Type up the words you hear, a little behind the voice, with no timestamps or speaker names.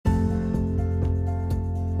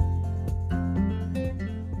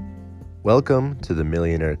Welcome to the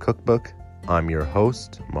Millionaire Cookbook. I'm your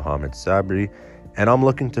host, Mohammed Sabri, and I'm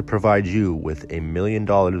looking to provide you with $1 million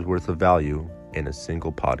worth of value in a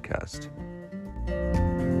single podcast.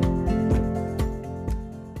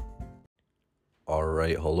 All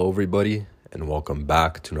right, hello everybody, and welcome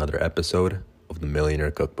back to another episode of the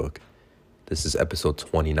Millionaire Cookbook. This is episode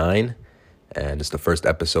 29, and it's the first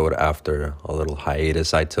episode after a little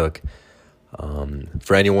hiatus I took.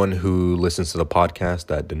 For anyone who listens to the podcast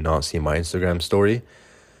that did not see my Instagram story,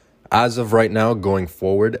 as of right now, going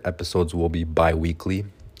forward, episodes will be bi-weekly,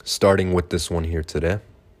 starting with this one here today.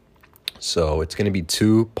 So it's going to be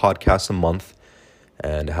 2 podcasts a month,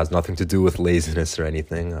 and it has nothing to do with laziness or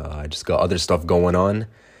anything. I just got other stuff going on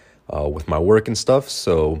with my work and stuff,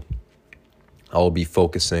 so I'll be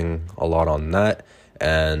focusing a lot on that.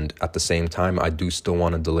 And at the same time, I do still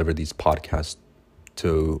want to deliver these podcasts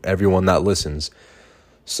to everyone that listens.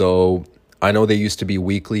 So I know they used to be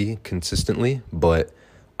weekly consistently, but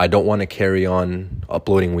I don't want to carry on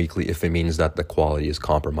uploading weekly if it means that the quality is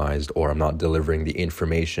compromised or I'm not delivering the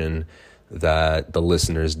information that the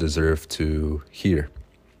listeners deserve to hear.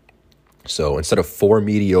 So instead of 4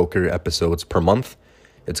 mediocre episodes per month,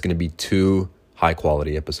 it's going to be 2 high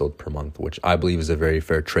quality episodes per month, which I believe is a very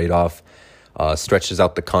fair trade-off. Stretches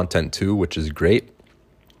out the content too, which is great.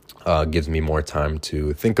 Gives me more time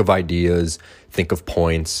to think of ideas, think of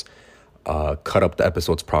points, cut up the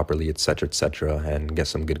episodes properly, etc., and get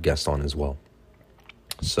some good guests on as well.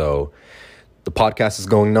 So the podcast is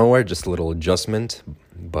going nowhere, just a little adjustment,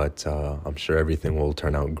 but I'm sure everything will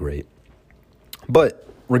turn out great. But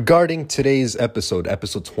regarding today's episode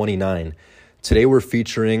 29, today we're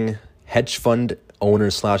featuring hedge fund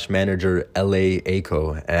owner / manager L.A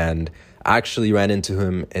Ako, and I actually ran into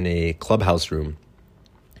him in a clubhouse room.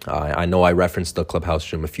 I know I referenced the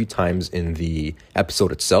clubhouse room a few times in the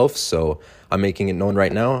episode itself, so I'm making it known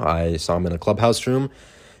right now. I saw him in a clubhouse room,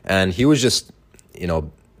 and he was just,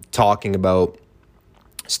 talking about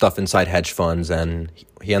stuff inside hedge funds, and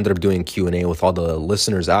he ended up doing Q&A with all the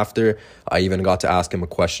listeners after. I even got to ask him a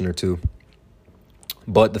question or two.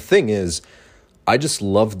 But the thing is, I just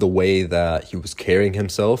loved the way that he was carrying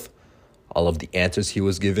himself, all of the answers he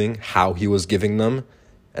was giving, how he was giving them,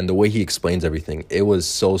 and the way he explains everything. It was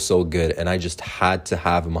so good, and I just had to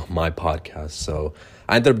have him on my podcast. So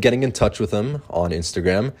I ended up getting in touch with him on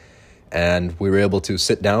Instagram, and we were able to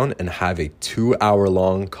sit down and have a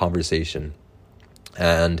 2-hour-long conversation.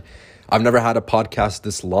 And I've never had a podcast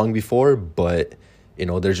this long before, but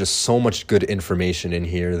there's just so much good information in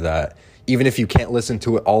here that even if you can't listen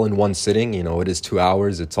to it all in one sitting, it is 2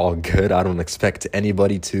 hours, it's all good. I don't expect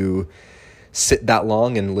anybody to sit that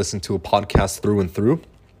long and listen to a podcast through and through.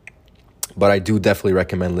 But I do definitely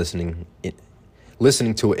recommend listening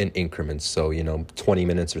to it in increments. So, 20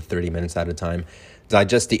 minutes or 30 minutes at a time.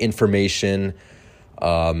 Digest the information,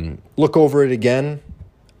 look over it again,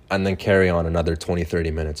 and then carry on another 20,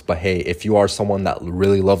 30 minutes. But hey, if you are someone that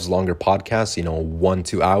really loves longer podcasts,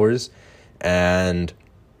 1-2 hours, and,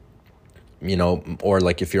 or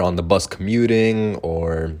like if you're on the bus commuting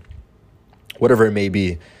or whatever it may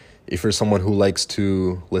be, if you're someone who likes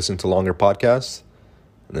to listen to longer podcasts,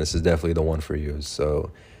 this is definitely the one for you. So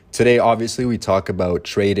today, obviously, we talk about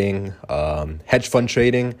trading, hedge fund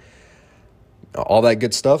trading, all that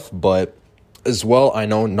good stuff. But as well, I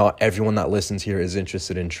know not everyone that listens here is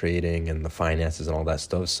interested in trading and the finances and all that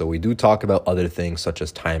stuff. So we do talk about other things such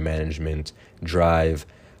as time management, drive,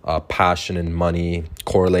 passion and money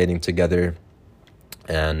correlating together.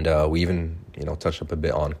 And we even, touch up a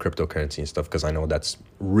bit on cryptocurrency and stuff because I know that's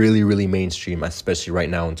really, really mainstream, especially right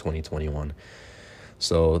now in 2021.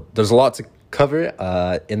 So there's a lot to cover.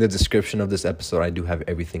 In the description of this episode, I do have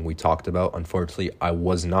everything we talked about. Unfortunately, I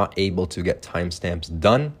was not able to get timestamps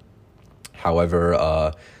done.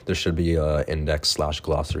 However, there should be an index /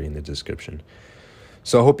 glossary in the description.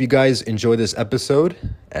 So I hope you guys enjoy this episode,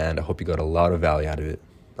 and I hope you got a lot of value out of it.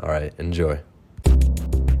 All right, enjoy.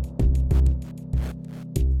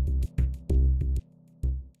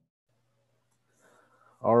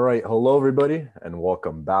 All right, hello everybody, and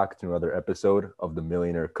welcome back to another episode of the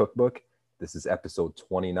Millionaire Cookbook. This is episode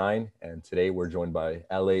 29, and today we're joined by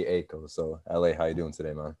L.A Ako. So, L.A, how you doing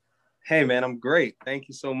today, man? Hey, man, I'm great. Thank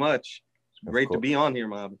you so much. It's great to be on here,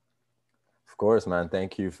 Mob. Of course, man.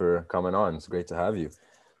 Thank you for coming on. It's great to have you.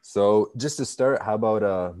 So, just to start, how about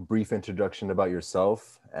a brief introduction about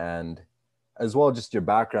yourself and as well just your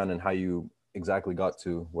background and how you exactly got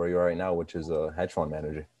to where you are right now, which is a hedge fund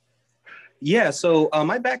manager? Yeah, so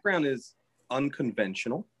my background is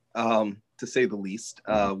unconventional, to say the least.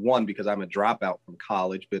 One, because I'm a dropout from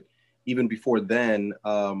college, but even before then,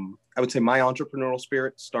 I would say my entrepreneurial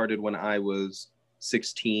spirit started when I was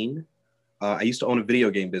 16. I used to own a video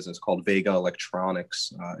game business called Vega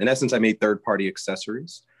Electronics. In essence, I made third-party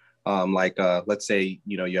accessories. Let's say,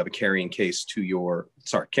 you have a carrying case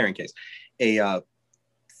a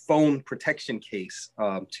phone protection case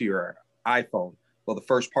to your iPhone. Well, the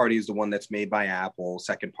first party is the one that's made by Apple.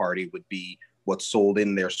 Second party would be what's sold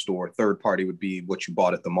in their store. Third party would be what you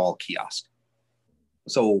bought at the mall kiosk.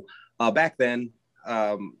 So back then,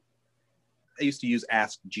 I used to use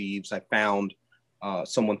Ask Jeeves. I found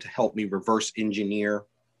someone to help me reverse engineer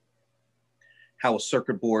how a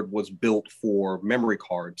circuit board was built for memory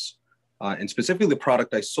cards. And specifically the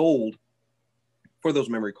product I sold for those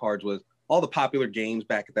memory cards was all the popular games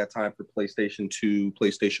back at that time for PlayStation 2,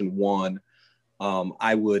 PlayStation 1.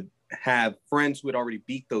 I would have friends who had already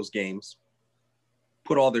beat those games,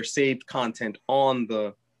 put all their saved content on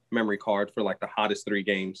the memory card for like the hottest 3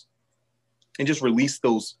 games, and just release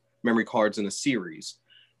those memory cards in a series.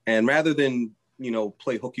 And rather than,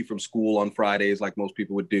 play hooky from school on Fridays like most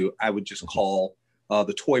people would do, I would just call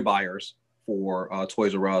the toy buyers for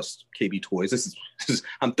Toys R Us, KB Toys. This is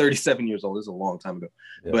I'm 37 years old. This is a long time ago.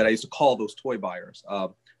 Yeah. But I used to call those toy buyers.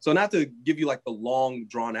 So not to give you like the long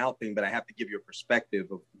drawn out thing, but I have to give you a perspective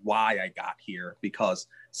of why I got here, because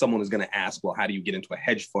someone is going to ask, well, how do you get into a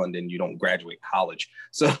hedge fund and you don't graduate college?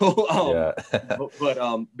 So,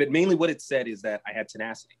 but mainly what it said is that I had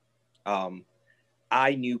tenacity.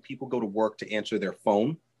 I knew people go to work to answer their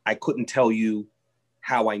phone. I couldn't tell you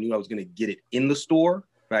how I knew I was going to get it in the store,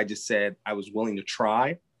 but I just said I was willing to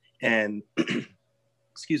try. And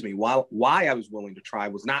excuse me, why I was willing to try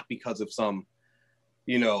was not because of some,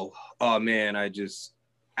 oh man, I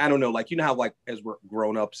don't know, like, how like as we're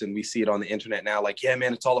grown-ups and we see it on the internet now, like, yeah,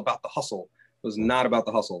 man, it's all about the hustle. It was not about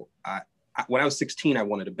the hustle. When I was 16, I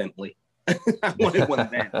wanted a Bentley. I wanted one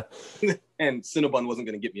then. And Cinnabon wasn't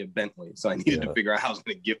going to get me a Bentley. So I needed to figure out how I was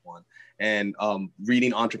going to get one. And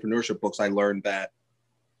reading entrepreneurship books, I learned that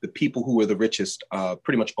the people who were the richest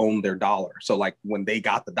pretty much owned their dollar. So like when they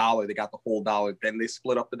got the dollar, they got the whole dollar, then they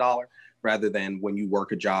split up the dollar, rather than when you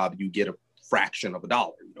work a job, you get a fraction of a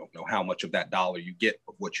dollar. You don't know how much of that dollar you get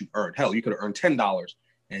of what you earned. Hell, you could have earned $10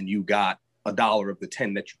 and you got $1 of the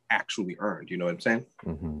 10 that you actually earned. You know what I'm saying?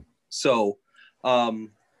 Mm-hmm. So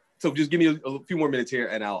just give me a few more minutes here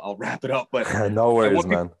and I'll wrap it up. But no worries,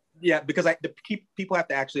 man. Because people have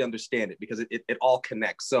to actually understand it, because it all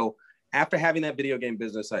connects. So after having that video game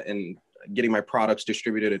business and getting my products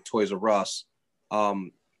distributed at Toys R Us,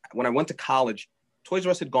 when I went to college, Toys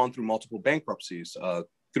R Us had gone through multiple bankruptcies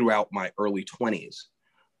throughout my early 20s.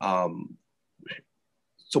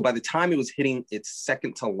 So by the time it was hitting its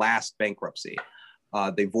second to last bankruptcy,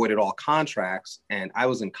 they voided all contracts, and I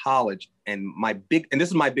was in college. And this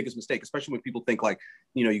is my biggest mistake, especially when people think like,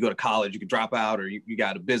 you go to college, you can drop out, or you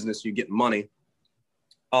got a business, you get money.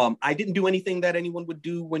 I didn't do anything that anyone would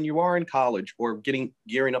do when you are in college or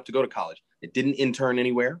gearing up to go to college. I didn't intern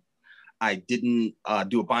anywhere. I didn't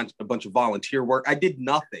do a bunch of volunteer work. I did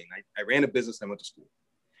nothing. I ran a business and I went to school.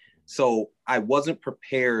 So I wasn't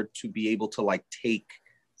prepared to be able to like take,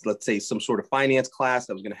 let's say, some sort of finance class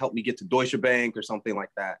that was going to help me get to Deutsche Bank or something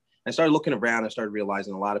like that. I started looking around. I started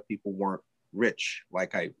realizing a lot of people weren't rich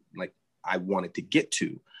like I wanted to get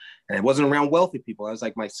to. And I wasn't around wealthy people. I was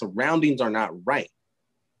like, my surroundings are not right.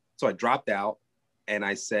 So I dropped out and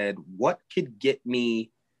I said, what could get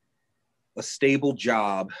me a stable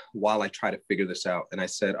job while I try to figure this out? And I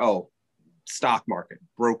said, stock market,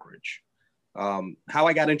 brokerage. How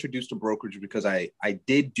I got introduced to brokerage, because I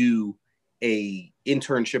did do a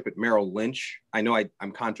internship at Merrill Lynch. I know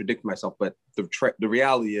I'm contradicting myself, but the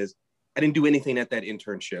reality is I didn't do anything at that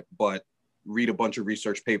internship but read a bunch of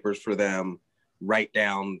research papers for them, write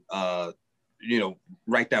down some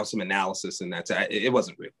analysis, and it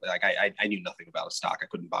wasn't real. Like I knew nothing about a stock. I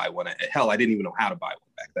couldn't buy one. Hell, I didn't even know how to buy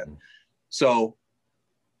one back then. So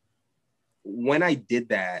when I did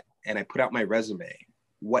that and I put out my resume,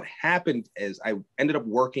 what happened is I ended up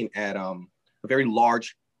working at a very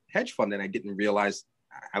large hedge fund, and I didn't realize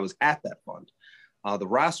I was at that fund, the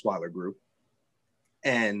Rossweiler Group.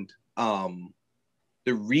 And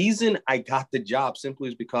the reason I got the job simply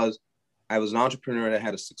is because I was an entrepreneur that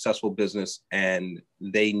had a successful business, and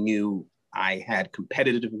they knew I had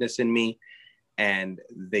competitiveness in me, and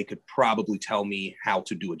they could probably tell me how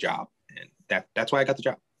to do a job. And that's why I got the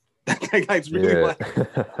job. That's really why.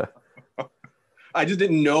 I just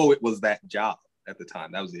didn't know it was that job at the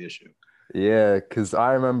time. That was the issue. Yeah, because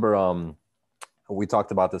I remember we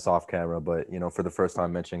talked about this off camera, but for the first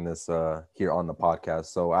time mentioning this here on the podcast.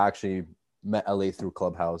 So I actually met L.A through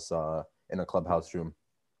Clubhouse in a Clubhouse room.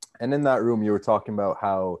 And in that room, you were talking about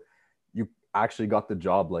how you actually got the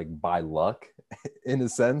job like by luck, in a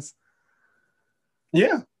sense.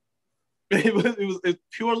 Yeah. It was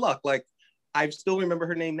pure luck. Like, I still remember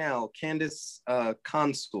her name now, Candace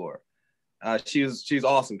Consor. She's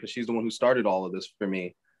awesome because she's the one who started all of this for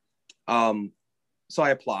me. So I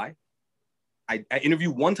apply. I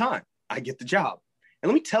interview one time. I get the job. And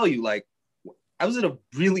let me tell you, like, I was at a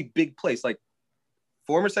really big place. Like,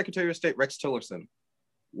 former Secretary of State Rex Tillerson,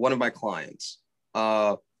 one of my clients.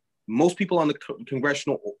 Most people on the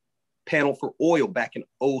congressional panel for oil back in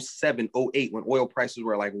 07, 08, when oil prices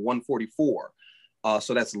were like 144.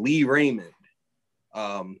 So that's Lee Raymond,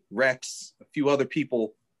 Rex, a few other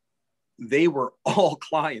people. They were all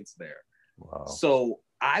clients there. Wow. So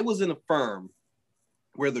I was in a firm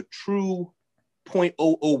where the true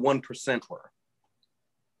 0.001% were.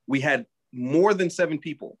 We had more than 7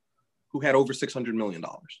 people who had over $600 million.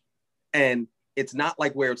 And it's not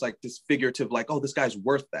like where it's like this figurative, like, oh, this guy's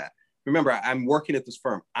worth that. Remember, I'm working at this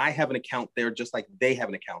firm. I have an account there just like they have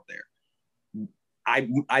an account there.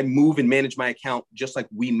 I move and manage my account just like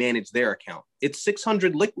we manage their account. It's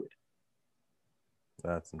 600 liquid.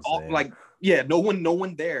 That's insane. No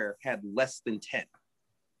one there had less than 10.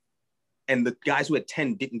 And the guys who had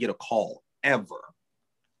 10 didn't get a call ever.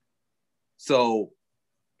 So,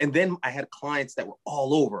 and then I had clients that were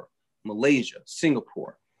all over Malaysia,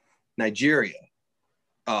 Singapore, Nigeria,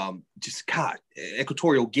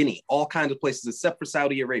 Equatorial Guinea, all kinds of places except for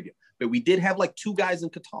Saudi Arabia. But we did have like 2 guys in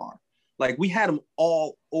Qatar. Like, we had them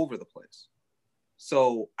all over the place.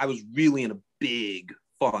 So I was really in a big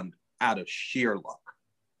fund out of sheer luck.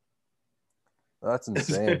 That's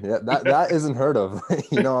insane. Yeah, that isn't heard of.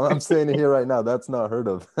 I'm saying it here right now. That's not heard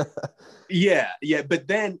of. Yeah. But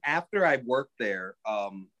then after I worked there,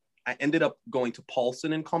 I ended up going to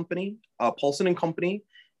Paulson and Company. Paulson and Company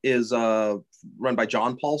is run by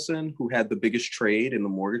John Paulson, who had the biggest trade in the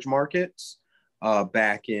mortgage markets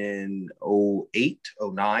back in 08,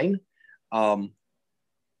 09.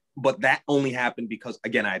 But that only happened because,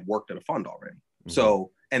 again, I had worked at a fund already. Mm-hmm. So,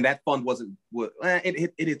 and that fund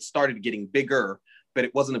it had started getting bigger, but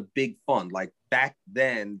it wasn't a big fund. Like, back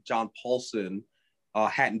then, John Paulson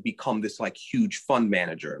hadn't become this like huge fund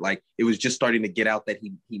manager. Like, it was just starting to get out that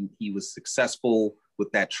he was successful with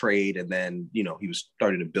that trade. And then, he was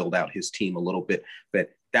starting to build out his team a little bit.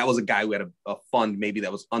 But that was a guy who had a fund maybe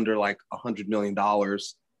that was under like $100 million,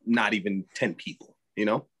 not even 10 people,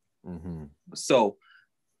 Mm-hmm. So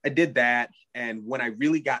I did that. And when I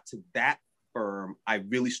really got to that firm, I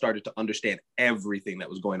really started to understand everything that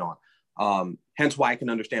was going on. Hence why I can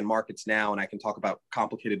understand markets now, and I can talk about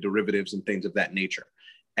complicated derivatives and things of that nature.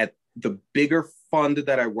 At the bigger fund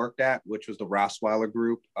that I worked at, which was the Rossweiler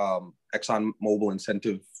Group, Exxon Mobil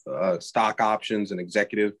incentive stock options and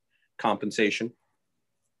executive compensation,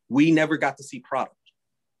 we never got to see product.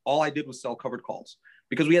 All I did was sell covered calls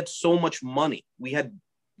because we had so much money. We had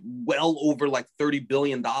well over like $30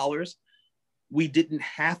 billion. We didn't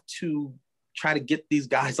have to try to get these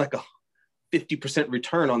guys like a 50%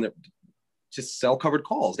 return on their, just sell covered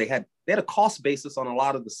calls. They had a cost basis on a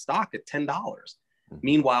lot of the stock at $10. Mm-hmm.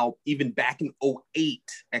 Meanwhile, even back in 08,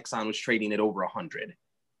 Exxon was trading at over 100.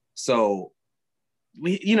 So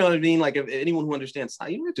you know what I mean? Like, if anyone who understands stock,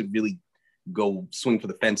 you don't have to really go swing for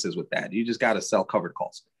the fences with that. You just got to sell covered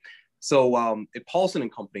calls. So at Paulson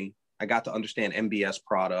and Company, I got to understand MBS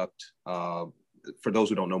product. For those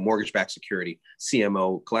who don't know, mortgage-backed security,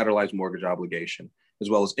 CMO, collateralized mortgage obligation, as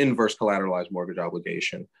well as inverse collateralized mortgage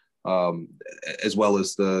obligation, as well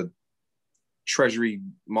as the treasuries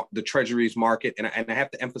market. And I have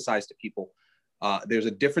to emphasize to people, there's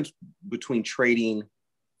a difference between trading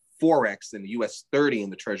Forex in the US 30 in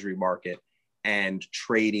the treasury market and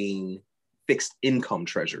trading fixed income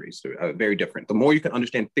treasuries. They're very different. The more you can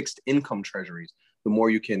understand fixed income treasuries, the more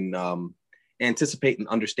you can anticipate and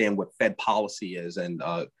understand what Fed policy is and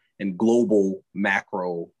global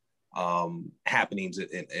macro happenings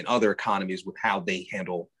in other economies with how they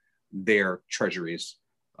handle their treasuries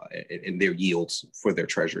and their yields for their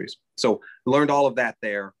treasuries. So learned all of that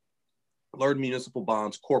there, learned municipal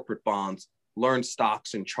bonds, corporate bonds, learned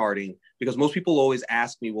stocks and charting, because most people always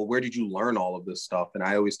ask me, well, where did you learn all of this stuff? And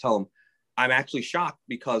I always tell them, I'm actually shocked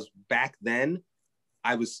because back then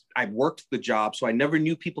I worked the job. So I never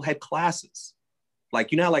knew people had classes. Like,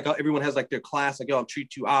 how like everyone has like their class, like, oh, I'll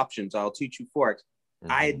teach you options, I'll teach you Forex.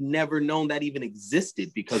 Mm-hmm. I had never known that even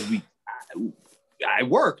existed because I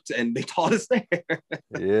worked and they taught us there.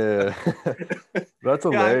 Yeah. That's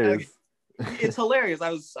hilarious. It's hilarious. I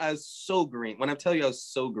was so green. When I tell you I was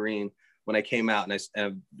so green when I came out,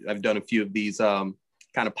 and I've done a few of these kind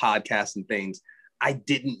of podcasts and things, I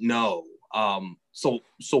didn't know. So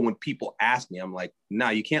when people ask me, I'm like, nah,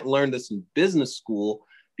 you can't learn this in business school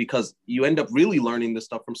because you end up really learning this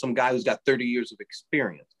stuff from some guy who's got 30 years of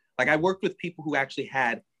experience. Like I worked with people who actually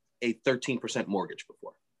had a 13% mortgage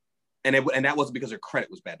before. And that wasn't because their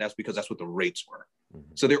credit was bad. That's because that's what the rates were.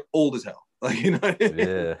 Mm-hmm. So they're old as hell. Like, you know.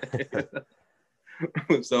 Yeah.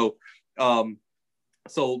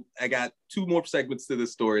 So I got 2 more segments to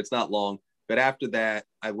this story. It's not long. But after that,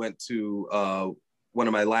 I went to one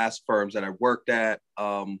of my last firms that I worked at,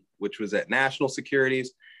 which was at National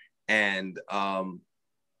Securities. And I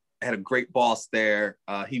had a great boss there.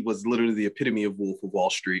 He was literally the epitome of Wolf of Wall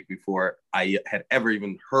Street before I had ever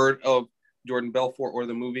even heard of Jordan Belfort or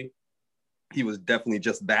the movie. He was definitely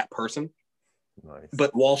just that person. Nice.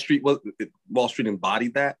 But Wall Street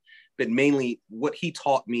embodied that. But mainly what he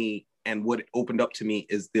taught me and what it opened up to me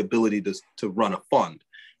is the ability to run a fund.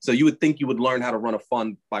 So you would think you would learn how to run a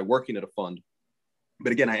fund by working at a fund.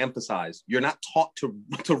 But again, I emphasize, you're not taught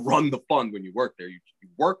to run the fund when you work there. You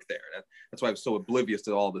work there. That's why I was so oblivious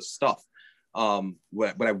to all this stuff. When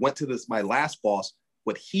I went to my last boss,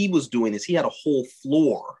 what he was doing is he had a whole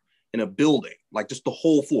floor in a building, like just the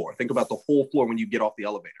whole floor. Think about the whole floor when you get off the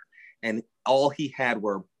elevator. And all he had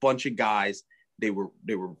were a bunch of guys. They were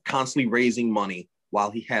constantly raising money while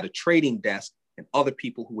he had a trading desk and other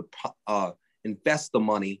people who would invest the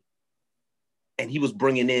money. And he was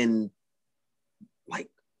bringing in like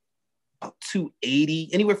about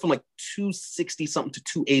 280, anywhere from like 260 something to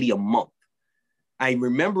 280 a month. I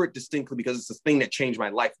remember it distinctly because it's the thing that changed my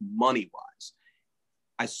life money-wise.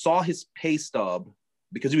 I saw his pay stub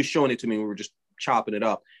because he was showing it to me. We were just chopping it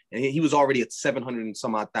up. And he was already at 700 and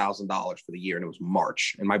some odd $1,000 for the year. And it was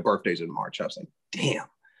March. And my birthday's in March. I was like, damn.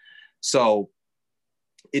 So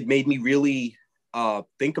it made me really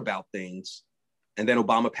think about things. And then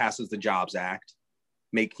Obama passes the Jobs Act,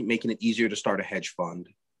 making it easier to start a hedge fund.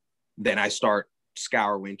 Then I start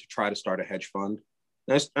scouring to try to start a hedge fund.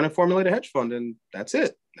 And I formulate a hedge fund, and that's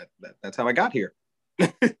it. That's how I got here.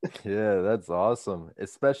 Yeah, that's awesome.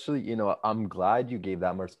 Especially, I'm glad you gave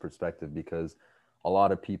that much perspective because a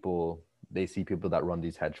lot of people, they see people that run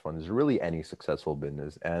these hedge funds, really any successful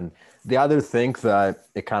business, and they either think that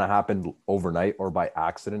it kind of happened overnight or by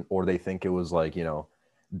accident, or they think it was like,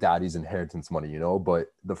 daddy's inheritance money, but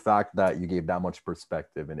the fact that you gave that much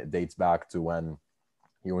perspective and it dates back to when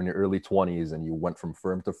you were in your early 20s and you went from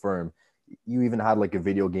firm to firm, you even had like a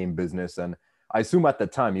video game business. And I assume at the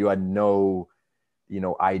time you had no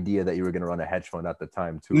idea that you were going to run a hedge fund at the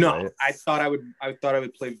time too. No, right? I thought I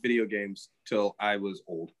would play video games till I was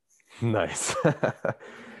old. Nice.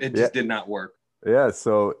 It just did not work. Yeah.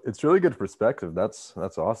 So it's really good perspective. That's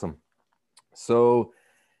awesome. So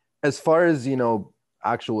as far as,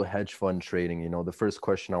 actual hedge fund trading, the first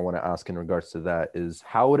question I want to ask in regards to that is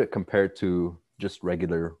how would it compare to just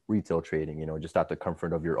regular retail trading, just at the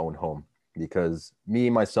comfort of your own home? Because me,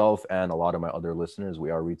 myself, and a lot of my other listeners, we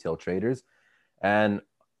are retail traders. And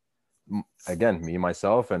again, me,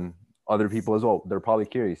 myself, and other people as well, they're probably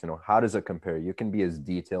curious, how does it compare? You can be as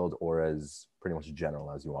detailed or as pretty much general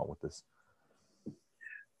as you want with this.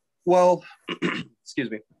 Well, excuse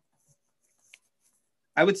me.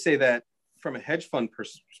 I would say that from a hedge fund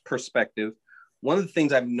perspective, one of the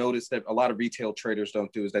things I've noticed that a lot of retail traders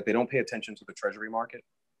don't do is that they don't pay attention to the treasury market.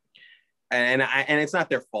 And it's not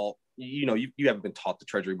their fault. You haven't been taught the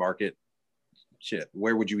treasury market. Shit,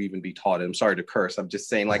 where would you even be taught it? I'm sorry to curse. I'm just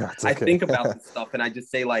saying, like, okay. I think about this stuff and I just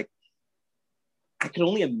say, like, I can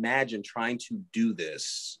only imagine trying to do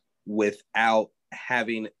this without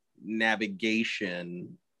having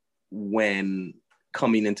navigation when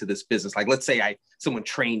coming into this business. Like, let's say someone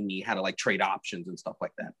trained me how to like trade options and stuff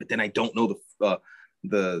like that, but then I don't know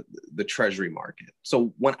the treasury market.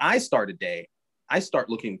 So when I start a day, I start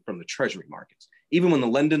looking from the treasury markets. Even when the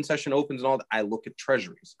lending session opens and all that, I look at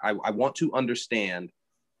treasuries. I want to understand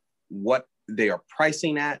what they are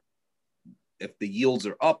pricing at, if the yields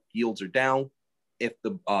are up, yields are down, if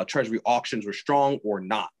the treasury auctions were strong or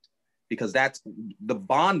not, because that's the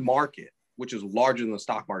bond market, which is larger than the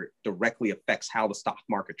stock market, directly affects how the stock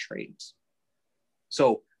market trades.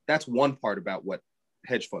 So that's one part about what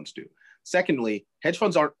hedge funds do. Secondly, hedge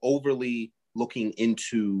funds aren't overly looking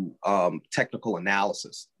into technical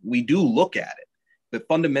analysis. We do look at it, but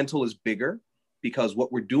fundamental is bigger because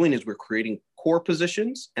what we're doing is we're creating core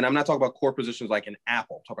positions. And I'm not talking about core positions like an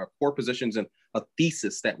Apple. I'm talking about core positions and a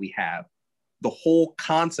thesis that we have. The whole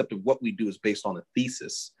concept of what we do is based on a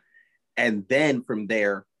thesis. And then from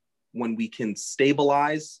there, when we can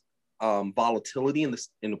stabilize volatility in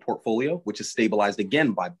the portfolio, which is stabilized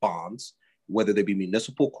again by bonds, whether they be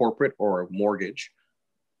municipal, corporate, or mortgage,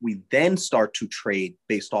 we then start to trade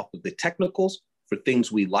based off of the technicals for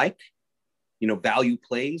things we like, value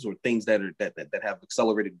plays or things that have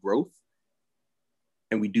accelerated growth.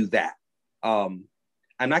 And we do that.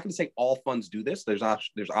 I I'm not going to say all funds do this. There's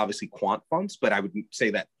obviously quant funds, but I would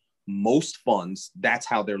say that most funds, that's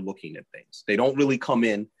how they're looking at things. They don't really come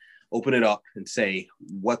in, open it up, and say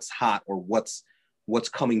what's hot or what's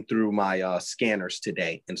coming through my scanners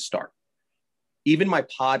today and start. Even my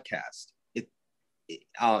podcast,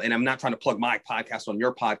 and I'm not trying to plug my podcast on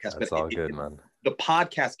your podcast, That's but all good, man. The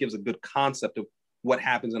podcast gives a good concept of what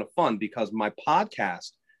happens in a fund, because my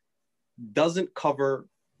podcast doesn't cover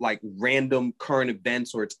like random current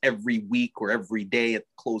events or it's every week or every day at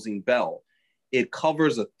the closing bell. It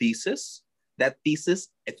covers a thesis. That thesis,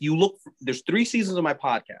 if you look, there's 3 seasons of my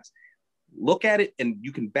podcast. Look at it and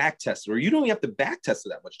you can back test it, or you don't even have to back test it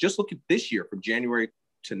that much. Just look at this year from January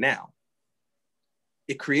to now.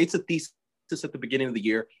 It creates a thesis at the beginning of the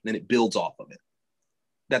year, and then it builds off of it.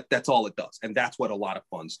 That's all it does. And that's what a lot of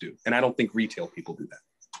funds do. And I don't think retail people do that,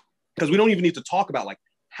 because we don't even need to talk about like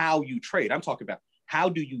how you trade. I'm talking about how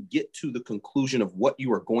do you get to the conclusion of what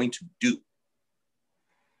you are going to do.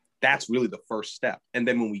 That's really the first step. And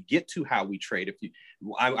then when we get to how we trade,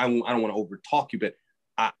 I don't want to over talk you, but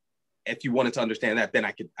if you wanted to understand that, then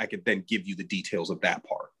I could then give you the details of that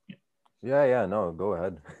part. Yeah, no, go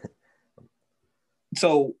ahead.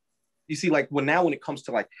 So you see, like when it comes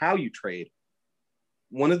to like how you trade,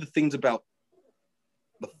 one of the things about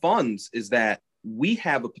the funds is that we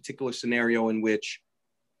have a particular scenario in which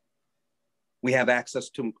we have access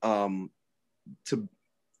to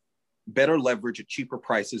better leverage at cheaper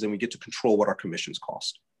prices, and we get to control what our commissions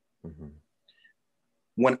cost. Mm-hmm.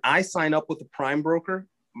 When I sign up with a prime broker,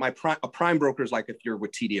 a prime broker is like if you're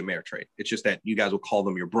with TD Ameritrade. It's just that you guys will call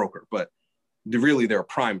them your broker, but they're a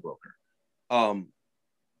prime broker.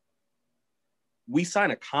 We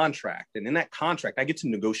sign a contract, and in that contract, I get to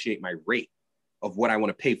negotiate my rate of what I want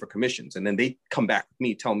to pay for commissions. And then they come back with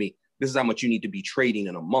me, tell me, this is how much you need to be trading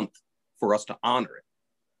in a month for us to honor it.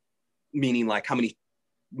 Meaning like how many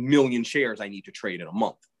million shares I need to trade in a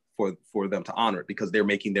month for them to honor it, because they're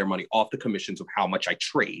making their money off the commissions of how much I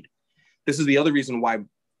trade. This is the other reason why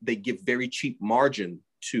they give very cheap margin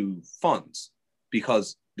to funds,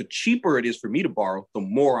 because the cheaper it is for me to borrow, the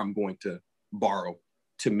more I'm going to borrow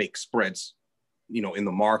to make spreads, in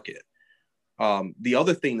the market. The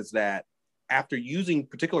other thing is that after using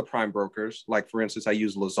particular prime brokers, like for instance, I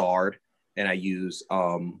use Lazard, and I use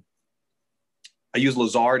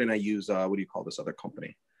Lazard, and I use what do you call this other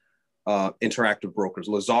company? Interactive Brokers.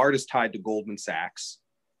 Lazard is tied to Goldman Sachs,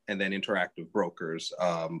 and then Interactive Brokers,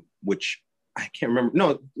 which I can't remember.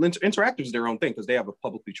 No, Interactive is their own thing because they have a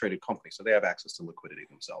publicly traded company, so they have access to liquidity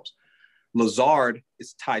themselves. Lazard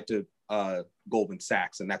is tied to Goldman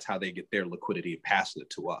Sachs, and that's how they get their liquidity and pass it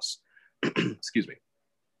to us. Excuse me.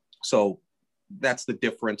 So that's the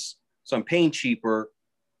difference. So I'm paying cheaper.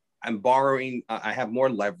 I'm borrowing. I have more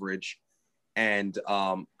leverage, and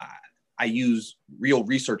I use real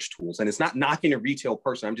research tools. And it's not knocking a retail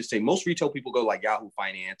person. I'm just saying most retail people go like Yahoo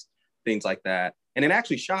Finance, things like that. And it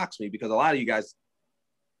actually shocks me because a lot of you guys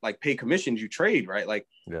like pay commissions, you trade, right? Like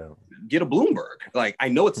get a Bloomberg. Like, I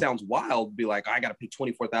know it sounds wild, be like, I got to pay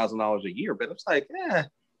 $24,000 a year, but it's like,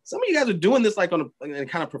 some of you guys are doing this like in a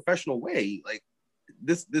kind of professional way. Like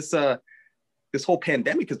this whole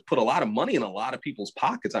pandemic has put a lot of money in a lot of people's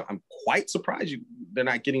pockets. I'm quite surprised they're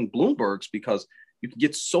not getting Bloombergs, because you can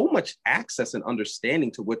get so much access and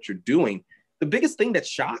understanding to what you're doing. The biggest thing that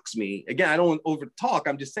shocks me, again, I don't want to over talk,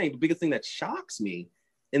 I'm just saying the biggest thing that shocks me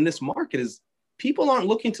in this market is people aren't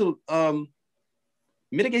looking to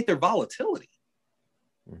mitigate their volatility.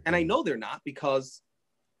 Mm-hmm. And I know they're not, because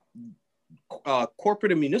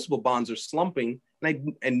corporate and municipal bonds are slumping,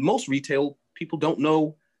 and most retail people don't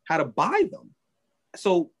know how to buy them.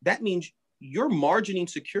 So that means you're margining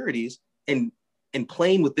securities and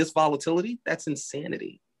playing with this volatility. That's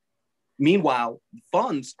insanity. Meanwhile,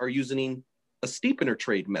 funds are using a steepener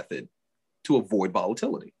trade method to avoid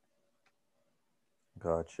volatility.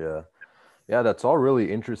 Gotcha. Yeah, that's all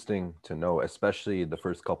really interesting to know, especially the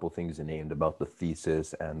first couple things you named about the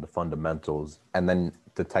thesis and the fundamentals, and then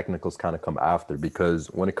the technicals kind of come after, because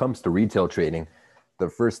when it comes to retail trading, the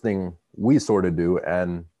first thing we sort of do,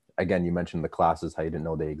 and again, you mentioned the classes, how you didn't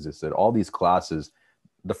know they existed. All these classes,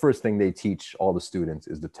 the first thing they teach all the students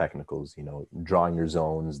is the technicals, drawing your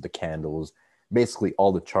zones, the candles, basically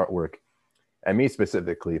all the chart work. And me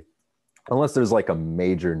specifically, unless there's like a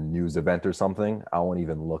major news event or something, I won't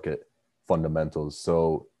even look at fundamentals.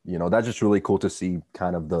 So, that's just really cool to see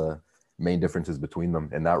kind of the main differences between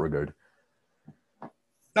them in that regard.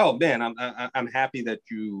 Oh man, I'm happy that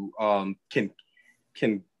you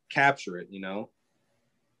can capture it,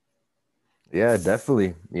 Yeah,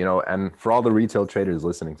 definitely. And for all the retail traders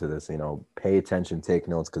listening to this, pay attention, take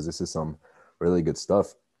notes, because this is some really good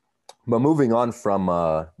stuff. But moving on from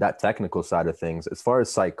that technical side of things, as far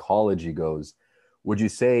as psychology goes, would you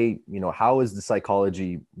say, how is the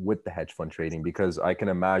psychology with the hedge fund trading? Because I can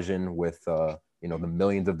imagine with, the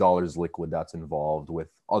millions of dollars liquid that's involved, with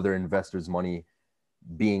other investors' money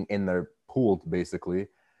being in their pool, basically.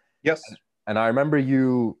 Yes. And I remember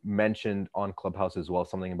you mentioned on Clubhouse as well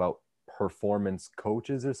something about performance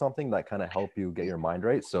coaches or something that kind of help you get your mind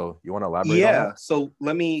right. So you want to elaborate on Yeah. that? So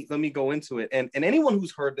let me go into it. And anyone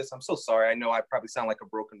who's heard this, I'm so sorry. I know I probably sound like a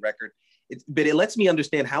broken record. But it lets me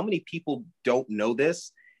understand how many people don't know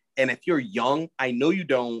this. And if you're young, I know you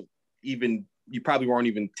probably weren't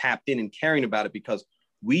even tapped in and caring about it, because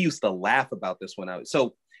we used to laugh about this when I was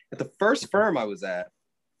so at the first firm I was at,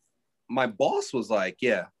 my boss was like,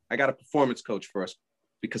 yeah, I got a performance coach for us,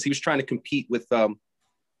 because he was trying to compete with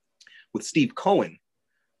Steve Cohen.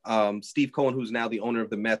 Steve Cohen, who's now the owner of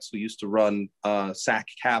the Mets, who used to run SAC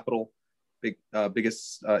Capital,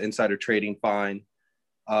 biggest insider trading fine.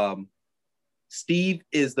 Steve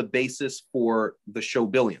is the basis for the show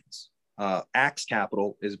Billions. Axe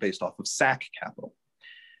Capital is based off of SAC Capital.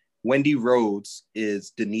 Wendy Rhodes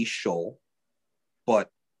is Denise Scholl, but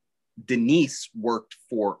Denise worked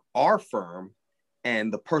for our firm,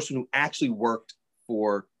 and the person who actually worked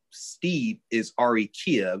for Steve is Ari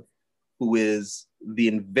Kiev, who is the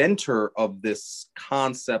inventor of this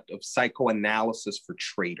concept of psychoanalysis for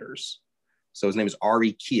traders. So his name is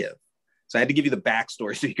Ari Kiev. So I had to give you the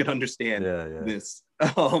backstory so you could understand this,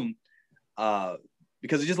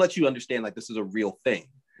 because it just lets you understand like this is a real thing.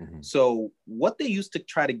 Mm-hmm. So what they used to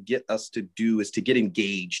try to get us to do is to get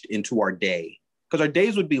engaged into our day, because our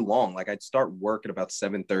days would be long. Like I'd start work at about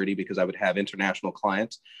 7:30 because I would have international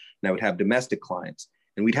clients and I would have domestic clients,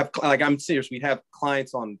 and we'd have, like, I'm serious, we'd have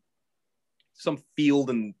clients on some field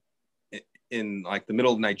in like the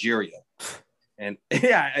middle of Nigeria. And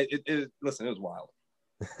yeah, listen, it was wild.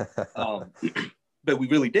 But we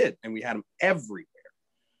really did. And we had them everywhere.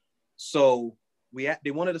 So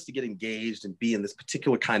they wanted us to get engaged and be in this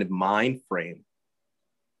particular kind of mind frame.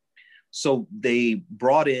 So they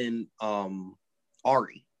brought in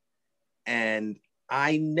Ari, and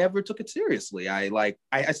I never took it seriously. I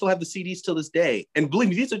still have the CDs till this day. And believe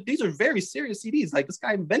me, these are very serious CDs. Like, this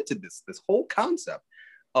guy invented this whole concept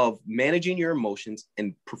of managing your emotions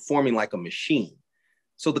and performing like a machine.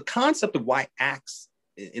 So the concept of why Axe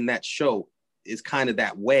in that show is kind of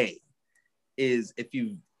that way is, if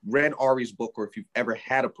you've read Ari's book, or if you've ever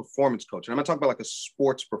had a performance coach, and I'm not talking about like a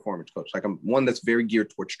sports performance coach, like one that's very geared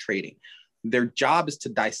towards trading. Their job is to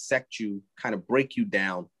dissect you, kind of break you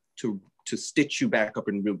down, to stitch you back up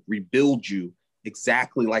and rebuild you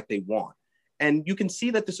exactly like they want. And you can see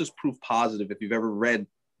that this is proof positive if you've ever read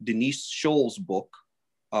Denise Scholl's book,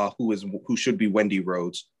 who should be Wendy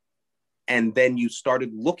Rhodes. And then you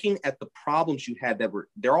started looking at the problems you had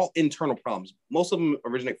they're all internal problems. Most of them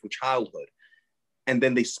originate from childhood. And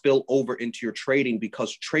then they spill over into your trading,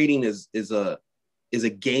 because trading is a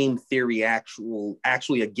game theory,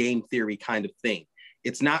 actually a game theory kind of thing.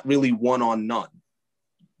 It's not really one on none.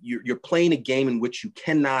 You're playing a game in which you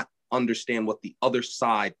cannot understand what the other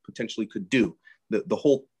side potentially could do. The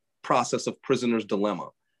whole process of prisoner's dilemma.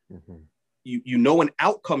 Mm-hmm. You know an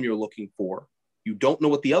outcome you're looking for. You don't know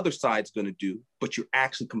what the other side's going to do, but you're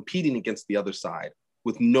actually competing against the other side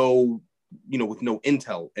with no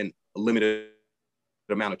intel and a limited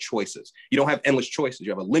amount of choices. You don't have endless choices. You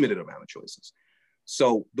have a limited amount of choices.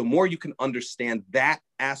 So the more you can understand that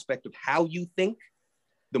aspect of how you think,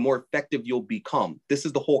 the more effective you'll become. This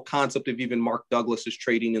is the whole concept of even Mark Douglas's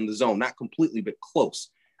trading in the zone, not completely, but close.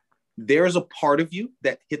 There's a part of you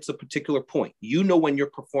that hits a particular point. You know when you're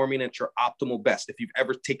performing at your optimal best, if you've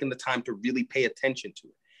ever taken the time to really pay attention to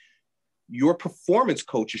it. Your performance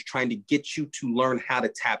coach is trying to get you to learn how to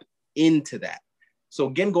tap into that. So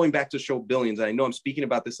again, going back to show Billions, and I know I'm speaking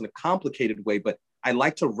about this in a complicated way, but I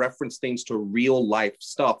like to reference things to real life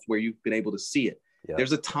stuff where you've been able to see it. Yeah.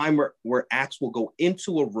 There's a time where Axe will go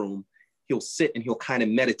into a room, he'll sit and he'll kind of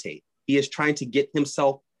meditate. He is trying to get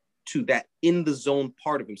himself to that in the zone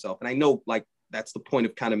part of himself. And I know, like, that's the point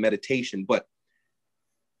of kind of meditation, but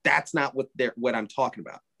that's not what I'm talking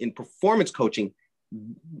about. In performance coaching,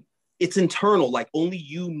 it's internal, like only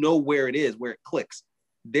you know where it is, where it clicks.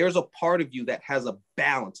 There's a part of you that has a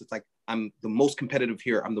balance. It's like, I'm the most competitive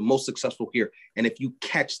here, I'm the most successful here. And if you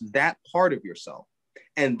catch that part of yourself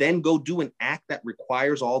and then go do an act that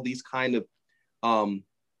requires all these kind of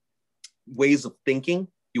ways of thinking,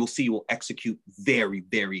 you'll see you will execute very,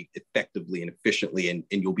 very effectively and efficiently, and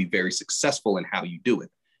you'll be very successful in how you do it,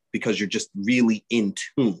 because you're just really in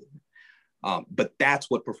tune. But that's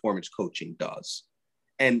what performance coaching does.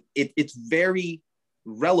 And it's very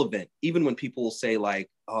relevant, even when people will say like,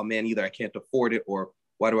 oh man, either I can't afford it or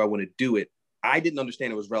why do I want to do it? I didn't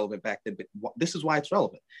understand it was relevant back then, but this is why it's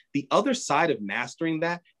relevant. The other side of mastering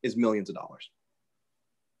that is millions of dollars.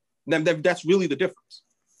 That's really the difference.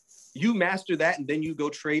 You master that and then you go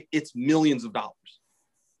trade, it's millions of dollars.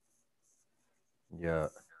 Yeah,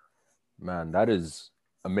 man, that is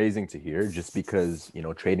amazing to hear just because,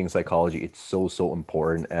 trading psychology, it's so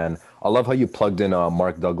important. And I love how you plugged in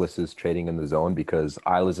Mark Douglas's Trading in the Zone because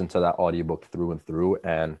I listened to that audiobook through and through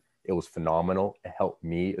and it was phenomenal. It helped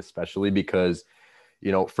me especially because,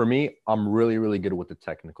 for me, I'm really, really good with the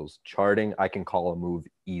technicals. Charting, I can call a move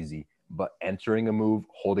easy, but entering a move,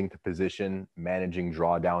 holding the position, managing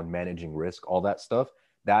drawdown, managing risk, all that stuff,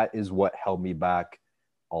 that is what held me back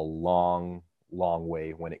a long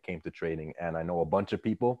way when it came to trading. And I know a bunch of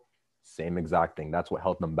people, same exact thing. That's what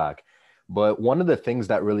held them back. But one of the things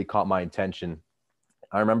that really caught my attention,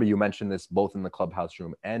 I remember you mentioned this both in the clubhouse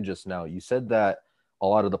room and just now. You said that a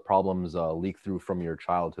lot of the problems leak through from your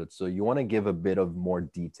childhood. So you want to give a bit of more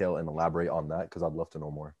detail and elaborate on that? Because I'd love to know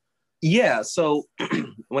more. Yeah. So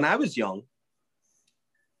when I was young,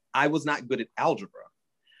 I was not good at algebra.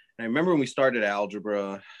 And I remember when we started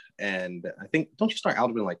algebra, and I think, don't you start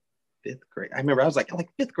algebra in like fifth grade? I remember I was like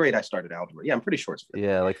fifth grade, I started algebra. Yeah, I'm pretty sure it's fifth.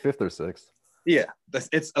 Yeah, like fifth or sixth. Yeah,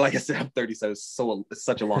 it's like I said, I'm 30, so it's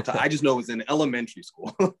such a long time. I just know it was in elementary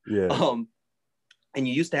school. Yeah. And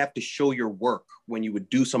you used to have to show your work when you would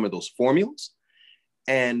do some of those formulas.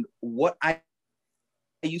 And what I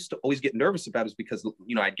used to always get nervous about is because,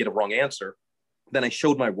 I'd get a wrong answer. Then I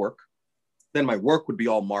showed my work. Then my work would be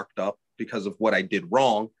all marked up because of what I did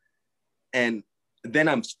wrong. And then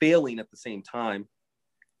I'm failing at the same time.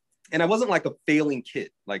 And I wasn't like a failing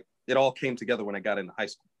kid. Like it all came together when I got into high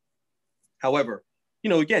school. However,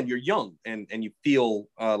 again, you're young and you feel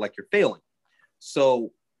like you're failing.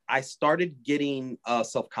 So I started getting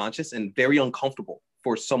self-conscious and very uncomfortable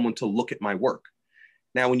for someone to look at my work.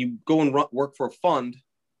 Now, when you go and work for a fund,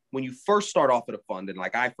 when you first start off at a fund, and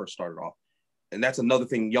like I first started off, and that's another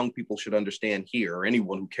thing young people should understand here, or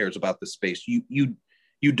anyone who cares about this space, you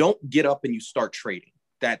don't get up and you start trading.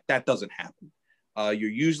 That doesn't happen. You're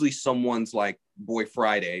usually someone's like boy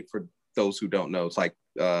Friday. For those who don't know, it's like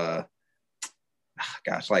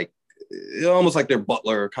like almost like their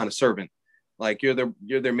butler kind of servant. Like you're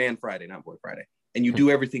their man Friday, not boy Friday, and you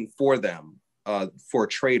do everything for them, for a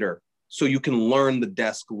trader, so you can learn the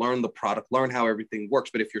desk, learn the product, learn how everything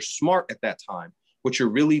works. But if you're smart at that time, what you're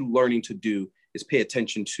really learning to do is pay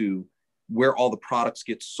attention to where all the products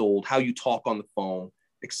get sold, how you talk on the phone,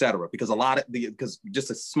 etc. Because because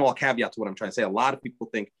just a small caveat to what I'm trying to say, a lot of people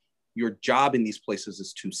think your job in these places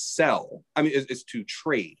is to sell. I mean, is to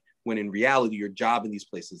trade, when in reality, your job in these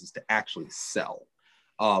places is to actually sell.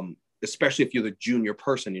 Especially if you're the junior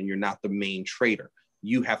person and you're not the main trader.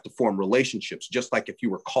 You have to form relationships, just like if you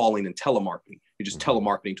were calling and telemarketing. You're just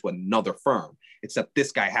telemarketing to another firm, except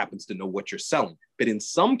this guy happens to know what you're selling. But in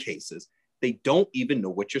some cases, they don't even know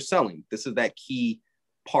what you're selling. This is that key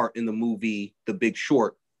part in the movie, The Big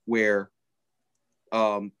Short, where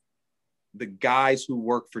the guys who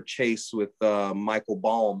work for Chase with Michael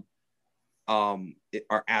Baum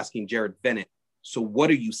are asking Jared Bennett, so what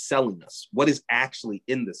are you selling us? What is actually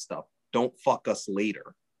in this stuff? Don't fuck us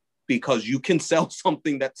later, because you can sell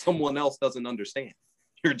something that someone else doesn't understand.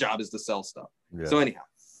 Your job is to sell stuff. Yeah. So anyhow,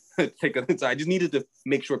 I just needed to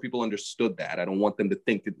make sure people understood that. I don't want them to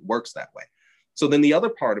think it works that way. So then the other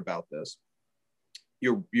part about this,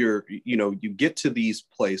 you get to these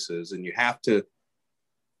places and you have to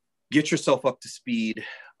get yourself up to speed.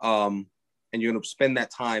 And you're going to spend that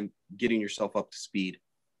time getting yourself up to speed.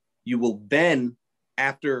 You will then,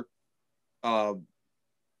 after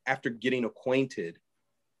getting acquainted,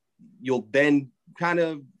 you'll then kind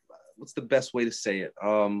of, what's the best way to say it?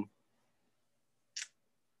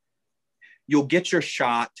 You'll get your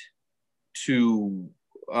shot to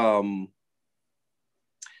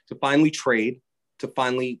finally trade, to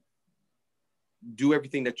finally do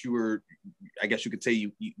everything that you were, I guess you could say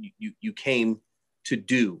you came to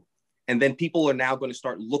do. And then people are now going to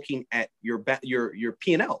start looking at your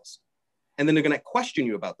P&Ls. And then they're going to question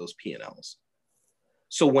you about those P&Ls.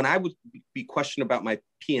 So when I would be questioned about my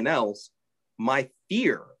P&Ls, my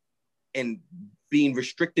fear and being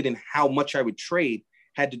restricted in how much I would trade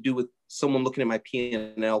had to do with someone looking at my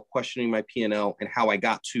P&L, questioning my P&L, and how I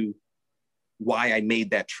got to why I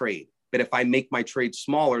made that trade. But if I make my trade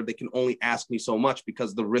smaller, they can only ask me so much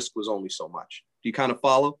because the risk was only so much. Do you kind of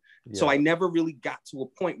follow? Yeah. So I never really got to a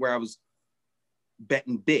point where I was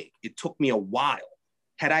betting big. It took me a while.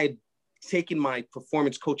 Had I taken my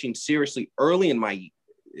performance coaching seriously early in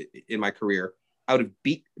my career, I would have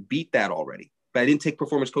beat that already. But I didn't take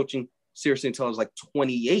performance coaching seriously until I was like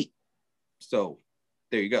 28. So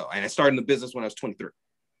there you go. And I started in the business when I was 23.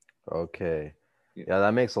 Okay. Yeah,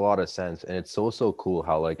 that makes a lot of sense. And it's so cool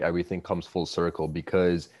how like everything comes full circle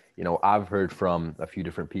because, you know, I've heard from a few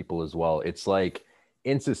different people as well. It's like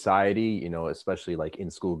in society, you know, especially like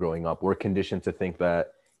in school growing up, we're conditioned to think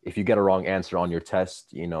that if you get a wrong answer on your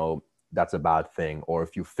test, you know, that's a bad thing. Or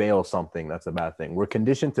if you fail something, that's a bad thing. We're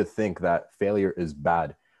conditioned to think that failure is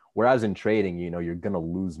bad. Whereas in trading, you know, you're going to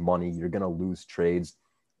lose money, you're going to lose trades,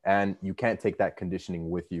 and you can't take that conditioning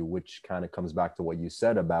with you, which kind of comes back to what you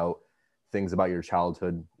said about things about your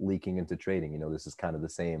childhood leaking into trading. You know, this is kind of the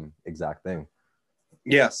same exact thing.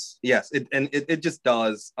 Yes. It just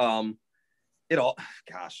does. It all,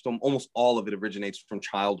 gosh, almost all of it originates from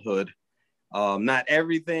childhood. Not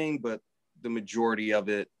everything, but the majority of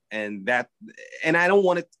it. And I don't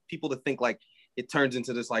want people to think like it turns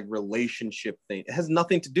into this like relationship thing. It has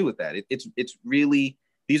nothing to do with that. It's really,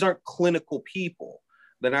 these aren't clinical people.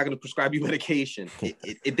 They're not going to prescribe you medication.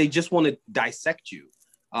 They just want to dissect you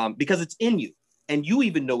because it's in you. And you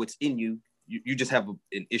even know it's in you. You just have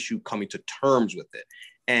an issue coming to terms with it.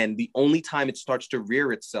 And the only time it starts to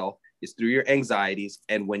rear itself is through your anxieties.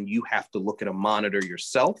 And when you have to look at a monitor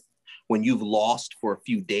yourself, when you've lost for a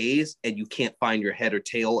few days and you can't find your head or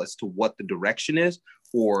tail as to what the direction is,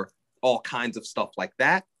 or all kinds of stuff like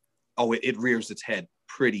that, it rears its head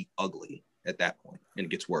pretty ugly at that point, and it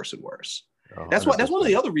gets worse and worse. 100%. That's one of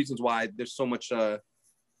the other reasons why there's so much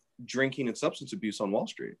drinking and substance abuse on Wall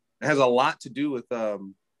Street. It has a lot to do with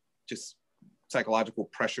just psychological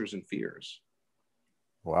pressures and fears.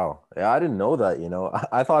 Wow. Yeah, I didn't know that, you know.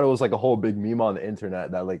 I thought it was like a whole big meme on the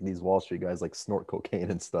internet that like these Wall Street guys like snort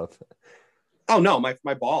cocaine and stuff. Oh no,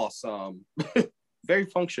 my boss, very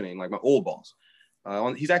functioning, like my old boss.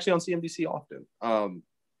 He's actually on CNBC often.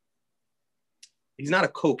 He's not a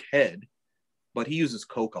coke head, but he uses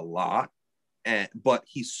coke a lot, but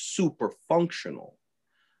he's super functional.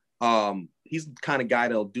 He's the kind of guy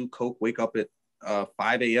that'll do coke, wake up at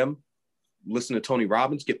 5 a.m., listen to Tony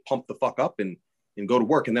Robbins, get pumped the fuck up, and go to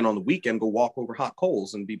work, and then on the weekend go walk over hot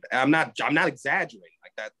coals and be. I'm not exaggerating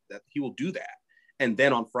like that. That he will do that, and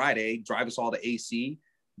then on Friday drive us all to AC,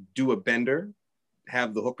 do a bender,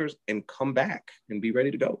 have the hookers, and come back and be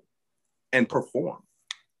ready to go and perform.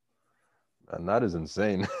 And that is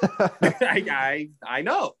insane. I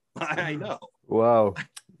know. I know. Wow.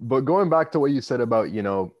 But going back to what you said about, you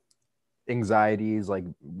know, anxieties, like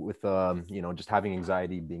with, you know, just having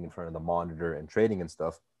anxiety being in front of the monitor and trading and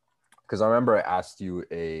stuff. Because I remember I asked you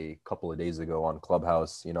a couple of days ago on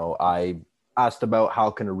Clubhouse, you know, I asked about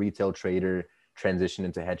how can a retail trader transition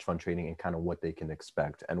into hedge fund trading and kind of what they can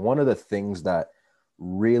expect. And one of the things that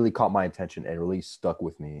really caught my attention and really stuck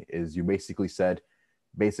with me is you basically said,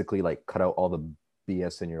 like cut out all the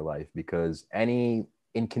BS in your life, because any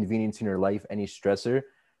inconvenience in your life, any stressor,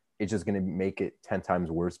 it's just going to make it 10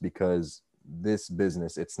 times worse, because this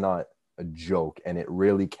business, it's not a joke, and it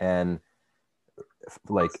really can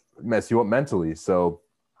like mess you up mentally. So,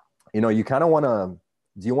 you know, you kind of want to,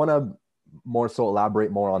 do you want to more so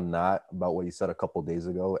elaborate more on that about what you said a couple of days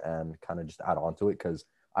ago and kind of just add on to it? Because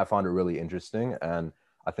I found it really interesting, and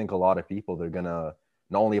I think a lot of people, they're going to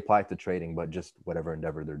not only apply it to trading, but just whatever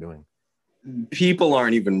endeavor they're doing. People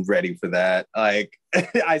aren't even ready for that. Like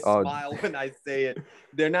I smile when I say it.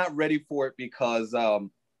 They're not ready for it because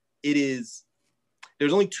there's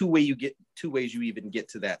only two ways you even get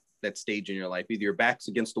to that stage in your life. Either your back's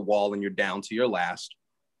against the wall and you're down to your last,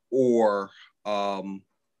 or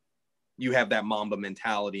you have that Mamba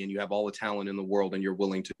mentality and you have all the talent in the world and you're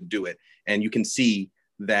willing to do it. And you can see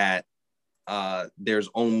that there's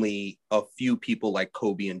only a few people like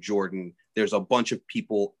Kobe and Jordan. There's a bunch of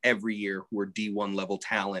people every year who are D1 level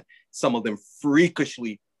talent, some of them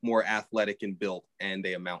freakishly more athletic and built, and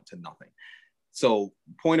they amount to nothing. So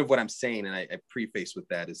point of what I'm saying, and I preface with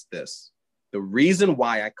that, is this. The reason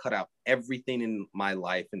why I cut out everything in my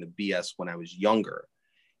life in the BS when I was younger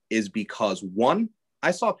is because, one,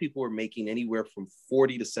 I saw people were making anywhere from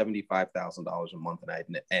 $40,000 to $75,000 a month,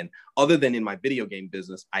 and other than in my video game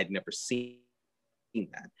business, I'd never seen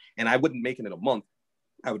that. And I wouldn't make it in a month.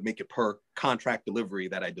 I would make it per contract delivery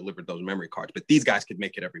that I delivered those memory cards. But these guys could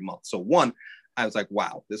make it every month. So one, I was like,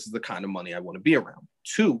 wow, this is the kind of money I want to be around.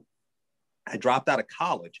 Two, I dropped out of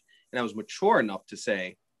college and I was mature enough to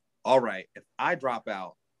say, all right, if I drop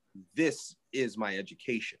out, this is my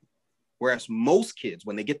education. Whereas most kids,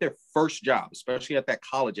 when they get their first job, especially at that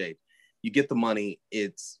college age, you get the money,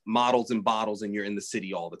 it's models and bottles, and you're in the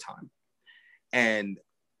city all the time. And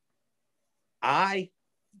I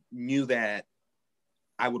knew that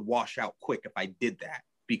I would wash out quick if I did that,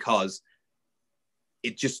 because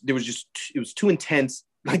it was too intense.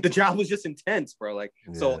 Like the job was just intense, bro. Like,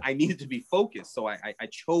 so I needed to be focused. So I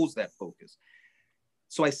chose that focus.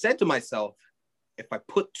 So I said to myself, if I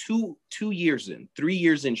put 2 years in, 3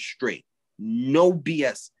 years in straight, no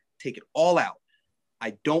BS, take it all out.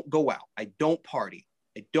 I don't go out. I don't party.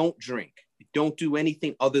 I don't drink. I don't do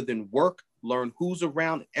anything other than work, learn who's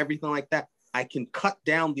around, everything like that. I can cut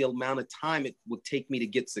down the amount of time it would take me to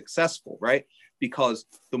get successful, right? Because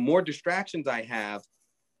the more distractions I have,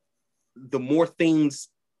 the more things,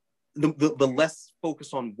 the less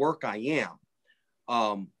focus on work I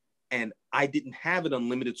am. And I didn't have an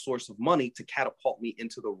unlimited source of money to catapult me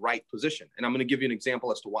into the right position. And I'm going to give you an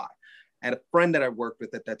example as to why. I had a friend that I worked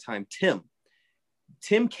with at that time, Tim.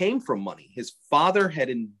 Tim came from money. His father had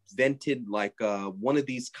invented like one of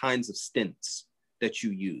these kinds of stints that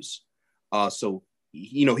you use. So,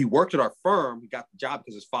 you know, he worked at our firm. He got the job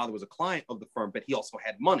because his father was a client of the firm, but he also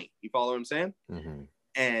had money. You follow what I'm saying? Mm-hmm.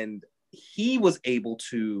 And he was able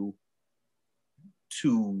to,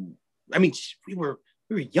 I mean, we were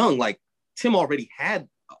young. Like Tim already had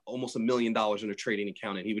almost $1 million in a trading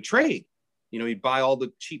account, and he would trade. You know, he'd buy all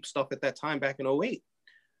the cheap stuff at that time back in 2008.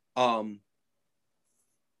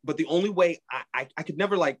 But the only way I could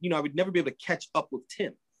never, like, you know, I would never be able to catch up with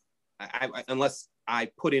Tim unless I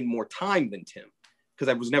put in more time than Tim, because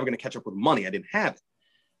I was never going to catch up with money. I didn't have it.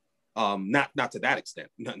 Not to that extent,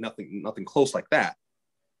 nothing close like that.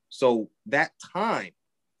 So that time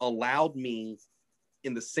allowed me,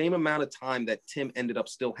 in the same amount of time that Tim ended up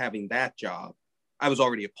still having that job, I was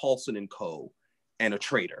already at Paulson & Co. and a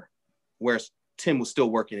trader, whereas Tim was still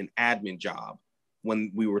working an admin job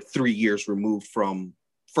when we were 3 years removed from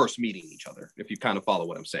first meeting each other, if you kind of follow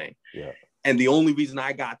what I'm saying. Yeah. And the only reason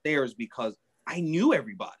I got there is because I knew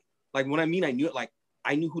everybody. Like, when I mean I knew it, like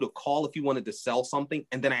I knew who to call if you wanted to sell something,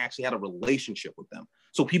 and then I actually had a relationship with them.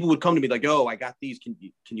 So people would come to me like, "Oh, I got these. Can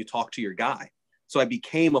you talk to your guy?" So I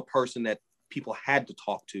became a person that people had to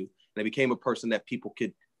talk to, and I became a person that people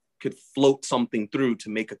could float something through to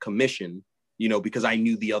make a commission, you know, because I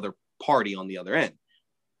knew the other party on the other end.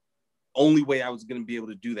 Only way I was going to be able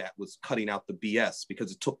to do that was cutting out the BS,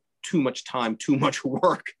 because it took too much time, too much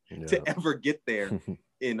work to ever get there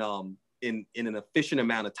in an efficient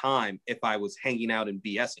amount of time. If I was hanging out and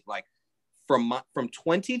BSing, like from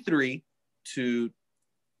 23 to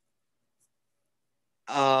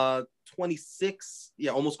 26,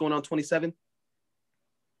 almost going on 27,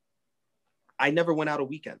 I never went out a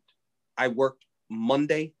weekend. I worked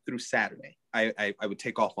Monday through Saturday. I would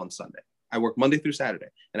take off on Sunday. I worked Monday through Saturday,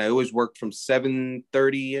 and I always worked from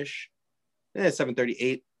 7:30-ish,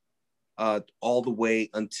 7:38, all the way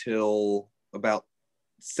until about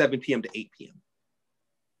 7 p.m. to 8 p.m.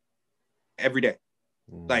 every day.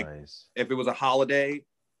 Nice. Like if it was a holiday,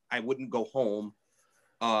 I wouldn't go home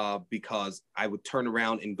because I would turn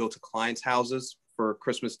around and go to clients' houses for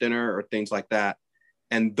Christmas dinner or things like that.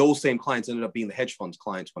 And those same clients ended up being the hedge funds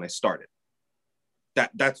clients when I started.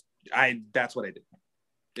 That's what I did.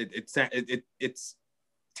 It's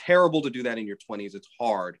terrible to do that in your 20s. It's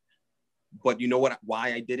hard, but you know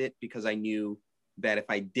why I did it? Because I knew that if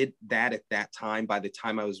I did that at that time, by the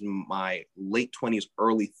time I was in my late 20s,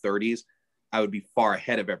 early 30s, I would be far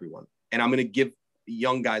ahead of everyone. And I'm going to give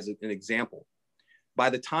young guys an example. By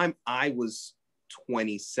the time I was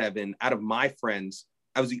 27, out of my friends,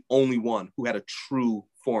 I was the only one who had a true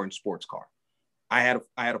foreign sports car. I had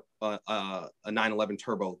a 911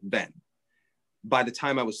 Turbo then. By the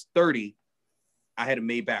time I was 30, I had a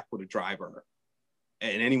Maybach with a driver.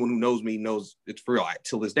 And anyone who knows me knows it's for real.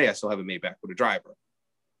 Till this day, I still have a Maybach with a driver.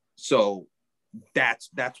 So that's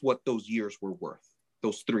what those years were worth,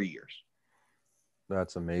 those 3 years.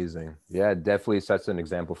 That's amazing. Yeah, it definitely sets an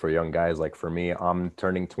example for young guys. Like for me, I'm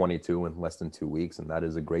turning 22 in less than 2 weeks, and that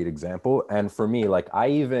is a great example. And for me, like I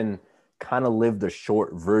even kind of lived a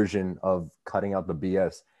short version of cutting out the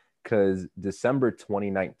BS, because December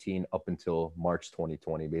 2019 up until March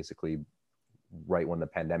 2020, basically right when the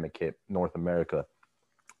pandemic hit North America,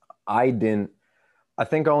 I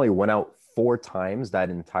think I only went out 4 times that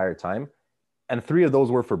entire time. And 3 of those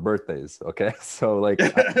were for birthdays. Okay. So like,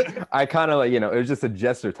 I kind of like, you know, it was just a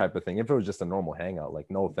gesture type of thing. If it was just a normal hangout, like,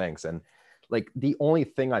 no thanks. And like, the only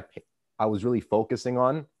thing I was really focusing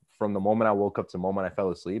on from the moment I woke up to the moment I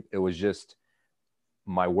fell asleep, it was just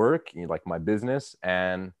my work, you know, like my business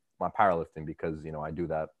and my powerlifting, because, you know, I do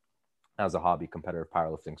that as a hobby, competitive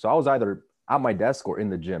powerlifting. So I was either at my desk or in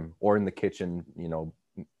the gym or in the kitchen, you know,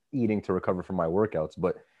 eating to recover from my workouts.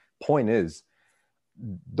 But point is,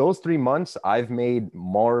 those 3 months, I've made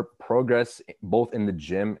more progress both in the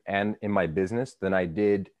gym and in my business than I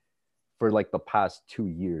did for like the past 2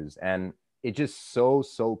 years. And it's just so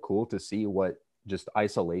cool to see what just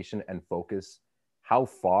isolation and focus, how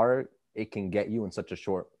far it can get you in such a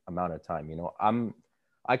short amount of time.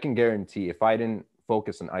 I can guarantee if I didn't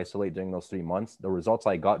focus and isolate during those 3 months, the results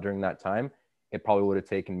I got during that time, it probably would have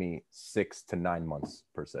taken me 6 to 9 months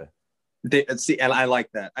per se. See, and I like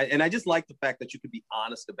that. And I just like the fact that you could be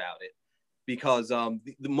honest about it, because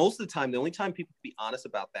most of the time, the only time people can be honest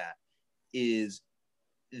about that is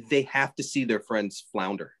they have to see their friends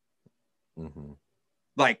flounder. Mm-hmm.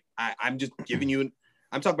 Like I'm just giving you,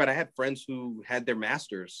 I'm talking about, I had friends who had their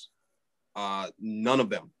masters. None of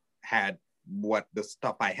them had what the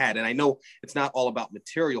stuff I had. And I know it's not all about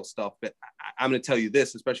material stuff, but I'm going to tell you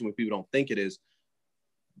this, especially when people don't think it is.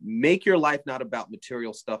 Make your life not about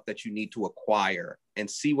material stuff that you need to acquire, and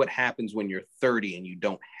see what happens when you're 30 and you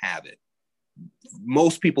don't have it.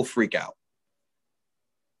 Most people freak out.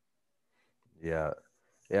 Yeah.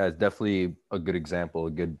 Yeah, it's definitely a good example,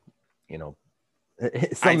 a good,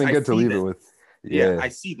 something I good to see leave it them. with. Yeah, Yeah. I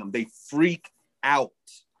see them. They freak out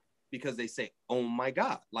because they say, oh my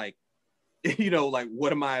God, like, like,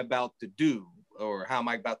 what am I about to do? Or how am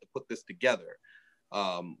I about to put this together?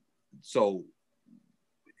 So,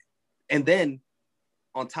 and then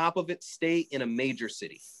on top of it, stay in a major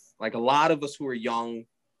city. Like a lot of us who are young,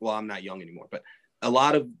 well, I'm not young anymore, but a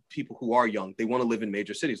lot of people who are young, they want to live in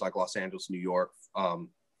major cities like Los Angeles, New York,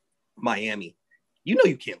 Miami. You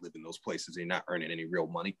can't live in those places and you're not earning any real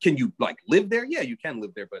money. Can you like live there? Yeah, you can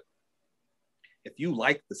live there. But if you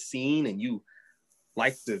like the scene and you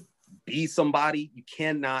like to be somebody, you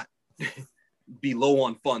cannot be low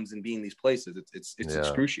on funds and be in these places. It's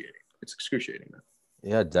excruciating. It's excruciating, man.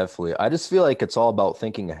 Yeah, definitely. I just feel like it's all about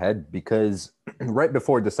thinking ahead, because right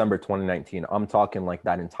before December 2019, I'm talking like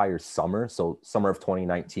that entire summer. So summer of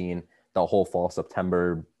 2019, the whole fall,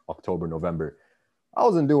 September, October, November, I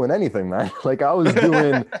wasn't doing anything, man. Like I was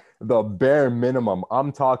doing the bare minimum.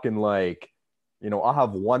 I'm talking like, I'll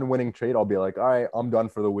have one winning trade. I'll be like, all right, I'm done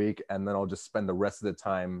for the week. And then I'll just spend the rest of the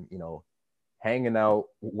time, hanging out.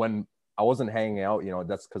 When I wasn't hanging out,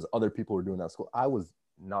 that's because other people were doing that. So I was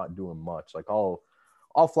not doing much. Like I'll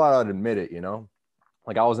flat out admit it,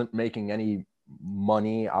 like I wasn't making any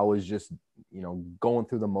money. I was just, going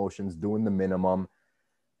through the motions, doing the minimum.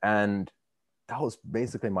 And that was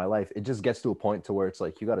basically my life. It just gets to a point to where it's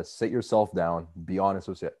like, you got to sit yourself down, be honest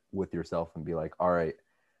with yourself and be like, all right,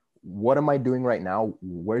 what am I doing right now?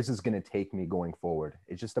 Where's this going to take me going forward?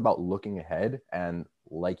 It's just about looking ahead. And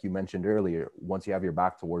like you mentioned earlier, once you have your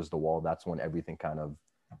back towards the wall, that's when everything kind of,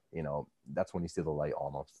 that's when you see the light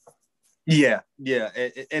almost. Yeah.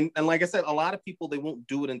 And like I said, a lot of people, they won't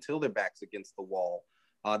do it until their back's against the wall.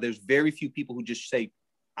 There's very few people who just say,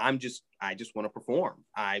 I just want to perform.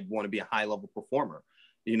 I want to be a high level performer.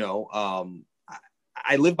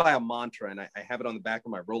 I live by a mantra, and I have it on the back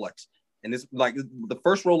of my Rolex. And this, like the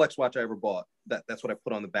first Rolex watch I ever bought, that's what I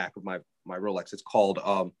put on the back of my Rolex. It's called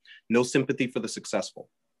No Sympathy for the Successful.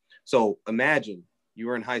 So imagine you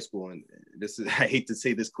were in high school, and this is, I hate to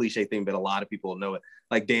say this cliche thing, but a lot of people know it.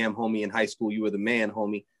 Like, damn, homie, in high school, you were the man,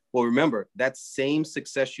 homie. Well, remember, that same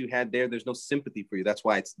success you had there's no sympathy for you. That's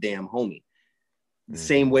why it's damn homie. The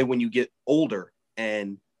same way when you get older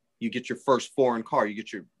and you get your first foreign car, you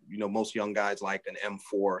get your, most young guys like an M4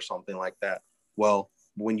 or something like that. Well,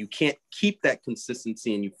 when you can't keep that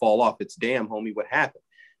consistency and you fall off, it's damn homie, what happened?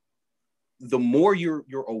 The more you're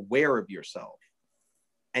aware of yourself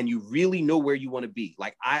and you really know where you want to be.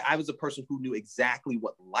 Like I was a person who knew exactly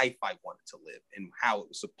what life I wanted to live and how it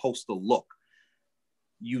was supposed to look.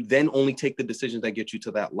 You then only take the decisions that get you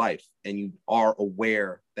to that life, and you are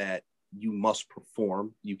aware that you must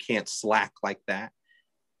perform. You can't slack like that.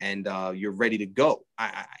 And you're ready to go.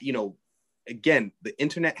 Again, the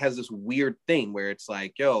internet has this weird thing where it's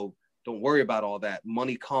like, yo, don't worry about all that.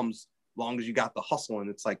 Money comes long as you got the hustle. And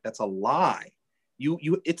it's like, that's a lie.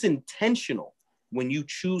 It's intentional when you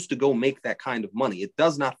choose to go make that kind of money. It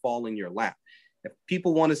does not fall in your lap. If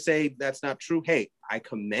people want to say that's not true, hey, I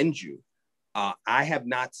commend you. I have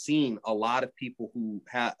not seen a lot of people who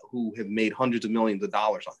have made hundreds of millions of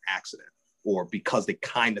dollars on accident or because they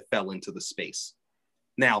kind of fell into the space.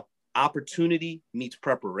 Now, opportunity meets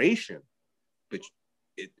preparation, but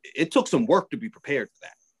it took some work to be prepared for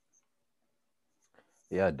that.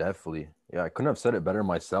 Yeah, definitely. Yeah, I couldn't have said it better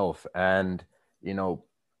myself. And,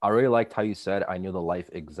 I really liked how you said I knew the life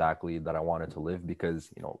exactly that I wanted to live, because,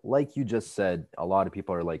 like you just said, a lot of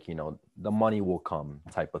people are like, the money will come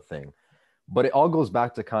type of thing. But it all goes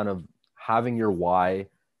back to kind of having your why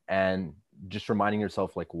and just reminding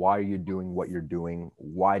yourself, like, why are you doing what you're doing?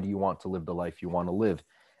 Why do you want to live the life you want to live?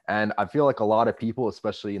 And I feel like a lot of people,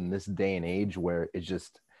 especially in this day and age where it's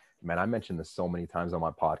just man, I mentioned this so many times on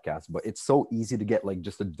my podcast, but it's so easy to get like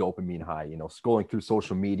just a dopamine high, you know, scrolling through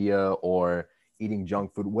social media or eating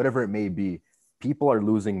junk food, whatever it may be. People are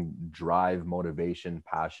losing drive, motivation,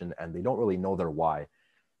 passion, and they don't really know their why.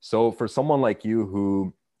 So for someone like you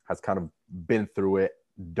who has kind of been through it,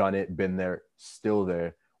 done it, been there, still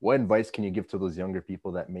there, what advice can you give to those younger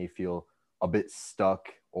people that may feel a bit stuck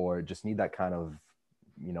or just need that kind of,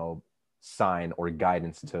 you know, sign or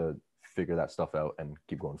guidance to figure that stuff out and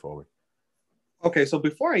keep going forward? Okay, so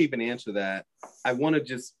before I even answer that, I want to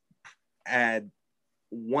just add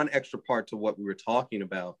one extra part to what we were talking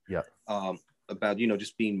about. Yeah. About, you know,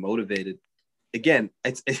 just being motivated. Again,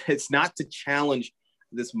 it's not to challenge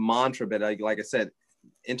this mantra, but like I said,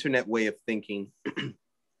 internet way of thinking, and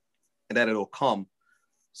that it'll come.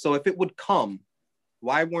 So if it would come,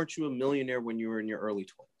 why weren't you a millionaire when you were in your early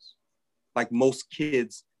 20s? Like most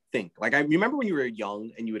kids think. Like I remember when you were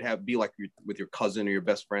young and you would be like with your cousin or your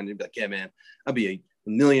best friend, and be like, yeah, man, I'll be a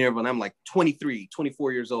millionaire when I'm like 23,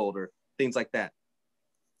 24 years old, or things like that.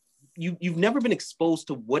 You've never been exposed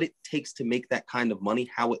to what it takes to make that kind of money,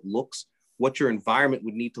 how it looks, what your environment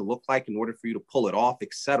would need to look like in order for you to pull it off,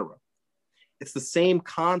 etc. It's the same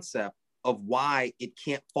concept of why it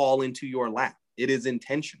can't fall into your lap. It is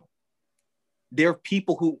intentional. There are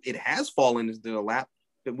people who it has fallen into their lap,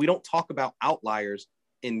 but we don't talk about outliers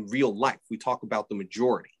in real life. We talk about the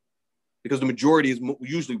majority, because the majority is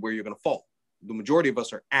usually where you're going to fall. The majority of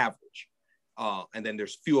us are average. And then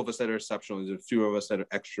there's few of us that are exceptional. There's a few of us that are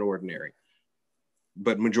extraordinary,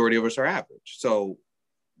 but majority of us are average. So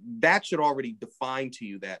that should already define to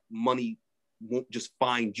you that money won't just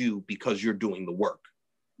find you because you're doing the work.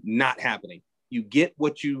 Not happening. You get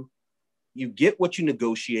what you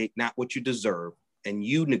negotiate, not what you deserve, and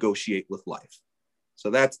you negotiate with life.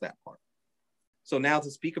 So that's that part. So now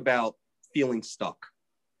to speak about feeling stuck.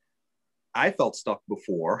 I felt stuck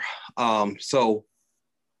before. So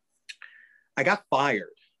I got fired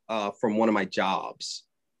from one of my jobs.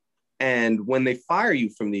 And when they fire you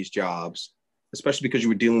from these jobs, especially because you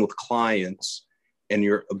were dealing with clients and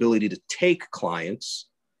your ability to take clients,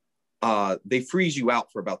 they freeze you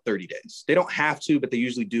out for about 30 days. They don't have to, but they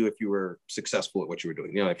usually do if you were successful at what you were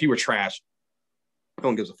doing. You know, if you were trash, no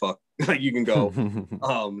one gives a fuck. Like you can go.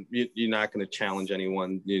 You're not going to challenge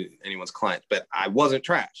anyone's client. But I wasn't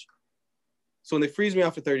trash. So when they freeze me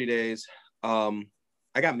out for 30 days,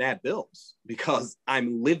 I got mad bills because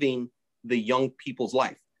I'm living the young people's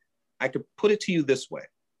life. I could put it to you this way.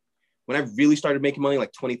 When I really started making money,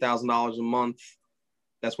 like $20,000 a month,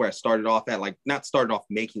 that's where I started off at. Like, not started off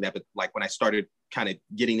making that, but like when I started kind of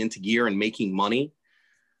getting into gear and making money,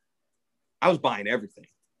 I was buying everything.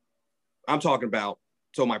 I'm talking about,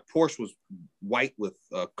 so my Porsche was white with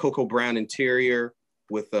a cocoa brown interior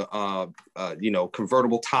with a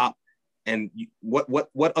convertible top. And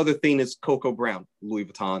what other thing is cocoa brown? Louis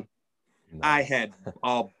Vuitton. Nice. I had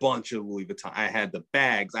a bunch of Louis Vuitton. I had the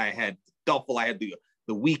bags. I had the duffel. I had the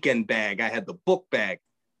weekend bag. I had the book bag.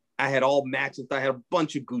 I had all matching. I had a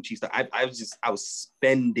bunch of Gucci stuff. I was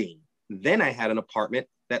spending. Then I had an apartment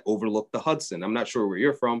that overlooked the Hudson. I'm not sure where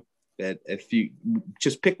you're from, but if you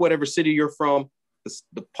just pick whatever city you're from,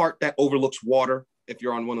 the part that overlooks water, if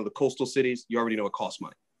you're on one of the coastal cities, you already know it costs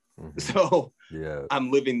money. Mm-hmm. So yeah.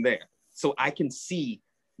 I'm living there. So I can see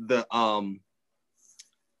the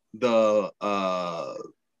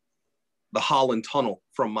Holland Tunnel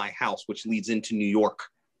from my house, which leads into New York.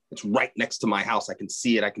 It's right next to my house. I can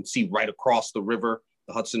see it. I can see right across the river,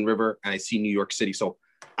 the Hudson River, and I see New York City. So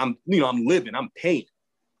I'm living, I'm paying.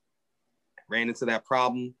 I ran into that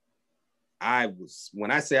problem.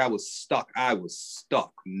 When I say I was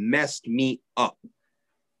stuck, messed me up.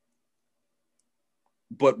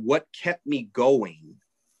 But what kept me going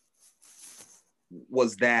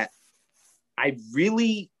was that I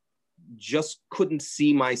really just couldn't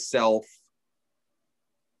see myself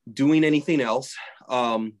doing anything else.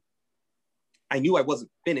 I knew I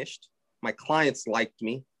wasn't finished. My clients liked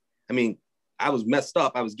me. I mean, I was messed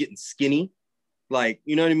up. I was getting skinny. Like,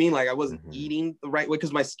 you know what I mean? Like I wasn't eating the right way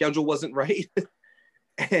because my schedule wasn't right.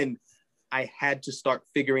 And I had to start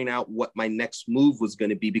figuring out what my next move was going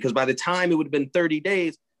to be, because by the time it would have been 30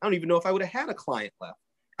 days, I don't even know if I would have had a client left.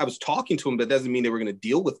 I was talking to them, but that doesn't mean they were going to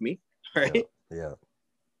deal with me. Right. Yeah.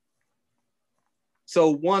 So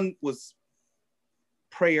one was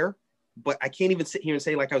prayer, but I can't even sit here and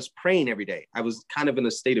say like I was praying every day. I was kind of in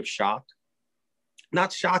a state of shock,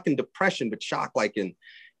 not shock and depression, but shock like in,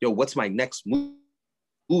 what's my next move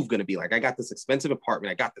going to be? Like, I got this expensive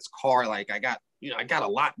apartment. I got this car. Like I got a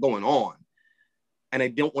lot going on, and I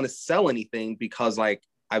don't want to sell anything because like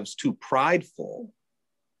I was too prideful.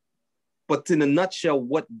 But in a nutshell,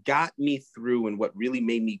 what got me through and what really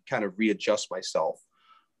made me kind of readjust myself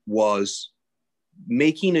was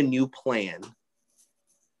making a new plan,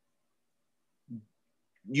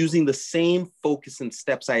 using the same focus and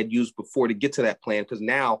steps I had used before to get to that plan. Because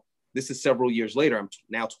now, this is several years later, I'm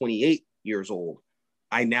now 28 years old.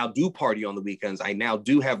 I now do party on the weekends. I now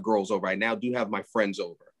do have girls over. I now do have my friends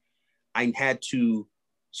over. I had to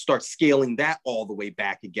start scaling that all the way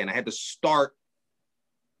back again. I had to start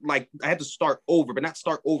over, but not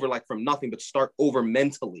start over like from nothing, but start over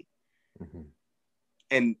mentally. Mm-hmm.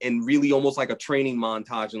 And really almost like a training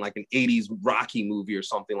montage in like an 80s Rocky movie or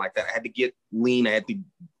something like that. I had to get lean. I had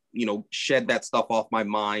to, shed that stuff off my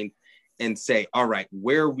mind and say, all right,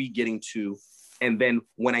 where are we getting to? And then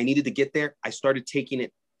when I needed to get there, I started taking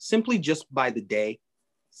it simply just by the day.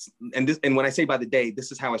 And when I say by the day,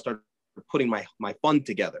 this is how I started putting my fund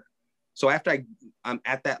together. So after I'm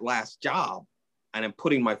at that last job and I'm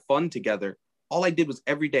putting my fund together, all I did was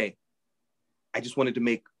every day, I just wanted to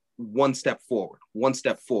make one step forward.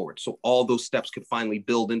 So all those steps could finally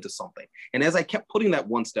build into something. And as I kept putting that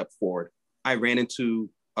one step forward, I ran into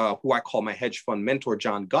who I call my hedge fund mentor,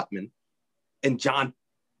 John Gutman. And John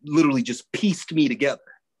literally just pieced me together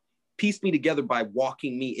by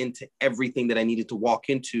walking me into everything that I needed to walk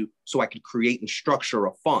into so I could create and structure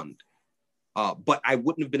a fund. But I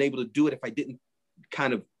wouldn't have been able to do it if I didn't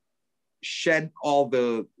kind of shed all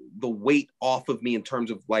the weight off of me in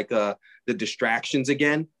terms of like the distractions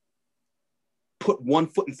again, put one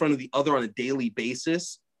foot in front of the other on a daily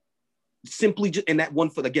basis, simply and that one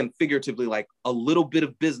foot, again, figuratively, like a little bit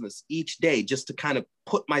of business each day, just to kind of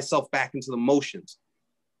put myself back into the motions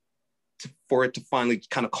for it to finally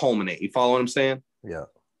kind of culminate. You follow what I'm saying? Yeah.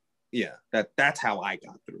 Yeah. That's how I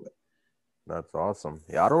got through it. That's awesome.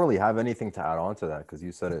 Yeah. I don't really have anything to add on to that because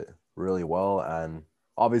you said it really well and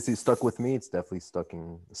obviously stuck with me. It's definitely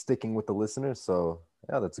sticking with the listeners. So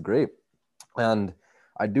yeah, that's great. And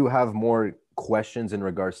I do have more questions in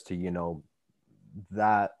regards to,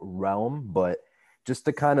 that realm, but just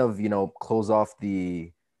to kind of, close off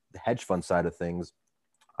the hedge fund side of things,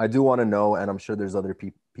 I do want to know, and I'm sure there's other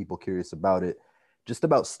people curious about it, just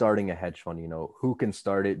about starting a hedge fund. Who can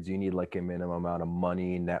start it? Do you need like a minimum amount of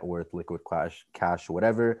money, net worth, liquid cash,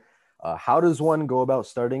 whatever? How does one go about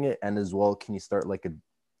starting it? And as well, can you start like a,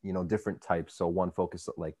 different types? So one focus,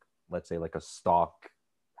 like, let's say like a stock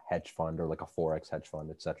hedge fund or like a Forex hedge fund,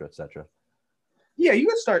 et cetera, et cetera. Yeah, you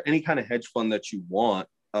can start any kind of hedge fund that you want.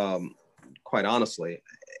 Quite honestly,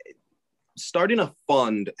 starting a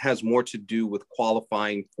fund has more to do with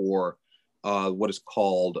qualifying for what is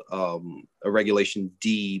called a Regulation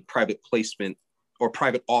D private placement or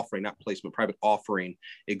private offering, not placement, private offering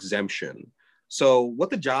exemption. So what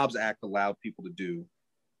the Jobs Act allowed people to do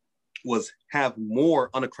was have more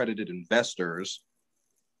unaccredited investors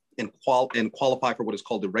and qualify for what is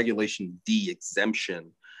called the Regulation D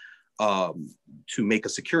exemption to make a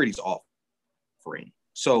securities offering.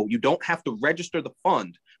 So you don't have to register the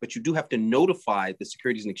fund, but you do have to notify the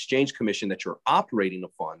Securities and Exchange Commission that you're operating a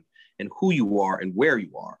fund and who you are and where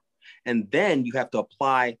you are. And then you have to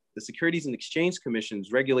apply the Securities and Exchange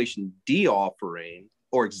Commission's Regulation D offering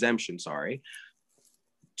or exemption,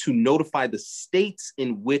 to notify the states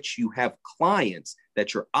in which you have clients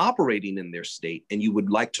that you're operating in their state and you would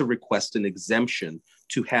like to request an exemption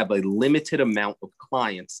to have a limited amount of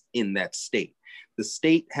clients in that state. The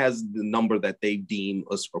state has the number that they deem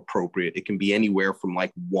as appropriate. It can be anywhere from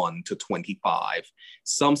like 1 to 25.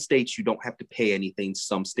 Some states you don't have to pay anything.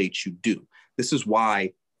 Some states you do. This is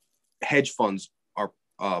why hedge funds are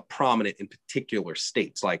prominent in particular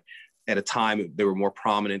states. Like at a time, they were more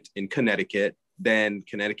prominent in Connecticut. Then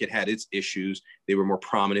Connecticut had its issues. They were more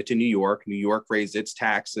prominent in New York. New York raised its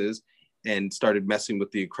taxes and started messing with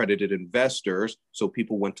the accredited investors. So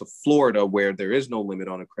people went to Florida where there is no limit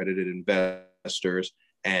on accredited investors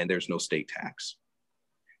and there's no state tax.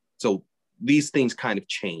 So these things kind of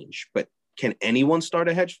change. But can anyone start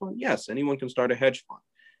a hedge fund? Yes, anyone can start a hedge fund.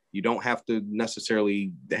 You don't have to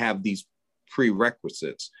necessarily have these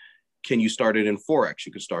prerequisites. Can you start it in Forex?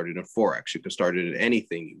 You can start it in Forex. You can start it in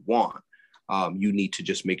anything you want. You need to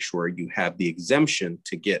just make sure you have the exemption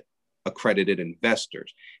to get accredited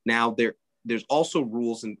investors. Now, there's also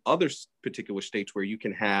rules in other particular states where you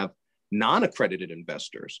can have non-accredited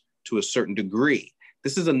investors to a certain degree.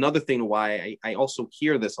 This is another thing why I also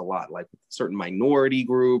hear this a lot, like certain minority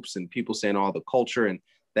groups and people saying all the culture and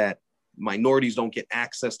that minorities don't get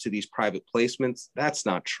access to these private placements. That's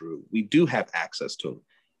not true. We do have access to them.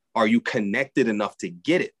 Are you connected enough to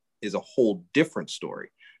get it is a whole different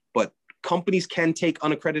story. But companies can take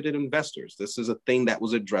unaccredited investors. This is a thing that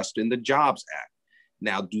was addressed in the Jobs Act.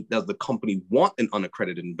 Now, does the company want an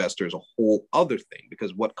unaccredited investor is a whole other thing,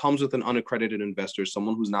 because what comes with an unaccredited investor is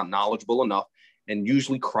someone who's not knowledgeable enough and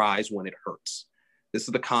usually cries when it hurts. This is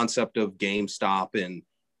the concept of GameStop and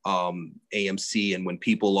AMC, and when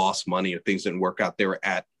people lost money or things didn't work out, they were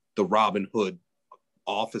at the Robin Hood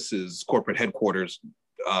offices, corporate headquarters,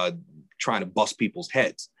 trying to bust people's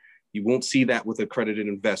heads. You won't see that with an accredited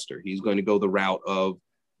investor. He's going to go the route of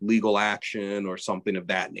legal action or something of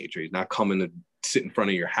that nature. He's not coming to sit in front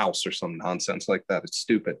of your house or some nonsense like that. It's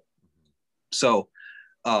stupid. So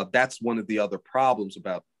that's one of the other problems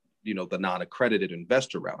about, the non-accredited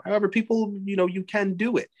investor route. However, people, you can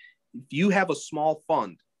do it. If you have a small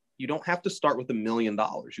fund, you don't have to start with $1 million.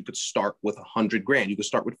 You could start with $100,000. You could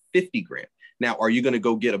start with $50,000. Now, are you going to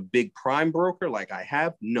go get a big prime broker like I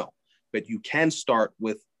have? No. But you can start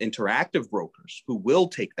with interactive brokers who will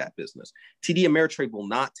take that business. TD Ameritrade will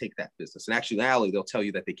not take that business. In actuality, they'll tell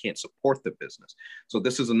you that they can't support the business. So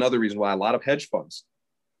this is another reason why a lot of hedge funds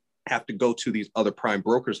have to go to these other prime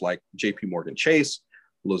brokers like JP Morgan Chase,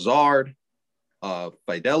 Lazard,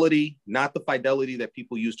 Fidelity, not the Fidelity that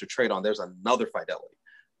people use to trade on. There's another Fidelity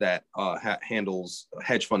that handles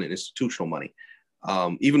hedge fund and institutional money.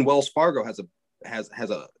 Even Wells Fargo has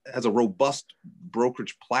a robust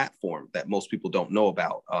brokerage platform that most people don't know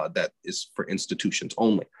about, that is for institutions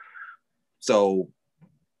only. So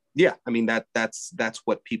yeah, I mean, that's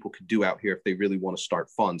what people could do out here if they really want to start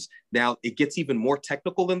funds. Now it gets even more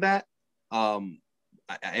technical than that. And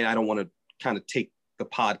I don't want to kind of take the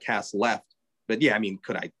podcast left, but yeah, I mean,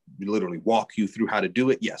 could I literally walk you through how to do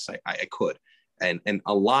it? Yes, I could. And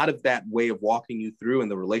a lot of that way of walking you through and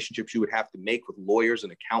the relationships you would have to make with lawyers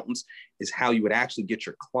and accountants is how you would actually get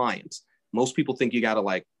your clients. Most people think you got to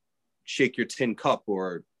like shake your tin cup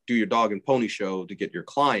or do your dog and pony show to get your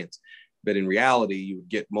clients. But in reality, you would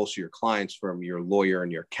get most of your clients from your lawyer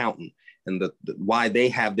and your accountant. And why they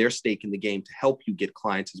have their stake in the game to help you get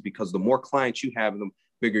clients is because the more clients you have, the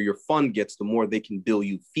bigger your fund gets, the more they can bill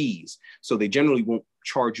you fees. So they generally won't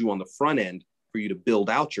charge you on the front end for you to build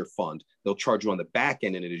out your fund. They'll charge you on the back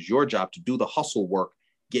end, and it is your job to do the hustle work,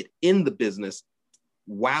 get in the business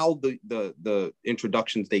while the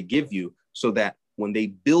introductions they give you, so that when they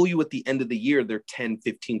bill you at the end of the year, they're $10,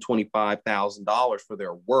 $15, $25,000 for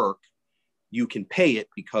their work, you can pay it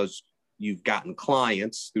because you've gotten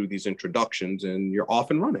clients through these introductions and you're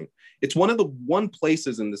off and running. It's one of the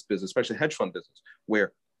places in this business, especially hedge fund business,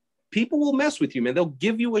 where people will mess with you, man. They'll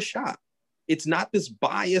give you a shot. It's not this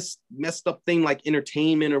biased, messed up thing like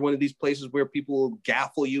entertainment or one of these places where people will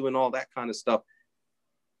gaffle you and all that kind of stuff.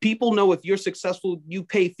 People know if you're successful, you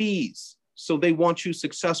pay fees. So they want you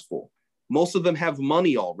successful. Most of them have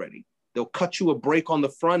money already. They'll cut you a break on the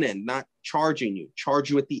front end, not charge you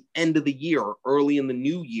at the end of the year or early in the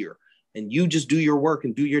new year. And you just do your work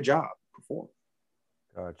and do your job, perform.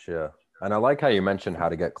 Gotcha. And I like how you mentioned how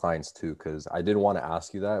to get clients too, because I did want to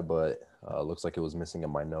ask you that, but looks like it was missing in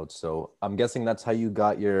my notes. So I'm guessing that's how you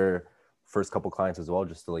got your first couple clients as well,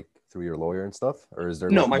 just to like through your lawyer and stuff? Or is there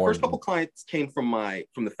no? Like my more first couple clients came from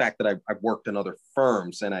the fact that I've worked in other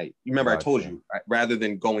firms, and you remember Gotcha. I told you rather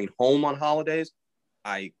than going home on holidays,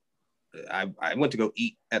 I went to go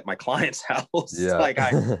eat at my client's house. Yeah. Like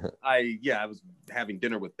I was having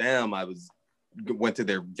dinner with them. Went to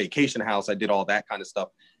their vacation house. I did all that kind of stuff.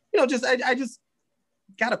 I just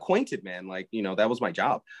got acquainted, man. Like, that was my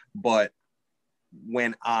job. But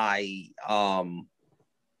when I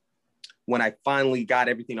finally got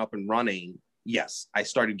everything up and running, yes, I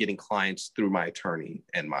started getting clients through my attorney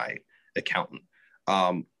and my accountant.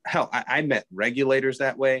 Hell, I met regulators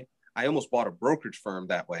that way. I almost bought a brokerage firm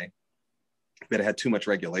that way, that it had too much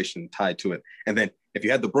regulation tied to it. And then if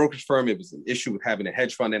you had the brokerage firm, it was an issue with having a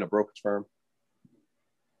hedge fund and a brokerage firm.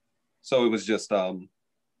 So it was just,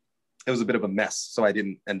 it was a bit of a mess. So I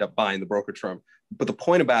didn't end up buying the brokerage firm. But the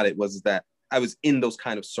point about it was that I was in those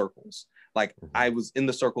kind of circles. Like I was in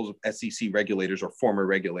the circles of SEC regulators or former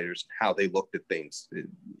regulators, how they looked at things.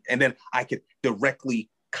 And then I could directly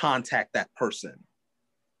contact that person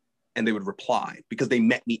and they would reply because they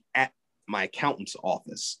met me at my accountant's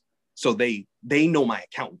office. So they know my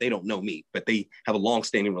accountant. They don't know me, but they have a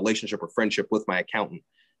long-standing relationship or friendship with my accountant.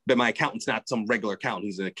 But my accountant's not some regular accountant.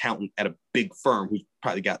 He's an accountant at a big firm who's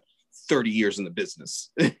probably got 30 years in the business.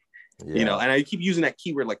 And I keep using that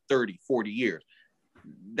keyword like 30, 40 years.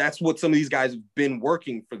 That's what some of these guys have been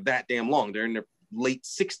working for that damn long. They're in their late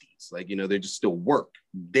 60s. Like, they just still work.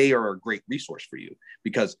 They are a great resource for you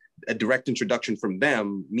because a direct introduction from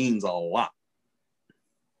them means a lot.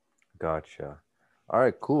 Gotcha. All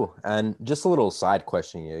right, cool. And just a little side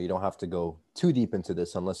question here. You don't have to go too deep into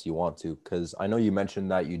this unless you want to, because I know you mentioned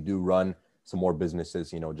that you do run some more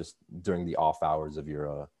businesses, just during the off hours of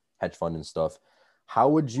your hedge fund and stuff. How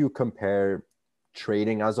would you compare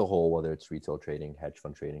trading as a whole, whether it's retail trading, hedge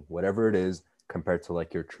fund trading, whatever it is, compared to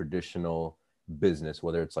like your traditional business,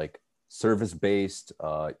 whether it's like service-based,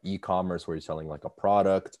 e-commerce where you're selling like a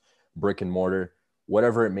product, brick and mortar,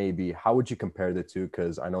 whatever it may be? How would you compare the two?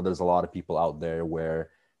 Because I know there's a lot of people out there where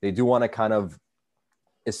they do want to kind of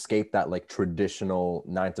escape that like traditional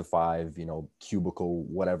 9 to 5, cubicle,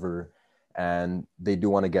 whatever. And they do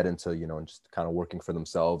want to get into, just kind of working for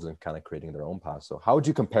themselves and kind of creating their own path. So how would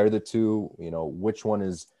you compare the two? Which one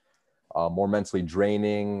is more mentally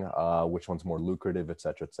draining? Which one's more lucrative, et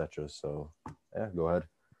cetera, et cetera. So yeah, go ahead.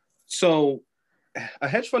 So a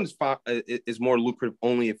hedge fund is more lucrative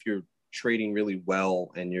only if you're trading really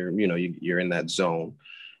well and you're in that zone.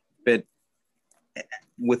 But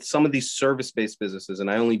with some of these service-based businesses, and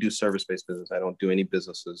I only do service-based business, I don't do any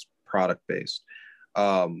businesses product-based,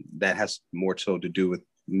 that has more so to do with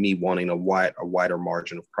me wanting a wider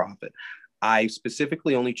margin of profit. I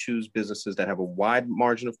specifically only choose businesses that have a wide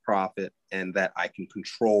margin of profit and that I can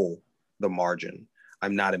control the margin.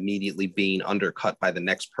 I'm not immediately being undercut by the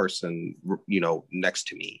next person, next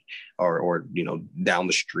to me or down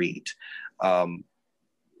the street.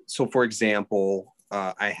 So for example,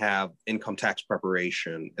 I have income tax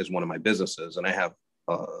preparation as one of my businesses, and I have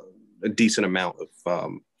a decent amount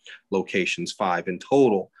of locations, 5 in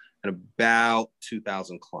total, and about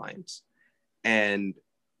 2,000 clients. And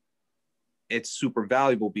it's super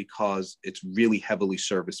valuable because it's really heavily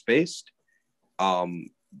service-based.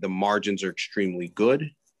 The margins are extremely good.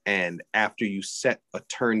 And after you set a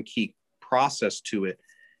turnkey process to it,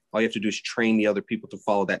 all you have to do is train the other people to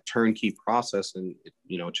follow that turnkey process, and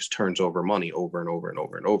it just turns over money over and over and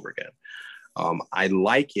over and over again. I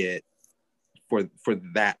like it for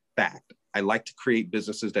that fact. I like to create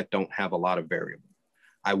businesses that don't have a lot of variable.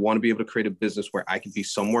 I want to be able to create a business where I can be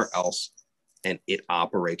somewhere else and it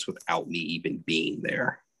operates without me even being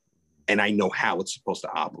there. And I know how it's supposed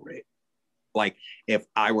to operate. Like if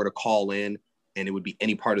I were to call in and it would be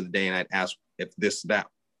any part of the day and I'd ask if that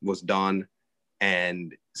was done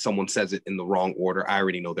and someone says it in the wrong order, I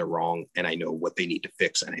already know they're wrong and I know what they need to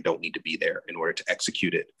fix and I don't need to be there in order to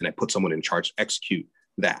execute it. And I put someone in charge to execute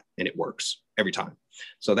that and it works every time.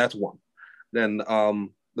 So that's one. Then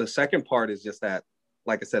the second part is just that,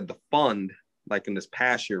 like I said, the fund, like in this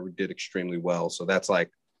past year, we did extremely well. So that's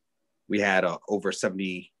like we had over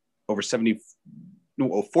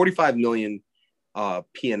 45 million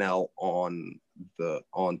P&L on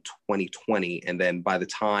 2020. And then by the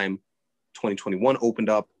time 2021 opened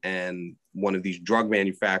up and one of these drug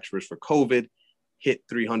manufacturers for COVID hit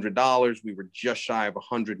 $300, we were just shy of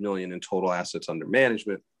 100 million in total assets under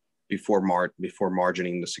management before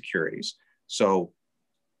margining the securities. So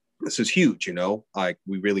this is huge, like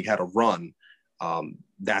we really had a run.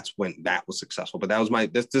 That's when that was successful. But that was my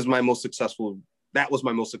most successful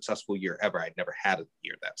year ever. I'd never had a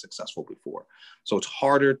year that successful before. So it's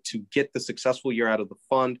harder to get the successful year out of the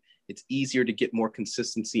fund. It's easier to get more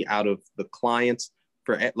consistency out of the clients.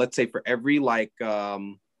 Let's say for every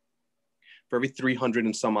 300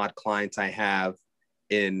 and some odd clients I have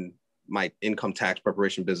in my income tax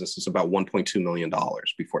preparation business, is about $1.2 million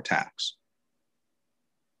before tax.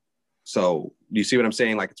 So do you see what I'm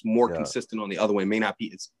saying? Like it's more consistent on the other one. It may not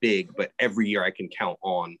be as big, but every year I can count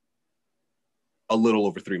on a little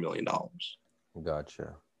over $3 million.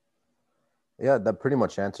 Gotcha. Yeah, that pretty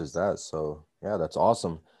much answers that. So yeah, that's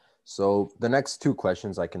awesome. So the next 2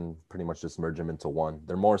 questions, I can pretty much just merge them into one.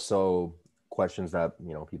 They're more so questions that,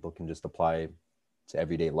 people can just apply to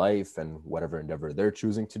everyday life and whatever endeavor they're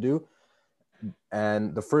choosing to do.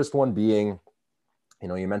 And the first one being,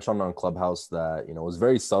 you mentioned on Clubhouse that, it was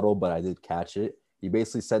very subtle, but I did catch it. You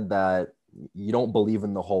basically said that you don't believe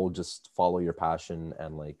in the whole just follow your passion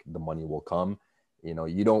and like the money will come.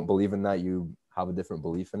 You don't believe in that. You have a different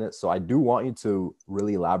belief in it. So I do want you to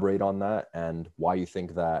really elaborate on that and why you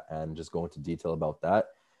think that, and just go into detail about that.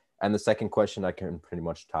 And the second question, I can pretty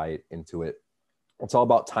much tie it into it. It's all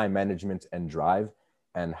about time management and drive,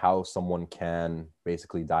 and how someone can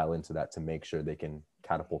basically dial into that to make sure they can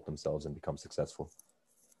catapult themselves and become successful.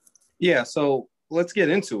 Yeah, so let's get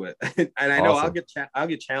into it. And I know Awesome. I'll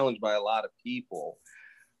get challenged by a lot of people.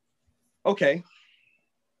 Okay.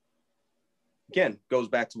 Again, goes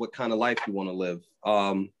back to what kind of life you want to live.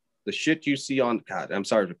 The shit you see on, God, I'm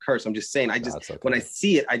sorry to curse. I'm just saying, okay. When I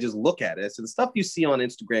see it, I just look at it. So the stuff you see on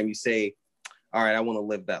Instagram, you say, all right, I want to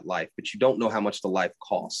live that life, but you don't know how much the life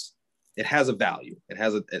costs. It has a value. It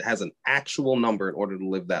has an actual number in order to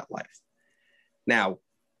live that life. Now,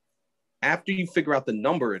 after you figure out the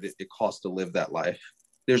number it costs to live that life,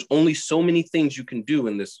 There's only so many things you can do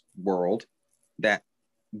in this world that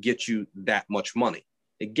get you that much money.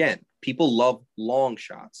 Again, people love long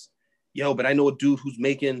shots. Yo, but I know a dude who's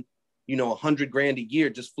making, $100,000 a year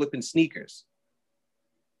just flipping sneakers.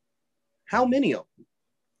 How many of them?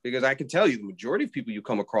 Because I can tell you the majority of people you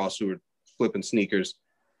come across who are flipping sneakers,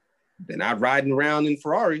 they're not riding around in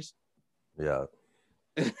Ferraris. Yeah.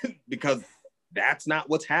 Because that's not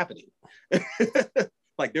what's happening.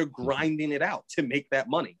 Like they're grinding it out to make that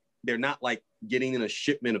money. They're not like getting in a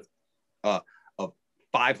shipment of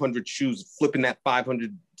 500 shoes, flipping that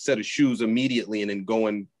 500 set of shoes immediately and then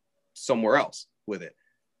going somewhere else with it.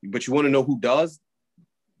 But you want to know who does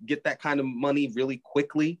get that kind of money really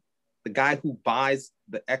quickly? The guy who buys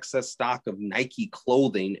the excess stock of Nike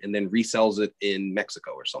clothing and then resells it in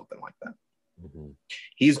Mexico or something like that. Mm-hmm.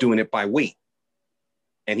 He's doing it by weight.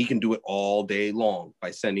 And he can do it all day long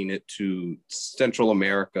by sending it to Central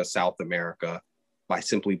America, South America, by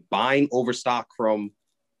simply buying overstock from,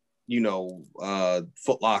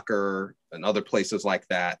 Foot Locker and other places like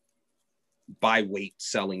that, by weight,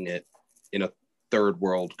 selling it in a third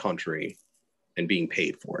world country and being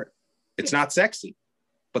paid for it. It's not sexy,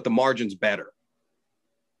 but the margin's better.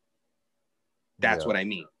 That's what I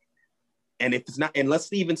mean. And if it's not, and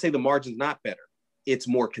let's even say the margin's not better, it's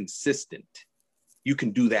more consistent. You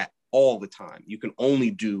can do that all the time. You can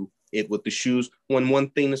only do it with the shoes when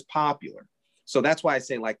one thing is popular. So that's why I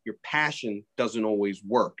say, like, your passion doesn't always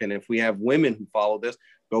work. And if we have women who follow this,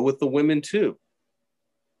 go with the women too.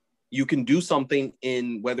 You can do something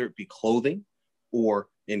in whether it be clothing or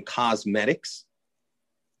in cosmetics,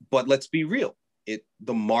 but let's be real.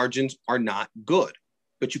 The margins are not good.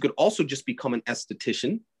 But you could also just become an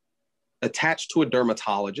esthetician, attached to a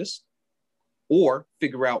dermatologist, or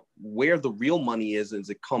figure out where the real money is as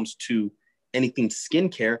it comes to anything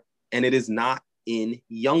skincare. And it is not in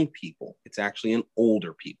young people. It's actually in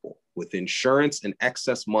older people with insurance and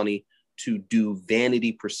excess money to do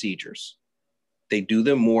vanity procedures. They do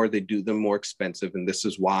them more expensive. And this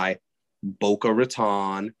is why Boca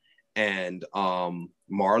Raton and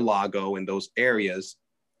Mar-a-Lago and those areas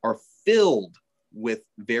are filled with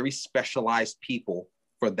very specialized people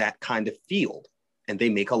for that kind of field. And they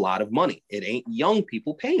make a lot of money. It ain't young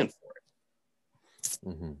people paying for it.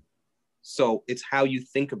 Mm-hmm. So it's how you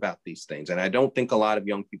think about these things. And I don't think a lot of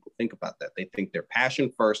young people think about that. They think their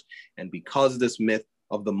passion first. And because this myth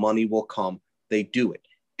of the money will come, they do it.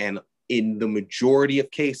 And in the majority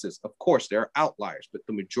of cases, of course, there are outliers, but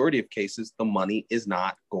the majority of cases, the money is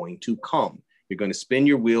not going to come. You're going to spin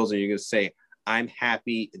your wheels and you're going to say, I'm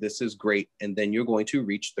happy, this is great. And then you're going to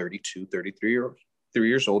reach 32, 33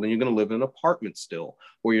 years old, and you're going to live in an apartment still,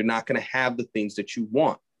 or you're not going to have the things that you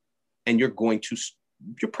want. And you're probably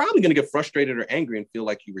going to get frustrated or angry and feel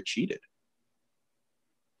like you were cheated.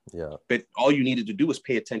 Yeah. But all you needed to do was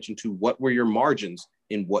pay attention to what were your margins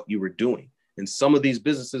in what you were doing. And some of these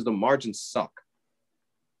businesses, the margins suck.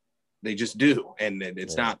 They just do. And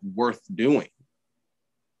it's not worth doing,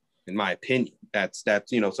 in my opinion. That's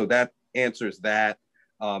so that answers that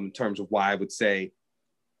in terms of why I would say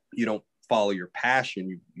you don't follow your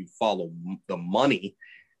passion, you follow the money.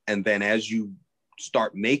 And then as you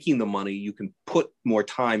start making the money, you can put more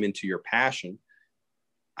time into your passion.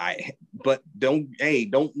 But don't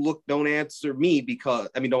answer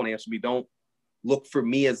me don't look for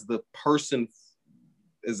me as the person,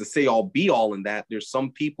 as the say all be all in that. There's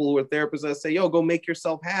some people who are therapists that say, yo, go make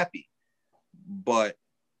yourself happy. But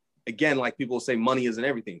again, like people say, money isn't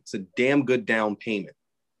everything. It's a damn good down payment.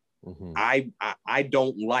 Mm-hmm. I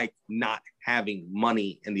don't like not having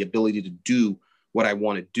money and the ability to do what I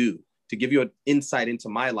want to do. To give you an insight into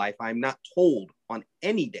my life, I'm not told on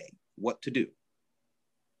any day what to do.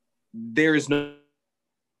 There is no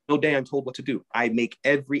day I'm told what to do. I make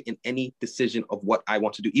every and any decision of what I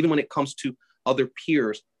want to do. Even when it comes to other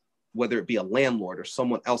peers, whether it be a landlord or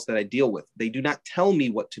someone else that I deal with, they do not tell me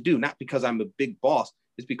what to do. Not because I'm a big boss.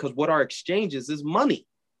 It's because what our exchange is money.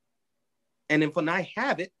 And if when I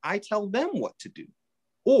have it, I tell them what to do.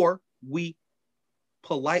 Or we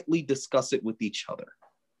politely discuss it with each other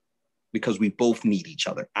because we both need each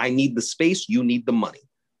other. I need the space, you need the money.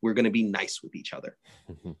 We're going to be nice with each other.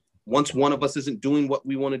 Once one of us isn't doing what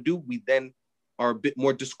we want to do, we then are a bit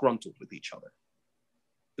more disgruntled with each other.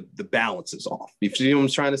 The balance is off. You see what I'm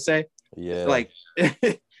trying to say? Yeah. Like,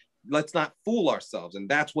 let's not fool ourselves. And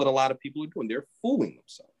that's what a lot of people are doing. They're fooling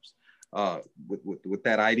themselves with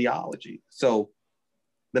that ideology. So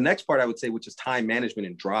the next part I would say, which is time management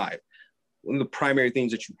and drive. One of the primary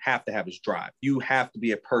things that you have to have is drive. You have to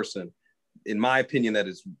be a person, in my opinion, that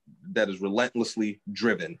is relentlessly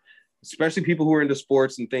driven, especially people who are into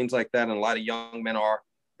sports and things like that. And a lot of young men are,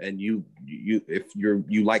 and you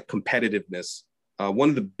like competitiveness, one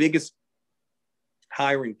of the biggest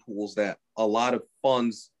hiring pools that a lot of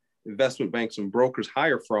funds, investment banks, and brokers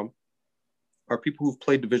hire from are people who've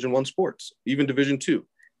played Division I sports, even Division II.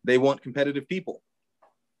 They want competitive people.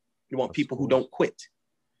 They want people who don't quit.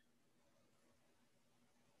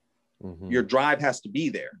 Your drive has to be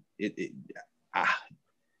there.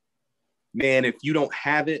 Man, if you don't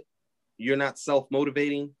have it, you're not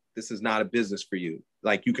self-motivating, this is not a business for you.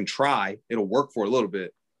 Like, you can try, it'll work for a little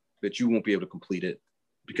bit, but you won't be able to complete it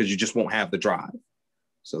because you just won't have the drive.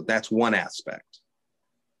 So that's one aspect.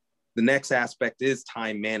 The next aspect is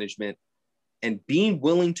time management and being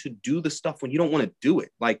willing to do the stuff when you don't want to do it.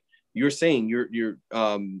 Like you're saying, you're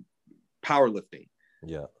powerlifting.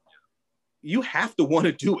 Yeah. You have to want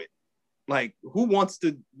to do it. Like, who wants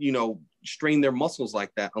to, strain their muscles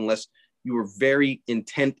like that unless you are very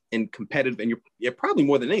intent and competitive, and you're probably,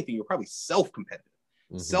 more than anything, you're probably self-competitive,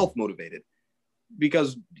 self-motivated,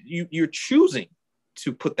 because you're choosing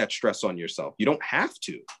to put that stress on yourself. You don't have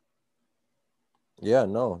to. Yeah,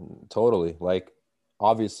 no, totally. Like,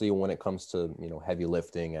 obviously, when it comes to, heavy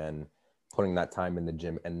lifting and putting that time in the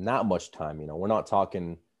gym, and not much time, we're not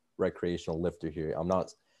talking recreational lifter here. I'm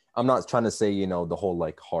not trying to say, the whole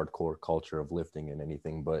like hardcore culture of lifting and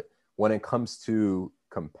anything, but when it comes to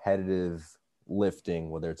competitive lifting,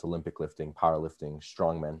 whether it's Olympic lifting, powerlifting,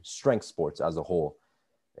 strongman, strength sports as a whole,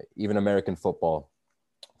 even American football,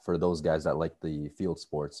 for those guys that like the field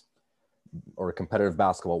sports, or competitive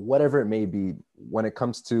basketball, whatever it may be, when it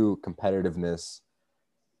comes to competitiveness,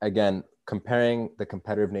 again, comparing the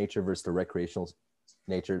competitive nature versus the recreational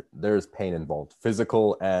nature, there's pain involved,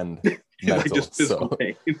 physical and mental. Just physical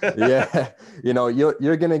pain. Yeah,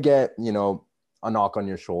 you're gonna get, a knock on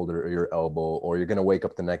your shoulder or your elbow, or you're gonna wake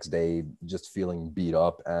up the next day just feeling beat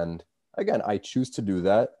up. And again, I choose to do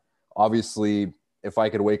that. Obviously, if I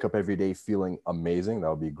could wake up every day feeling amazing, that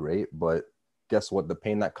would be great. But guess what? The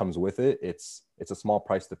pain that comes with it, it's a small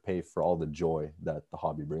price to pay for all the joy that the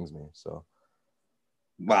hobby brings me. So.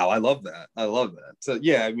 Wow, I love that. So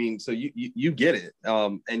yeah, I mean, so you get it.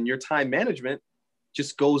 And your time management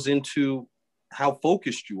just goes into how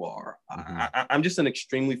focused you are. I'm just an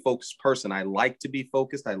extremely focused person. I like to be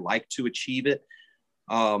focused. I like to achieve it.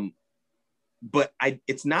 But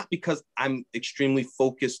it's not because I'm extremely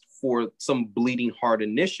focused for some bleeding heart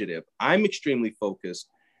initiative. I'm extremely focused.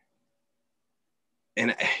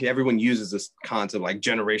 And everyone uses this concept like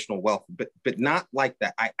generational wealth, but not like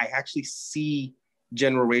that. I actually see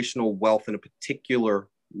generational wealth in a particular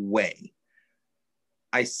way.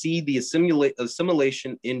 I see the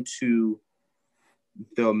assimilation into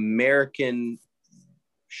the American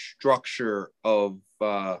structure of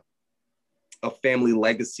family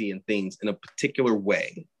legacy and things in a particular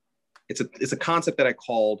way. It's a concept that I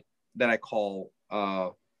call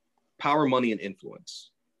power, money, and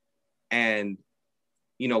influence. And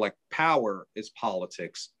like, power is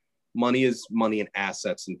politics, money is money and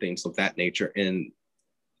assets and things of that nature, and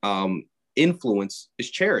influence is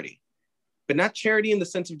charity. But not charity in the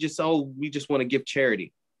sense of just, we just want to give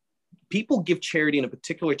charity. People give charity in a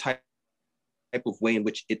particular type of way in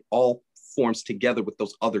which it all forms together with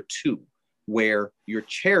those other two, where your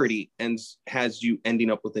charity has you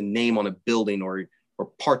ending up with a name on a building or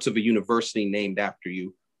parts of a university named after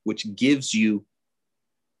you, which gives you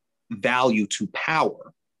value to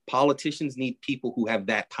power. Politicians need people who have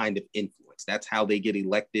that kind of influence. That's how they get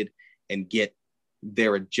elected and get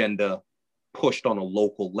their agenda pushed on a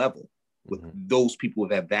local level, with those people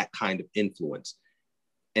who have that kind of influence.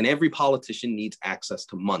 And every politician needs access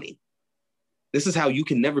to money. This is how you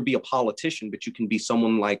can never be a politician, but you can be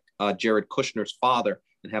someone like Jared Kushner's father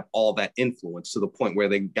and have all that influence, to the point where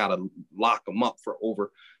they got to lock him up for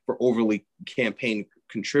overly campaign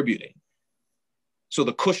contributing. So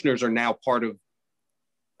the Kushners are now part of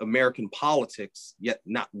American politics, yet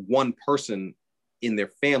not one person in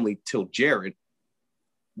their family till Jared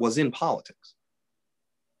was in politics.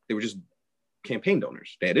 They were just campaign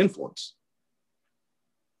donors. They had influence.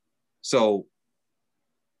 So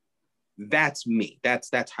that's me. That's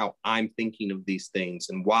how I'm thinking of these things,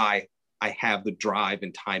 and why I have the drive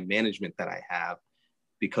and time management that I have,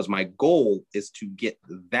 because my goal is to get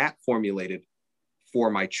that formulated for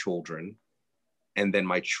my children. And then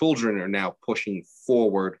my children are now pushing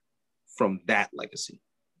forward from that legacy.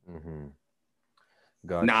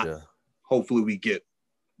 Gotcha. Not hopefully we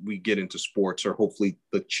get into sports, or hopefully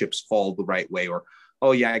the chips fall the right way, or,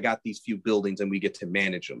 oh yeah, I got these few buildings and we get to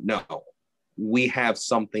manage them. No, we have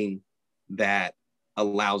something that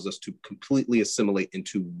allows us to completely assimilate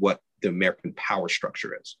into what the American power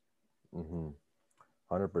structure is. 100%.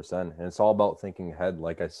 And it's all about thinking ahead.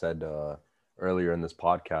 Like I said earlier in this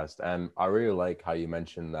podcast. And I really like how you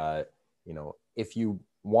mentioned that, if you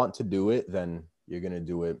want to do it, then you're going to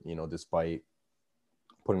do it, despite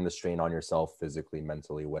putting the strain on yourself physically,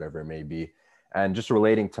 mentally, whatever it may be. And just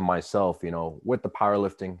relating to myself, with the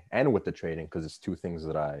powerlifting and with the trading, because it's two things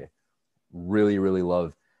that I really, really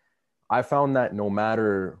love. I found that no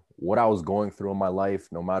matter what I was going through in my life,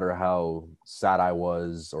 no matter how sad I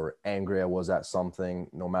was or angry I was at something,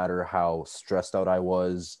 no matter how stressed out I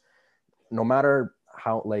was, no matter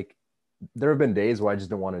how, like, there have been days where I just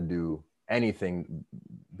didn't want to do anything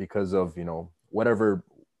because of, whatever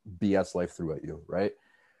BS life threw at you, right?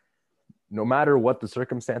 No matter what the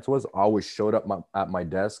circumstance was, I always showed up at my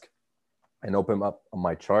desk and opened up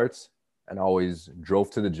my charts and always drove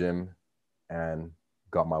to the gym and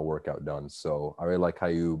got my workout done. So I really like how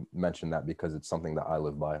you mentioned that, because it's something that I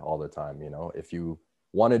live by all the time. If you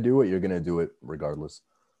want to do it, you're going to do it regardless.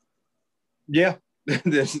 Yeah.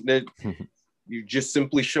 You just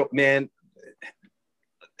simply show, man,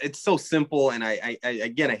 it's so simple. And I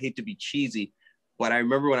again, I hate to be cheesy, but I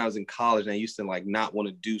remember when I was in college and I used to like not want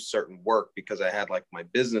to do certain work because I had like my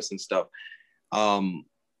business and stuff.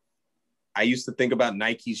 I used to think about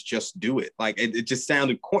Nike's Just Do It. Like it just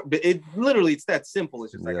sounded, but it literally, it's that simple.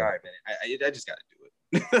 It's just like, all right, man, I just got to do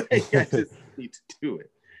it. I just need to do it.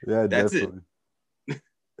 Yeah, that's definitely. It.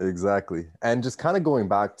 Exactly. And just kind of going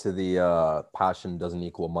back to the passion doesn't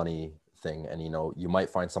equal money thing. And, you might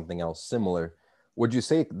find something else similar. Would you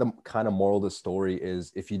say the kind of moral of the story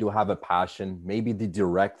is, if you do have a passion, maybe the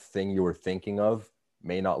direct thing you were thinking of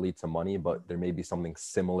may not lead to money, but there may be something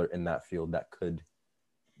similar in that field that could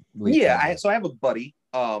lead to money? So I have a buddy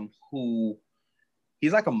who,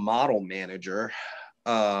 he's like a model manager,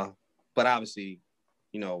 but obviously,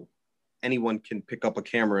 anyone can pick up a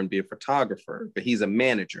camera and be a photographer, but he's a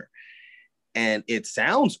manager. And it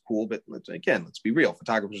sounds cool, but let's be real.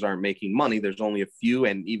 Photographers aren't making money. There's only a few.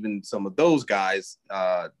 And even some of those guys,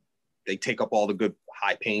 they take up all the good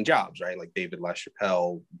high-paying jobs, right? Like David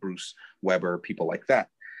LaChapelle, Bruce Weber, people like that.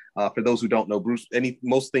 For those who don't know,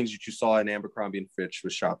 most things that you saw in Abercrombie and Fitch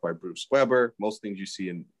was shot by Bruce Weber. Most things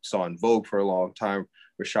you saw in Vogue for a long time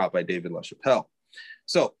were shot by David LaChapelle.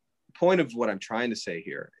 So the point of what I'm trying to say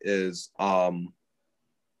here is, so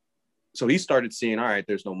he started seeing, all right,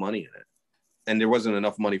 there's no money in it. And there wasn't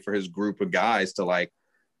enough money for his group of guys to like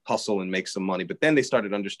hustle and make some money. But then they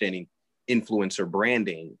started understanding influencer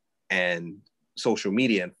branding and social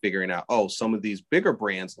media and figuring out, oh, some of these bigger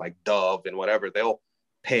brands like Dove and whatever, they'll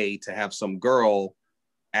pay to have some girl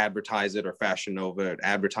advertise it, or Fashion Nova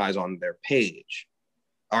advertise on their page.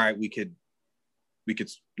 All right, we could,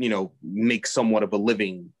 make somewhat of a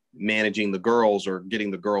living managing the girls or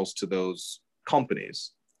getting the girls to those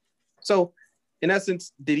companies. So in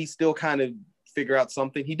essence, did he still kind of figure out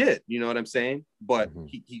something? He did, you know what I'm saying? But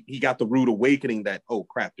he got the rude awakening that, oh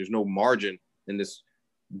crap, there's no margin in this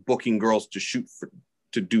booking girls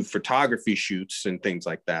to do photography shoots and things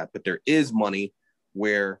like that. But there is money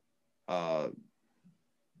where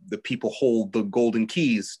the people hold the golden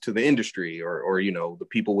keys to the industry, or the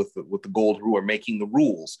people with the gold who are making the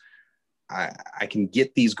rules. I can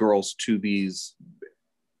get these girls to these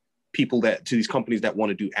people to these companies that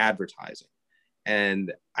want to do advertising.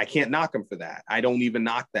 And I can't knock him for that. I don't even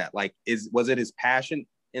knock that. Like, was it his passion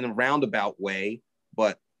in a roundabout way?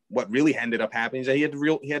 But what really ended up happening is that he had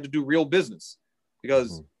to do real business,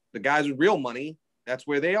 because the guys with real money, that's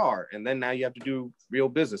where they are. And then now you have to do real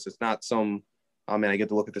business. It's not some, oh man, I get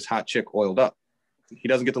to look at this hot chick oiled up. He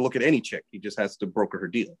doesn't get to look at any chick. He just has to broker her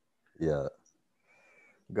deal. Yeah.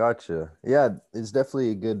 Gotcha. Yeah, it's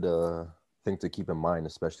definitely a good thing to keep in mind,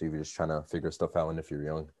 especially if you're just trying to figure stuff out and if you're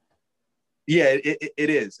young. Yeah, it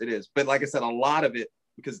is. But like I said, a lot of it,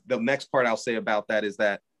 because the next part I'll say about that is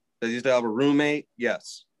that, does he still have a roommate?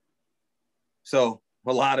 Yes. So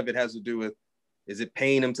a lot of it has to do with, is it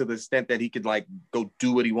paying him to the extent that he could like go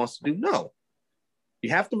do what he wants to do? No. You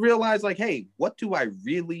have to realize, like, hey, what do I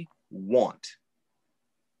really want?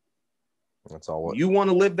 That's all. You want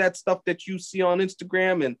to live that stuff that you see on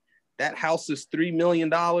Instagram, and that house is $3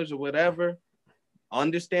 million or whatever.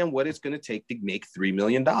 Understand what it's going to take to make $3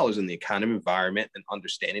 million in the kind of environment and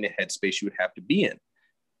understanding the headspace you would have to be in.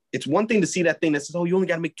 It's one thing to see that thing that says, oh, you only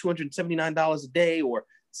got to make $279 a day or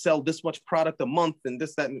sell this much product a month and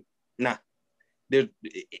this, that. And, nah,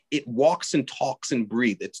 it walks and talks and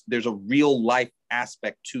breathes. There's a real life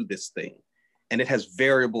aspect to this thing. And it has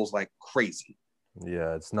variables like crazy.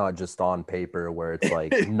 Yeah, it's not just on paper where it's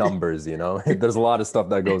like numbers, There's a lot of stuff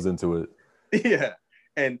that goes into it. Yeah.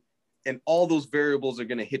 And all those variables are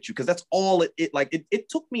going to hit you, because that's all it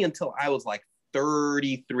took me until I was like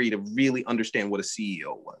 33 to really understand what a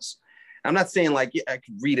CEO was. I'm not saying like, yeah, I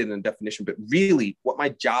could read it in a definition, but really what my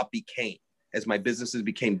job became as my businesses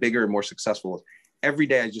became bigger and more successful, every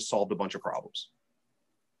day I just solved a bunch of problems.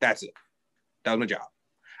 That's it. That was my job.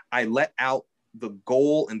 I let out the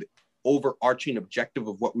goal and the overarching objective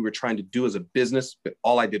of what we were trying to do as a business, but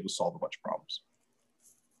all I did was solve a bunch of problems.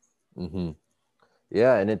 Mm-hmm.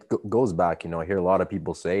 Yeah, and it goes back, I hear a lot of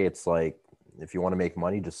people say it's like, if you want to make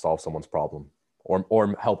money, just solve someone's problem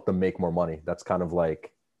or help them make more money. That's kind of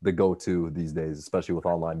like the go-to these days, especially with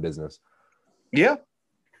online business. Yeah.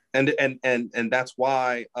 And that's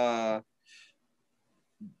why the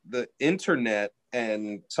internet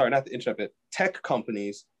and not the internet, but tech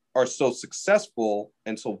companies are so successful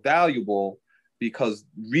and so valuable, because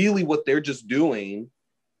really what they're just doing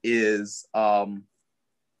is a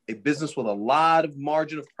business with a lot of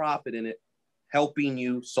margin of profit in it, helping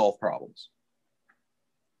you solve problems.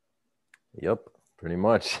 Yep, pretty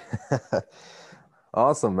much.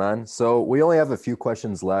 Awesome, man. So we only have a few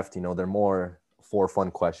questions left. They're more for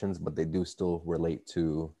fun questions, but they do still relate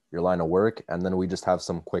to your line of work. And then we just have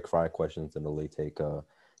some quick fire questions that will take a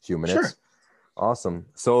few minutes. Sure. Awesome.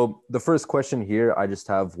 So the first question here, I just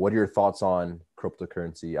have, what are your thoughts on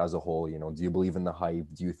cryptocurrency as a whole? Do you believe in the hype?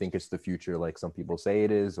 Do you think it's the future like some people say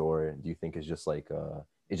it is? Or do you think it's just like,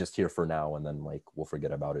 it's just here for now and then like we'll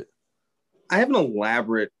forget about it? I have an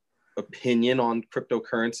elaborate opinion on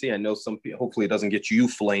cryptocurrency. I know some people, hopefully it doesn't get you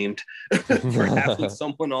flamed for having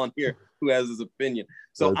someone on here who has his opinion.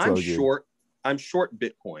 So I'm short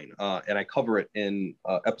Bitcoin, and I cover it in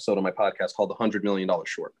an episode of my podcast called the $100 Million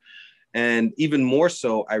Short. And even more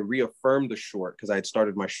so, I reaffirmed the short because I had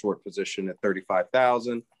started my short position at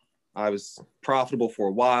 35,000. I was profitable for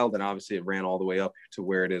a while. Then obviously it ran all the way up to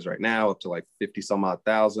where it is right now, up to like 50 some odd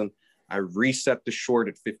thousand. I reset the short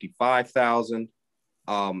at 55,000.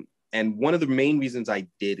 And one of the main reasons I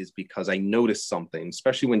did is because I noticed something,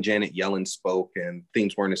 especially when Janet Yellen spoke and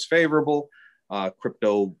things weren't as favorable.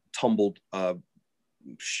 Crypto tumbled,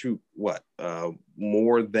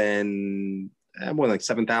 more than like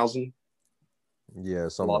 7,000. Yeah,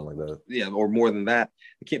 something like that. Yeah, or more than that.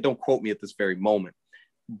 Don't quote me at this very moment.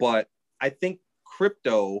 But I think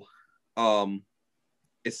crypto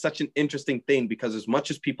is such an interesting thing, because as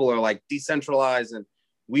much as people are like decentralized and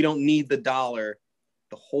we don't need the dollar,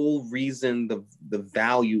 the whole reason the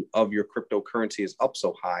value of your cryptocurrency is up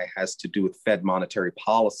so high has to do with Fed monetary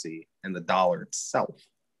policy and the dollar itself.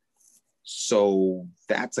 So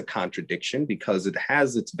that's a contradiction, because it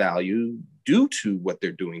has its value due to what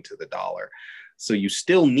they're doing to the dollar. So you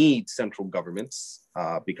still need central governments,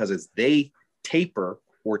 because as they taper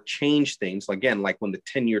or change things, again, like when the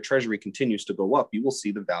 10-year treasury continues to go up, you will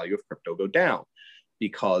see the value of crypto go down,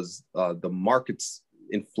 because the market's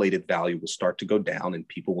inflated value will start to go down, and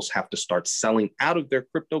people will have to start selling out of their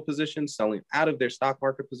crypto positions, selling out of their stock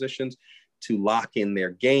market positions to lock in their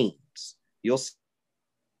gains. You'll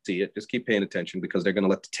see it. Just keep paying attention, because they're going to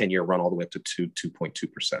let the 10-year run all the way up to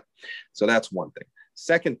 2.2%. So that's one thing.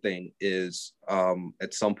 Second thing is,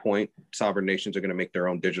 at some point, sovereign nations are going to make their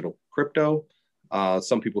own digital crypto.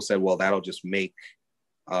 Some people said, well, that'll just make,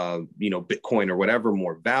 Bitcoin or whatever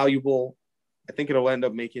more valuable. I think it'll end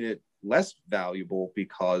up making it less valuable,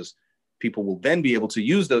 because people will then be able to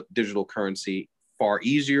use the digital currency far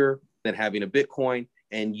easier than having a Bitcoin.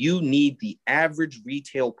 And you need the average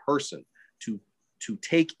retail person to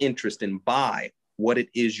take interest and buy what it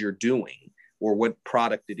is you're doing or what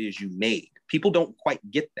product it is you made. People don't quite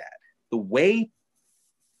get that. The way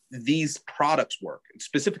these products work,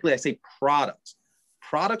 specifically I say products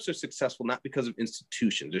are successful not because of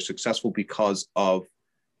institutions. They're successful because of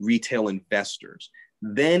retail investors.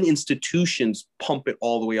 Then institutions pump it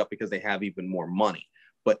all the way up because they have even more money.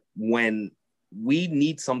 But when we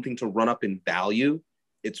need something to run up in value,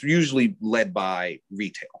 it's usually led by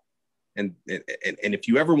retail. And if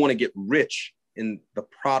you ever want to get rich in the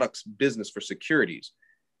products business for securities,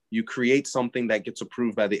 you create something that gets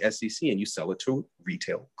approved by the SEC and you sell it to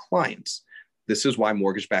retail clients. This is why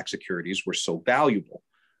mortgage-backed securities were so valuable.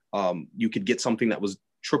 You could get something that was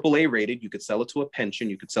AAA rated. You could sell it to a pension.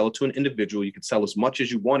 You could sell it to an individual. You could sell as much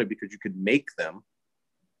as you wanted, because you could make them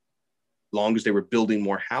long as they were building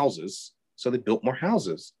more houses. So they built more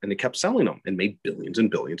houses and they kept selling them and made billions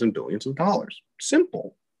and billions and billions of dollars.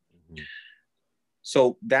 Simple. Mm-hmm.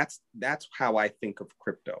 So that's how I think of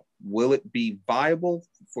crypto. Will it be viable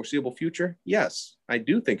foreseeable future? Yes, I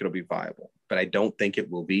do think it'll be viable, but I don't think it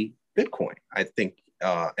will be Bitcoin. I think,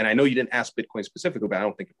 and I know you didn't ask Bitcoin specifically, but I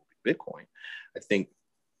don't think it will be Bitcoin. I think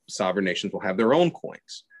sovereign nations will have their own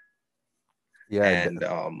coins. Yeah. And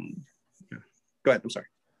go ahead. I'm sorry.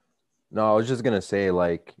 No, I was just going to say,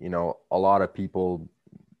 like, a lot of people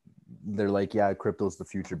they're like, yeah, crypto's the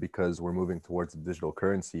future because we're moving towards a digital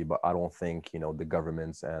currency, but I don't think, the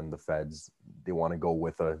governments and the feds, they want to go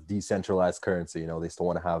with a decentralized currency. They still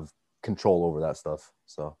want to have control over that stuff.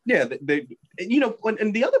 So yeah,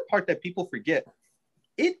 and the other part that people forget,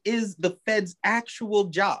 it is the Fed's actual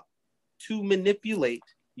job to manipulate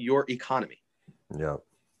your economy. yeah.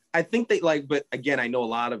 I think but again, I know a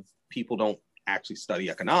lot of people don't actually study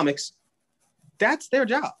economics. That's their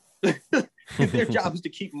job. Their job is to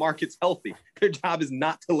keep markets healthy. Their job is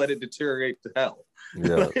not to let it deteriorate to hell.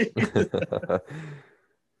 Yeah.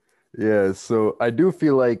 Yeah, so I do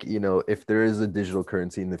feel like, if there is a digital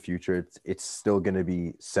currency in the future, it's still going to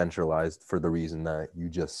be centralized for the reason that you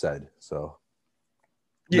just said. So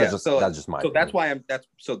Yeah, that's just my opinion.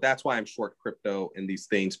 That's why I'm short crypto and these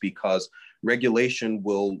things, because regulation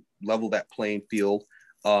will level that playing field.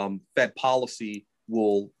 Fed policy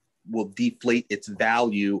will deflate its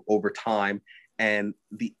value over time. And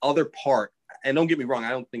the other part, and don't get me wrong,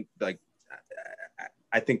 I don't think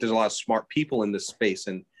I think there's a lot of smart people in this space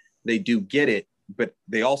and they do get it, but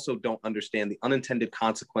they also don't understand the unintended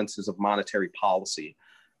consequences of monetary policy.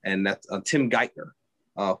 And that's Tim Geithner,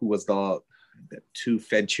 who was the 2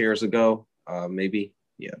 Fed chairs ago, maybe.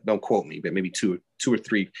 Yeah, don't quote me, but maybe two or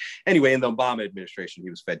three. Anyway, in the Obama administration, he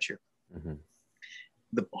was Fed chair. Mm-hmm.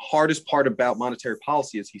 The hardest part about monetary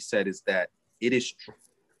policy, as he said, is that it is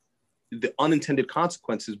the unintended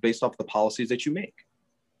consequences based off the policies that you make.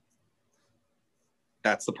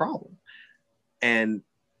 That's the problem. And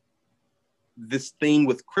this thing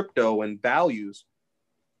with crypto and values,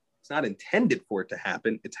 it's not intended for it to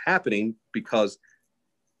happen. It's happening because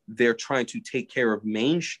they're trying to take care of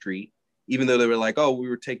Main Street, even though they were like, oh, we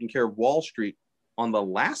were taking care of Wall Street on the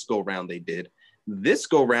last go round they did. This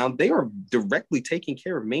go round, they are directly taking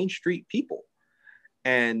care of Main Street people.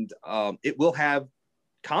 And it will have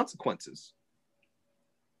consequences.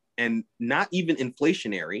 And not even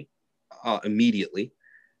inflationary immediately.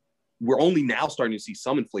 We're only now starting to see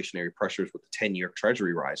some inflationary pressures with the 10-year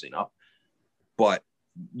Treasury rising up. But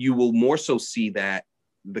you will more so see that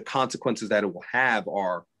the consequences that it will have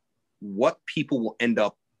are what people will end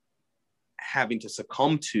up having to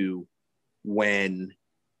succumb to when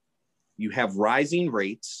you have rising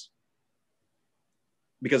rates.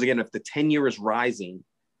 Because again, if the 10-year is rising,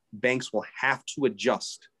 banks will have to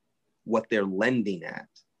adjust what they're lending at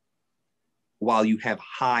while you have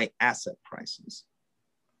high asset prices.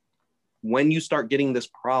 When you start getting this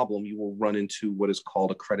problem, you will run into what is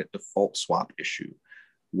called a credit default swap issue,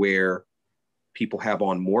 where people have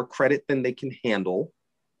on more credit than they can handle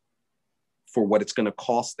for what it's going to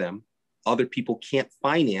cost them. Other people can't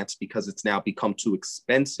finance because it's now become too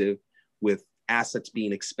expensive. With assets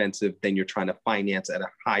being expensive, then you're trying to finance at a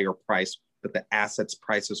higher price, but the assets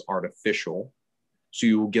price is artificial. So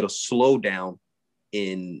you will get a slowdown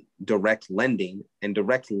in direct lending, and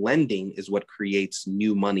direct lending is what creates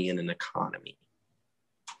new money in an economy.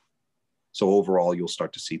 So overall, you'll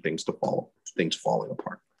start to see things falling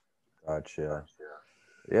apart. Gotcha.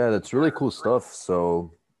 Yeah, that's really cool stuff.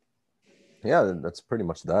 So yeah, that's pretty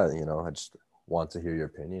much that. I just want to hear your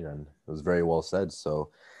opinion, and it was very well said. So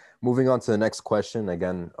moving on to the next question,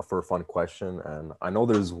 again, a for fun question. And I know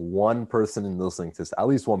there's one person in listening to this, at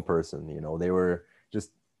least one person, they were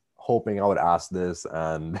just hoping I would ask this.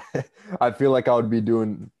 And I feel like I would be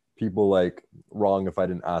doing people like wrong if I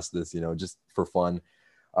didn't ask this, just for fun.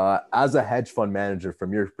 As a hedge fund manager,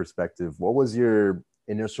 from your perspective, what was your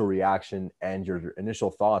initial reaction and your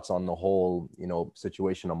initial thoughts on the whole,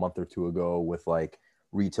 situation a month or two ago with like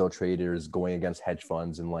retail traders going against hedge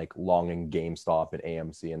funds and like longing GameStop and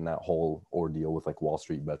AMC and that whole ordeal with like Wall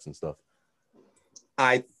Street bets and stuff?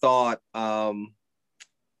 I thought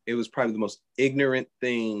it was probably the most ignorant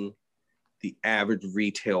thing the average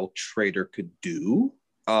retail trader could do.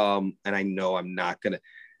 And I know I'm not gonna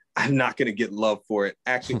get love for it.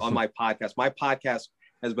 Actually, on my podcast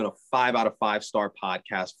has been a 5 out of 5 star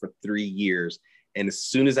podcast for 3 years. And as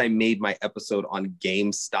soon as I made my episode on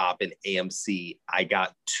GameStop and AMC, I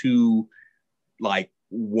got 2 like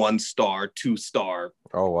 1 star, 2 star.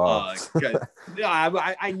 Oh, wow.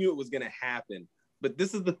 I knew it was going to happen. But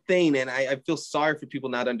this is the thing, and I feel sorry for people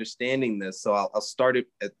not understanding this. So I'll start it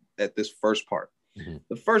at this first part. Mm-hmm.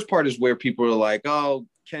 The first part is where people are like, oh,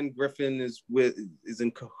 Ken Griffin is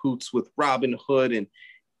in cahoots with Robin Hood, and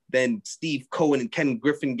then Steve Cohen and Ken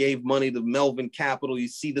Griffin gave money to Melvin Capital. You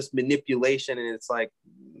see this manipulation, and it's like,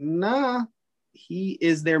 nah, he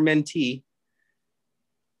is their mentee.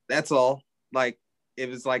 That's all. Like, it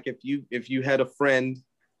was like if you had a friend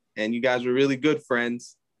and you guys were really good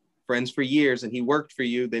friends for years, and he worked for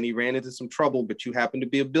you, then he ran into some trouble, but you happen to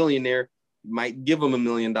be a billionaire, you might give him $1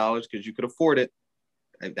 million because you could afford it.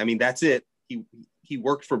 I mean, that's it. He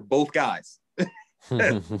worked for both guys.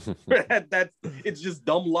 That's it's just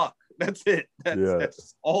dumb luck. That's it.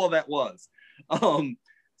 That's all that was.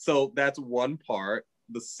 So that's one part.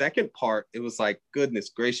 The second part, it was like, goodness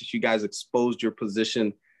gracious, you guys exposed your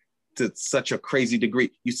position to such a crazy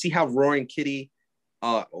degree. You see how Roaring Kitty,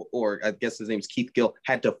 or I guess his name's Keith Gill,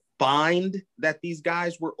 had to find that these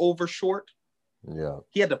guys were over short. Yeah.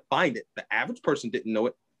 He had to find it. The average person didn't know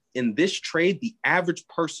it. In this trade, the average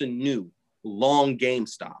person knew long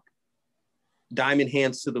Gamestop, diamond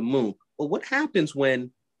hands to the moon. Well, what happens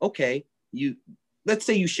when, okay, let's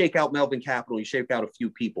say you shake out Melvin Capital, you shake out a few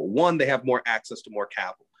people. One, they have more access to more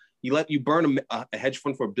capital. You burn a hedge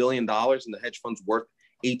fund for $1 billion, and the hedge fund's worth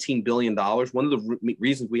 $18 billion. One of the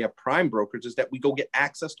reasons we have prime brokers is that we go get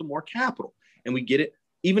access to more capital, and we get it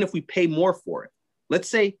even if we pay more for it. Let's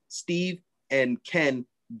say Steve and Ken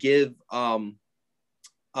give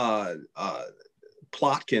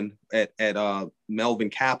Plotkin at Melvin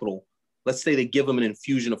Capital, let's say they give him an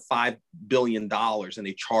infusion of $5 billion and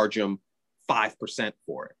they charge him 5%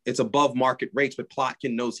 for it. It's above market rates, but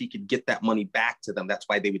Plotkin knows he could get that money back to them. That's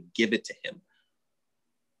why they would give it to him.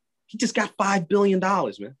 He just got $5 billion,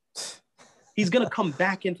 man. He's going to come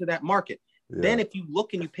back into that market. Yeah. Then if you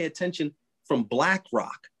look and you pay attention from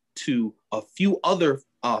BlackRock to a few other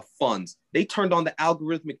funds, they turned on the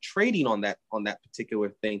algorithmic trading on that particular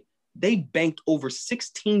thing. They banked over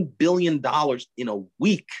 $16 billion in a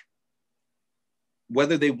week,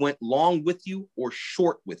 whether they went long with you or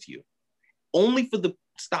short with you, only for the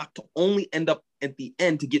stock to only end up at the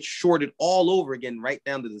end to get shorted all over again, right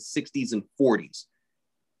down to the 60s and 40s.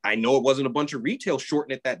 I know it wasn't a bunch of retail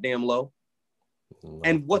shorting at that damn low. No.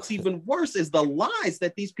 And what's even worse is the lies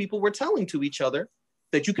that these people were telling to each other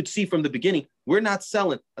that you could see from the beginning. We're not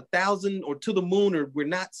selling 1,000 or to the moon, or we're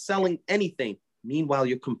not selling anything. Meanwhile,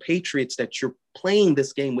 your compatriots that you're playing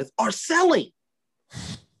this game with are selling.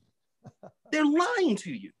 They're lying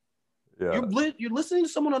to you. Yeah. You're listening to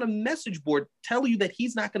someone on a message board tell you that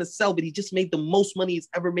he's not going to sell, but he just made the most money he's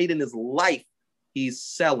ever made in his life. He's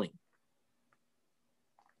selling.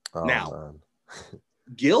 Oh, now,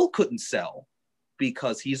 Gil couldn't sell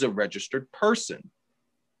because he's a registered person.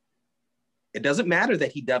 It doesn't matter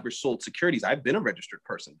that he never sold securities. I've been a registered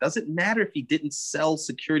person. Doesn't matter if he didn't sell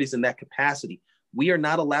securities in that capacity. We are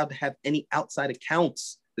not allowed to have any outside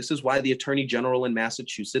accounts. This is why the Attorney General in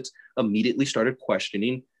Massachusetts immediately started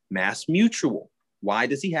questioning Mass Mutual. Why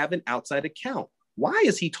does he have an outside account? Why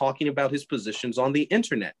is he talking about his positions on the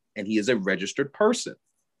internet? And he is a registered person.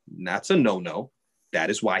 And that's a no-no. That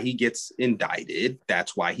is why he gets indicted.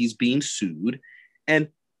 That's why he's being sued. And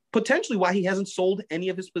potentially why he hasn't sold any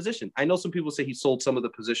of his position. I know some people say he sold some of the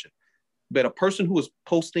position, but a person who was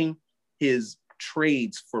posting his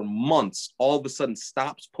trades for months all of a sudden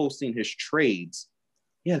stops posting his trades.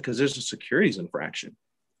 Yeah, because there's a securities infraction.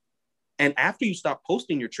 And after you stop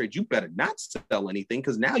posting your trades, you better not sell anything,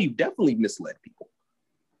 because now you definitely misled people.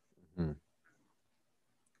 Mm-hmm.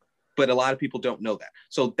 But a lot of people don't know that.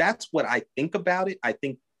 So that's what I think about it. I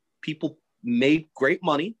think people made great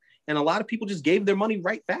money, and a lot of people just gave their money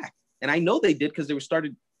right back. And I know they did, because they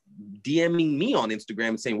started DMing me on Instagram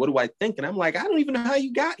and saying, what do I think? And I'm like, I don't even know how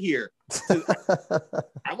you got here.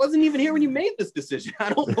 I wasn't even here when you made this decision.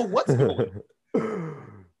 I don't know what's going on.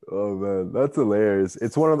 Oh man, that's hilarious.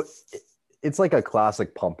 It's like a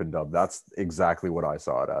classic pump and dump. That's exactly what I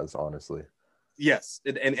saw it as, honestly. Yes.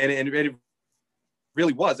 And it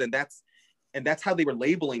really was. And that's how they were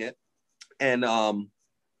labeling it. And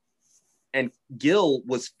Gil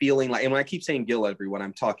was feeling like, and when I keep saying Gil, everyone,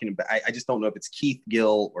 I'm talking about, I just don't know if it's Keith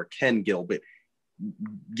Gill or Ken Gill, but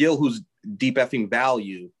Gil, who's deep effing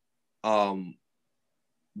value,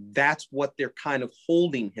 that's what they're kind of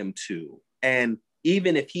holding him to. And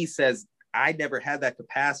even if he says, I never had that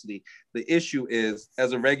capacity, the issue is,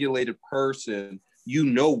 as a regulated person, you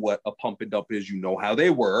know what a pump and dump is, you know how they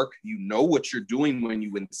work, you know what you're doing when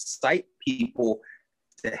you incite people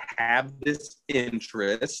to have this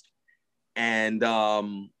interest. And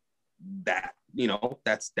that,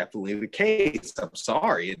 that's definitely the case. I'm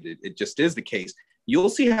sorry. It just is the case. You'll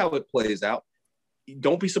see how it plays out.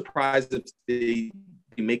 Don't be surprised if they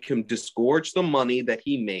make him disgorge the money that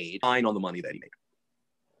he made, fine on the money that he made.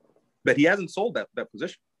 But he hasn't sold that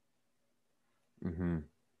position. Mm-hmm.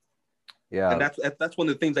 Yeah. And that's one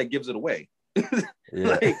of the things that gives it away.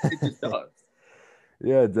 Yeah. It just does.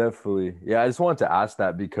 Yeah, definitely. Yeah, I just wanted to ask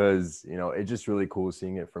that because, it's just really cool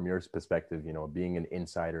seeing it from your perspective, being an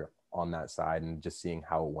insider on that side and just seeing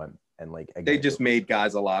how it went. And again, they just made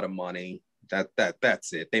guys a lot of money.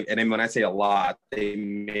 That's it. And then when I say a lot, they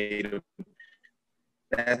made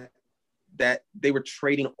that they were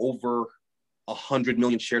trading over 100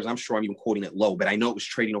 million shares. I'm sure I'm even quoting it low, but I know it was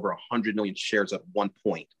trading over 100 million shares at one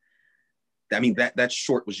point. I mean, that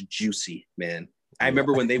short was juicy, man. I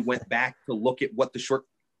remember when they went back to look at what the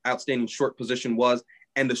outstanding short position was,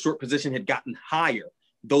 and the short position had gotten higher,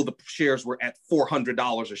 though the shares were at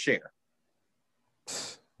 $400 a share.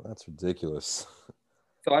 That's ridiculous.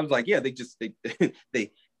 So I was like, yeah, they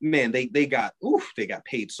got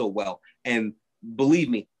paid so well. And believe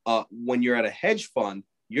me, when you're at a hedge fund,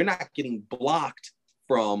 you're not getting blocked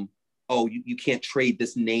from, oh, you can't trade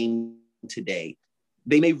this name today.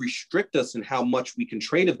 They may restrict us in how much we can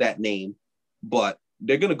trade of that name, but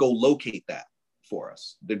they're going to go locate that for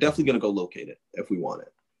us. They're definitely going to go locate it if we want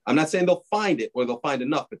it. I'm not saying they'll find it or they'll find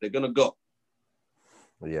enough, but they're going to go.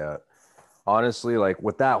 Yeah. Honestly, like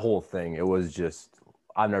with that whole thing, it was just,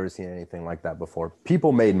 I've never seen anything like that before.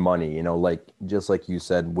 People made money, you know, like just like you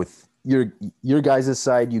said, with your guys'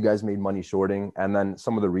 side, you guys made money shorting. And then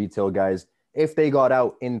some of the retail guys, if they got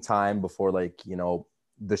out in time before, like, you know,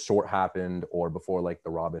 the short happened or before like the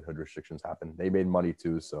Robinhood restrictions happened, they made money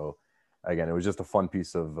too. So again, it was just a fun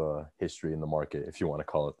piece of history in the market, if you want to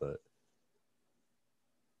call it that.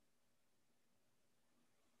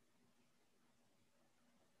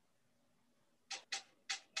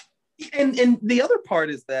 And the other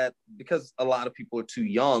part is that because a lot of people are too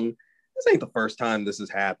young, this ain't the first time this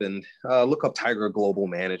has happened. Look up Tiger Global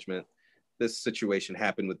Management. This situation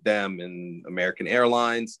happened with them and American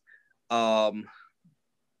Airlines.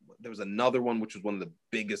 There was another one, which was one of the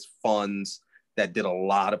biggest funds that did a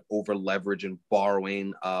lot of over leverage and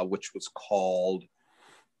borrowing, which was called,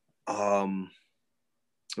 I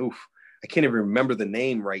can't even remember the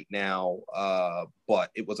name right now,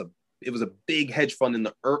 but it was a big hedge fund in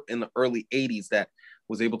the early 80s that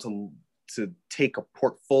was able to take a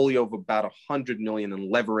portfolio of about 100 million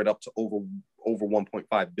and lever it up to over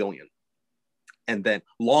 1.5 billion. And then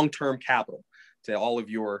long-term capital. To all of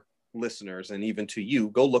your listeners and even to you,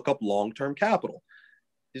 go look up long-term capital.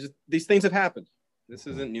 These things have happened. This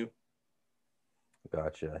isn't new.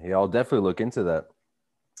 Gotcha. Yeah, I'll definitely look into that.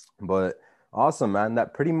 But awesome, man.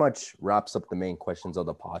 That pretty much wraps up the main questions of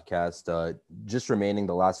the podcast. Just remaining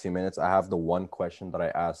the last few minutes, I have the one question that I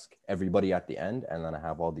ask everybody at the end, and then I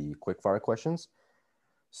have all the quick-fire questions.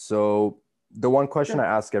 So the one question I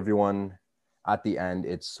ask everyone at the end,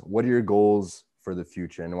 it's what are your goals for the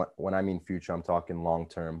future? And when I mean future, I'm talking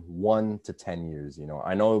long-term, 1 to 10 years. You know,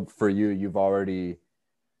 I know for you, you've already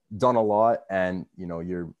done a lot and, you know,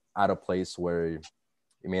 you're at a place where you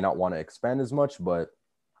may not want to expand as much, but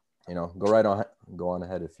you know, go on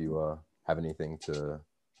ahead if you have anything to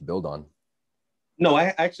build on. No,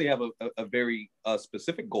 I actually have a very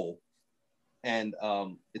specific goal, and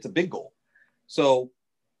it's a big goal. So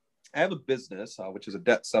I have a business, which is a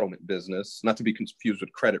debt settlement business, not to be confused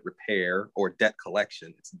with credit repair or debt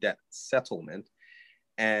collection. It's debt settlement.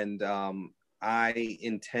 And I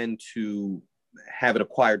intend to have it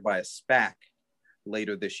acquired by a SPAC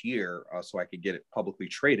later this year so I could get it publicly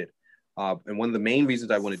traded. And one of the main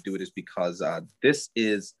reasons I want to do it is because this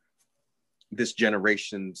is this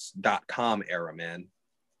generation's .com era, man.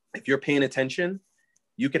 If you're paying attention,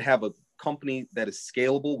 you could have a company that is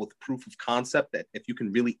scalable with proof of concept that if you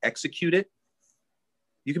can really execute it,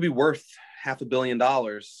 you could be worth $500 million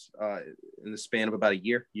in the span of about a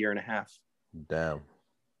year and a half. Damn.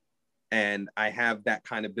 And I have that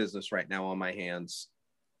kind of business right now on my hands.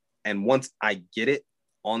 And once I get it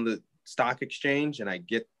on the stock exchange and I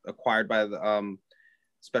get acquired by the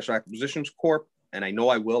Special Acquisitions Corp, and I know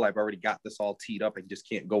I will, I've already got this all teed up. I just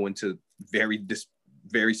can't go into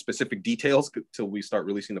very specific details till we start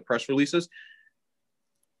releasing the press releases.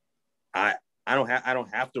 I don't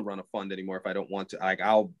have to run a fund anymore if I don't want to. Like,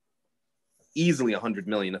 I'll easily 100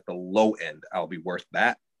 million at the low end. I'll be worth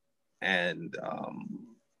that, and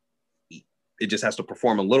it just has to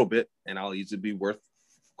perform a little bit, and I'll easily be worth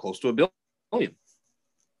close to $1 billion.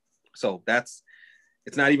 So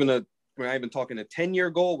it's not even we're not even talking a 10-year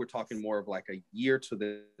goal. We're talking more of like a year to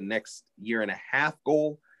the next year and a half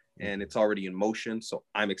goal. And it's already in motion. So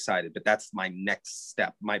I'm excited, but that's my next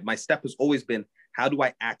step. My step has always been, how do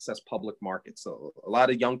I access public markets? So a lot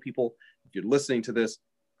of young people, if you're listening to this,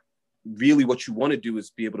 really what you want to do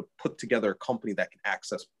is be able to put together a company that can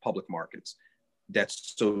access public markets.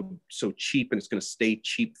 That's so cheap, and it's going to stay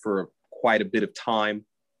cheap for quite a bit of time.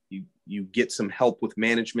 You get some help with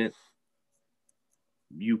management.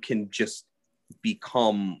 You can just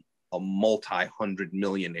become a multi-hundred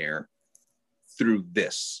millionaire through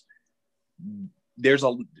this. There's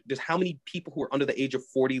how many people who are under the age of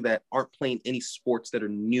 40 that aren't playing any sports that are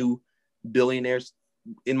new billionaires?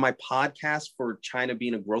 In my podcast for China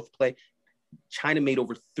being a growth play, China made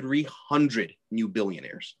over 300 new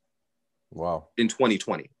billionaires. Wow. In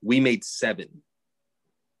 2020. We made 7.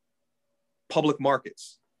 Public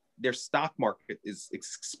markets, their stock market is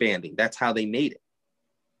expanding. That's how they made it.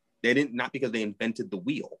 They didn't, not because they invented the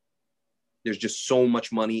wheel. There's just so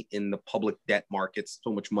much money in the public debt markets,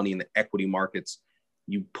 so much money in the equity markets.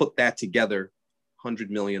 You put that together,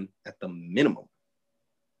 100 million at the minimum.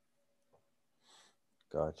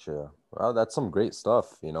 Gotcha. Well, that's some great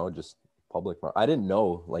stuff, just I didn't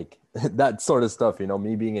know like that sort of stuff,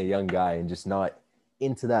 me being a young guy and just not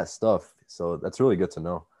into that stuff. So that's really good to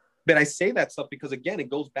know. But I say that stuff because, again, it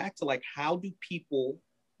goes back to like, how do people,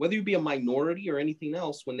 whether you be a minority or anything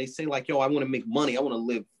else, when they say like, yo, I want to make money, I want to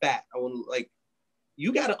live fat, I want to, like,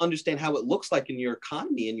 you got to understand how it looks like in your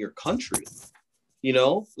economy, in your country.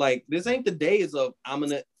 Like, this ain't the days of I'm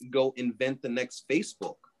going to go invent the next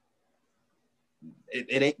Facebook.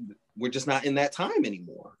 It ain't, we're just not in that time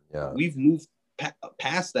anymore. Yeah. We've moved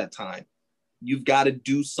past that time. You've got to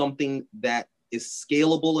do something that is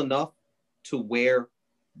scalable enough to where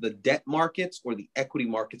the debt markets or the equity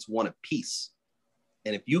markets want a piece.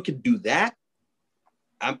 And if you can do that,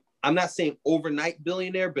 I'm not saying overnight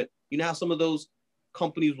billionaire, but you know how some of those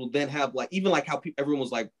companies will then have like, even like how everyone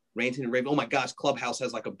was like ranting and raving, oh my gosh, Clubhouse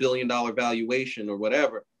has like $1 billion valuation or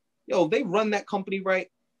whatever. They run that company right.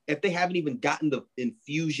 If they haven't even gotten the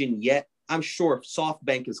infusion yet, I'm sure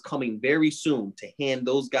SoftBank is coming very soon to hand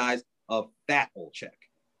those guys a fat old check.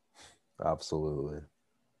 Absolutely.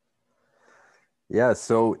 Yeah.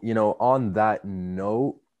 So, on that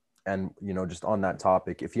note, and, just on that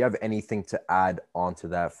topic, if you have anything to add onto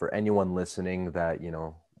that for anyone listening that,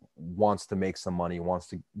 wants to make some money, wants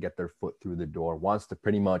to get their foot through the door, wants to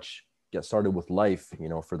pretty much get started with life,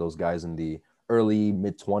 for those guys in the early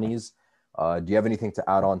mid-20s, do you have anything to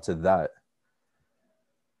add on to that?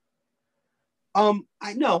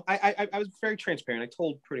 I know I was very transparent. I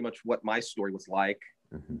told pretty much what my story was like.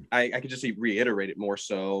 Mm-hmm. I could just reiterate it more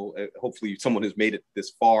so. Hopefully someone has made it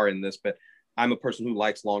this far in this, but I'm a person who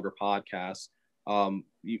likes longer podcasts.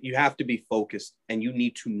 You have to be focused and you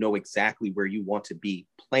need to know exactly where you want to be.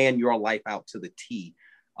 Plan your life out to the T.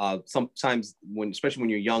 Sometimes especially when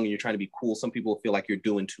you're young and you're trying to be cool, some people feel like you're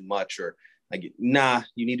doing too much or like, nah,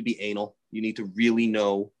 you need to be anal. You need to really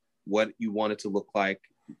know what you want it to look like.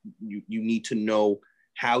 You need to know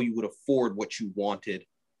how you would afford what you wanted.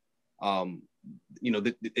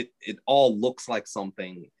 It all looks like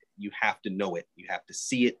something. You have to know it. You have to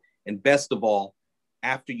see it. And best of all,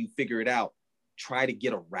 after you figure it out, try to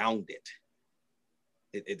get around it.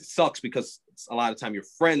 It sucks because a lot of time your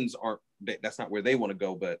friends that's not where they want to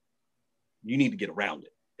go, but you need to get around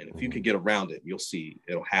it. And if you can get around it, you'll see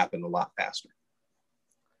it'll happen a lot faster.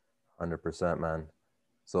 100%, man.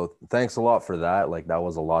 So thanks a lot for that. Like, that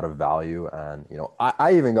was a lot of value. And,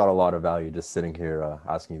 I even got a lot of value just sitting here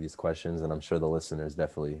asking you these questions. And I'm sure the listeners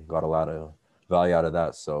definitely got a lot of value out of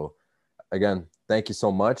that. So again, thank you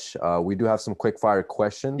so much. We do have some quick fire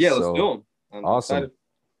questions. Yeah, let's do them. I'm awesome. Excited.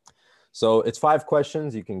 So it's 5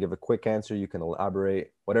 questions. You can give a quick answer. You can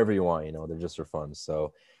elaborate, whatever you want, they're just for fun.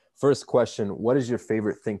 So first question, what is your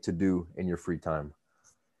favorite thing to do in your free time?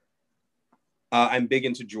 I'm big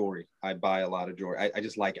into jewelry. I buy a lot of jewelry. I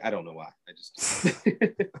just like, I don't know why. I just.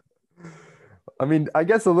 I mean, I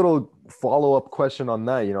guess a little follow-up question on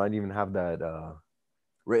that, I didn't even have that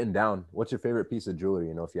written down. What's your favorite piece of jewelry?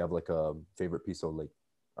 If you have like a favorite piece of like,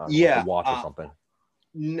 like a watch or something.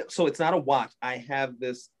 No, so it's not a watch. I have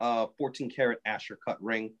this 14 karat Asher cut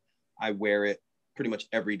ring. I wear it pretty much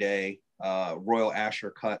every day. Royal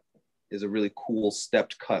Asher cut is a really cool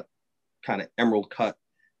stepped cut, kind of emerald cut.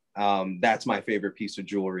 That's my favorite piece of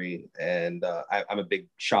jewelry. And I'm a big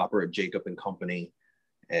shopper at Jacob and Company.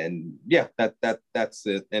 And yeah, that's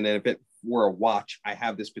it. And then if it were a watch, I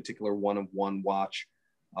have this particular one-of-one watch,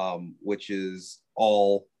 which is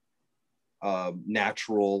all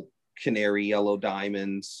natural canary yellow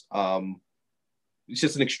diamonds. It's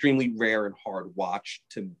just an extremely rare and hard watch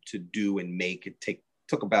to do and make. It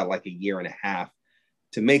took about like 1.5 years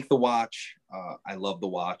to make the watch. I love the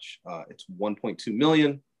watch. It's 1.2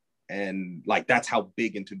 million. And like, that's how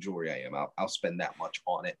big into jewelry I am. I'll spend that much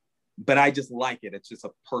on it, but I just like it. It's just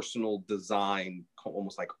a personal design,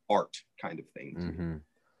 almost like art kind of thing. Mm-hmm.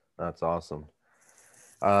 That's awesome.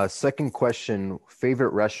 Second question,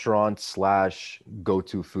 favorite restaurant /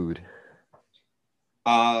 go-to food?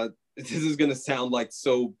 This is going to sound like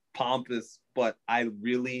so pompous, but I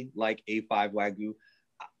really like A5 Wagyu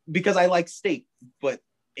because I like steak, but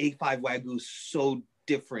A5 Wagyu is so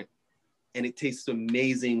different. And it tastes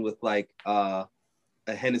amazing with like a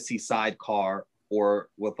Hennessy sidecar or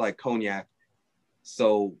with like cognac.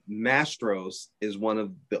 So Mastro's is one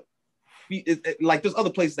of like there's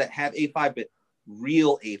other places that have A5, but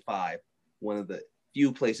real A5 one of the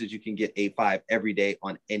few places you can get A5 every day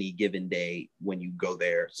on any given day when you go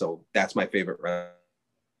there. So that's my favorite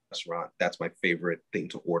restaurant. That's my favorite thing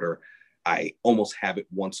to order. I almost have it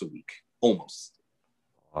once a week. Almost.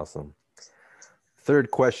 Awesome.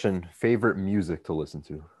 Third question, favorite music to listen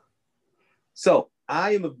to? So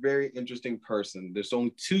I am a very interesting person. There's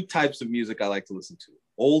only two types of music I like to listen to.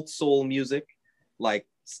 Old soul music, like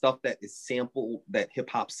stuff that is sample, that hip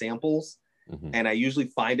hop samples. Mm-hmm. And I usually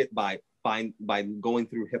find it by going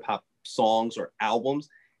through hip hop songs or albums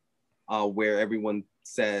where everyone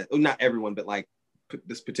said, oh, not everyone, but like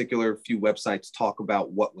this particular few websites talk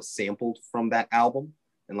about what was sampled from that album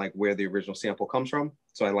and like where the original sample comes from.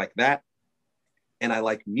 So I like that. And I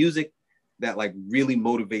like music that like really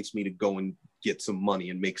motivates me to go and get some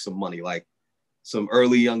money and make some money, like some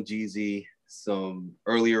early Young Jeezy, some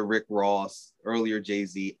earlier Rick Ross, earlier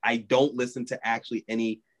Jay-Z. I don't listen to actually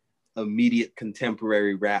any immediate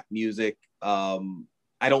contemporary rap music.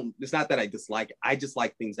 It's not that I dislike it. I just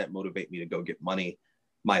like things that motivate me to go get money.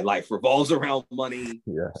 My life revolves around money.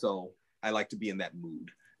 Yeah. So I like to be in that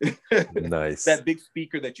mood. Nice. That big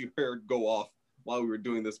speaker that you heard go off while we were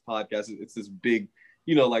doing this podcast, it's this big,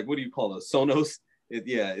 you know, like, what do you call it? Sonos?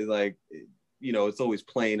 It's like, you know, it's always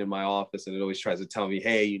playing in my office and it always tries to tell me,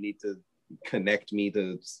 hey, you need to connect me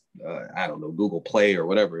to, I don't know, Google Play or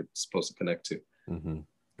whatever it's supposed to connect to. Mm-hmm.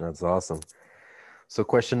 That's awesome. So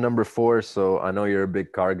question number 4. So I know you're a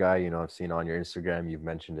big car guy. You know, I've seen on your Instagram, you've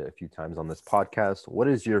mentioned it a few times on this podcast. What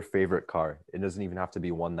is your favorite car? It doesn't even have to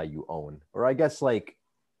be one that you own. Or I guess like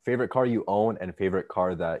favorite car you own and favorite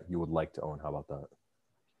car that you would like to own. How about that?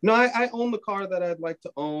 No, I own the car that I'd like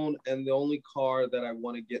to own. And the only car that I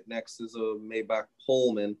want to get next is a Maybach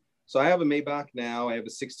Pullman. So I have a Maybach now. I have a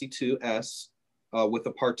 62S with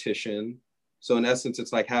a partition. So in essence,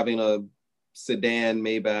 it's like having a sedan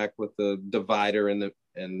Maybach with the divider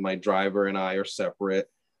and my driver and I are separate.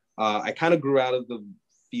 I kind of grew out of the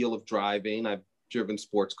feel of driving. I've driven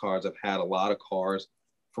sports cars. I've had a lot of cars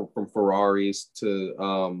from Ferraris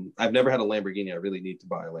to I've never had a Lamborghini. I really need to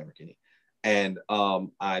buy a Lamborghini. And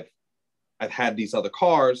I've had these other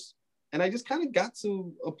cars, and I just kind of got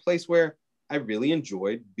to a place where I really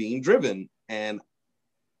enjoyed being driven, and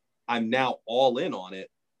I'm now all in on it.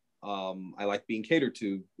 I like being catered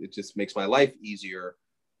to. It just makes my life easier.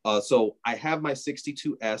 So I have my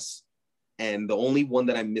 62S, and the only one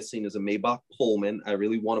that I'm missing is a Maybach Pullman. I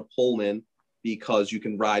really want a Pullman because you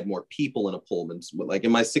can ride more people in a Pullman. Like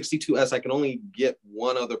in my 62S, I can only get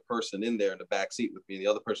one other person in there in the back seat with me. The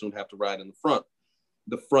other person would have to ride in the front.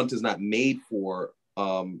 The front is not made for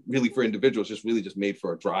really for individuals, just made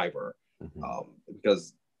for a driver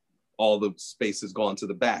because all the space has gone to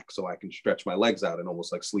the back, so I can stretch my legs out and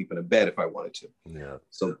almost like sleep in a bed if I wanted to. Yeah.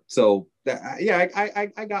 So that, yeah,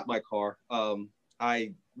 I got my car. When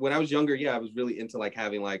I was younger, I was really into like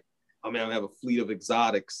having like, I have a fleet of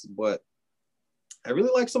exotics, but I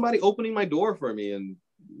really like somebody opening my door for me and,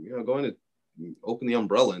 you know, going to open the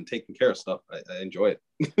umbrella and taking care of stuff. I enjoy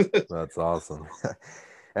it. That's awesome.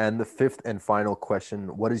 And the 5th and final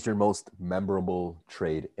question, what is your most memorable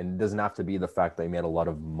trade? And it doesn't have to be the fact that you made a lot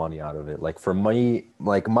of money out of it. Like for me,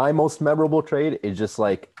 like my most memorable trade is just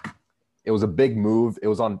like, it was a big move. It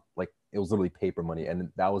was literally paper money. And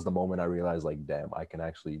that was the moment I realized like, damn, I can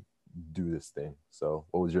actually do this thing. So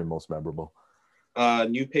what was your most memorable?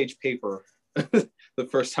 New Page paper. The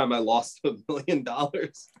first time I lost $1 million.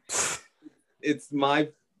 It's my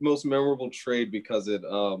most memorable trade because it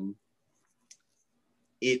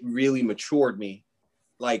really matured me.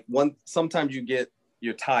 Like sometimes you get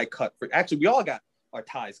your tie cut for, actually we all got our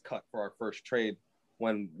ties cut for our first trade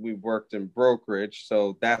when we worked in brokerage.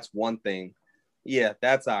 So that's one thing. Yeah,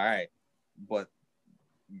 that's all right. But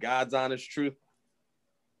God's honest truth,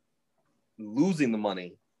 losing the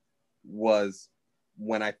money was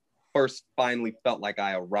when I first finally felt like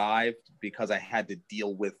I arrived, because I had to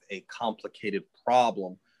deal with a complicated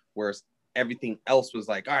problem, whereas everything else was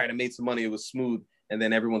like, all right, I made some money, it was smooth. And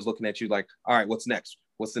then everyone's looking at you like, all right, what's next?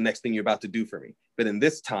 What's the next thing you're about to do for me? But in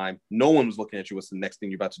this time, no one was looking at you, what's the next thing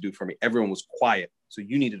you're about to do for me? Everyone was quiet. So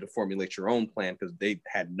you needed to formulate your own plan because they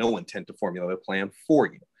had no intent to formulate a plan for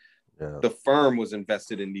you. Yeah. The firm was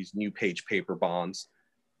invested in these New Page paper bonds.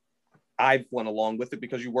 I went along with it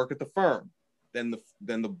because you work at the firm. Then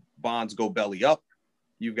the bonds go belly up.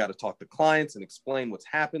 You've got to talk to clients and explain what's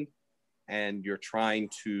happened. And you're trying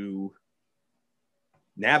to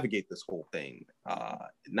navigate this whole thing.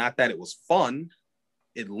 Not that it was fun.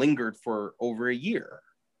 It lingered for over a year,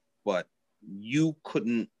 but you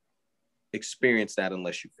couldn't experience that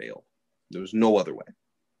unless you failed. There was no other way.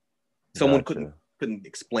 Someone couldn't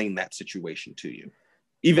explain that situation to you.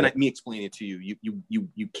 Even me explaining it to you,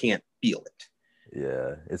 you can't feel it.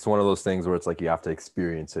 Yeah, it's one of those things where it's like you have to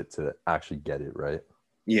experience it to actually get it, right?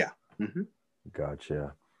 Yeah. Mm-hmm.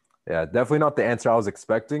 Gotcha. Yeah, definitely not the answer I was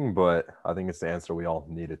expecting, but I think it's the answer we all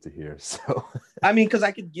needed to hear. So, I mean, because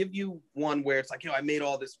I could give you one where it's like, I made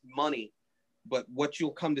all this money, but what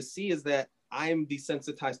you'll come to see is that I'm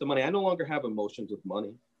desensitized to money. I no longer have emotions with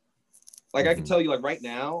money. Like I can tell you, like right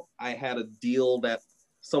now, I had a deal that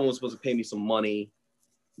someone was supposed to pay me some money.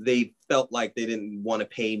 They felt like they didn't want to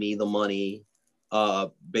pay me the money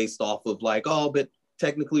based off of like, oh, but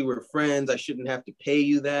technically we're friends. I shouldn't have to pay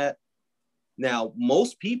you that. Now,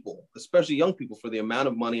 most people, especially young people, for the amount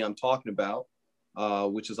of money I'm talking about,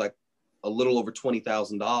 which is like a little over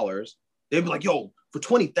 $20,000, they'd be like, yo, for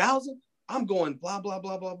 20,000, I'm going blah, blah,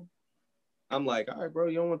 blah, blah. I'm like, all right, bro,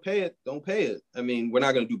 you don't want to pay it. Don't pay it. I mean, we're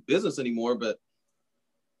not going to do business anymore, but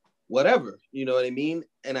whatever, you know what I mean?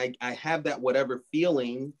 And I have that whatever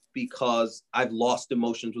feeling because I've lost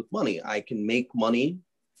emotions with money. I can make money,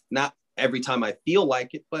 not every time I feel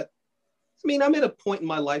like it, but I mean, I'm at a point in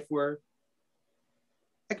my life where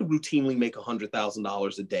I could routinely make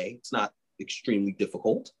 $100,000 a day. It's not extremely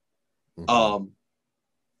difficult.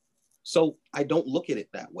 So I don't look at it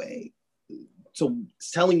that way. So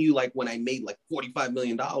telling you like when I made like $45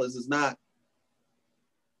 million is not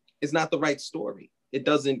the right story. It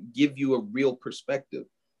doesn't give you a real perspective.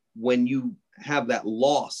 When you have that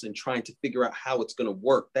loss and trying to figure out how it's going to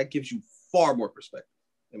work, that gives you far more perspective,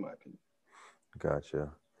 in my opinion.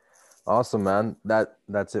 Gotcha. Awesome, man.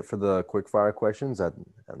 That's it for the quick fire questions. And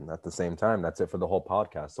at the same time, that's it for the whole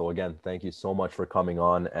podcast. So again, thank you so much for coming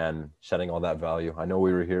on and shedding all that value. I know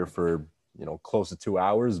we were here for close to 2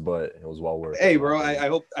 hours, but it was well worth it. Hey, bro, I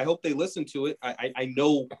hope they listen to it. I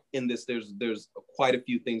know in this there's quite a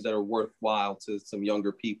few things that are worthwhile to some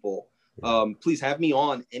younger people. Please have me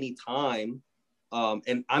on anytime.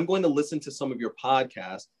 And I'm going to listen to some of your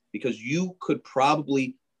podcasts because you could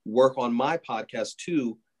probably work on my podcast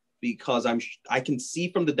too, because I can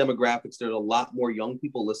see from the demographics there's a lot more young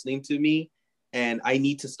people listening to me, and I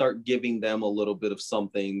need to start giving them a little bit of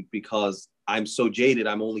something because I'm so jaded.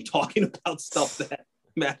 I'm only talking about stuff that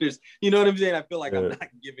matters. You know what I'm saying? I feel like I'm not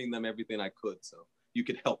giving them everything I could. So you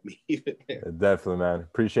could help me there. Definitely, man.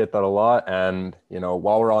 Appreciate that a lot. And,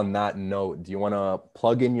 while we're on that note, do you want to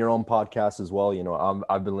plug in your own podcast as well?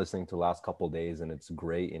 I've been listening to the last couple of days and it's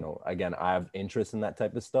great. Again, I have interest in that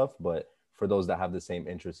type of stuff, but for those that have the same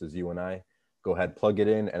interests as you and I, go ahead, plug it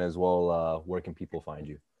in. And as well, where can people find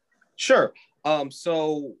you? Sure.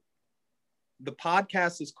 So the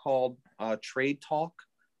podcast is called Trade Talk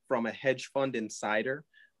from a Hedge Fund Insider.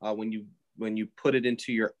 When you put it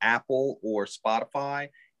into your Apple or Spotify,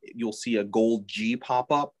 you'll see a gold G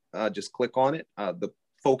pop up. Just click on it. The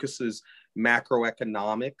focus is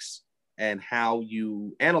macroeconomics and how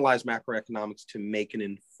you analyze macroeconomics to make an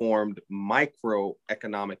informed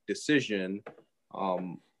microeconomic decision.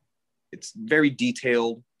 It's very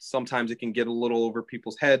detailed. Sometimes it can get a little over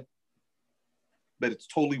people's head, but it's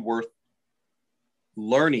totally worth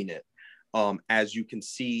learning it. As you can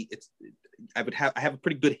see, I have a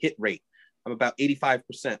pretty good hit rate. I'm about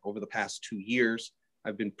 85% over the past 2 years.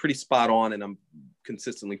 I've been pretty spot on and I'm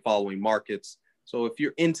consistently following markets. So if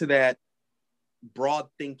you're into that broad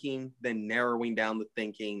thinking, then narrowing down the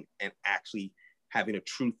thinking and actually having a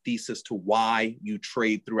true thesis to why you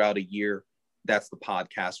trade throughout a year, that's the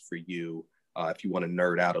podcast for you. If you want to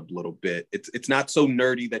nerd out a little bit, it's not so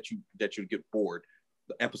nerdy that you get bored.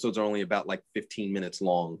 The episodes are only about like 15 minutes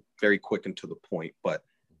long, very quick and to the point, but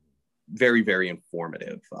very, very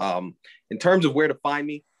informative. In terms of where to find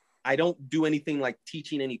me, I don't do anything like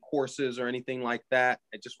teaching any courses or anything like that.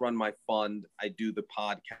 I just run my fund. I do the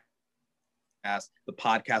podcast. The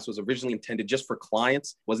podcast was originally intended just for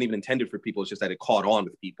clients. Wasn't even intended for people. It's just that it caught on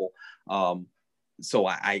with people. So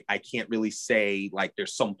I can't really say like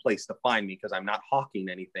there's some place to find me because I'm not hawking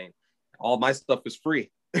anything. All my stuff is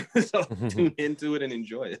free. So tune into it and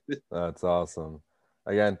enjoy it. That's awesome.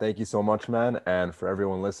 Again, thank you so much, man. And for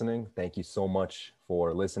everyone listening, thank you so much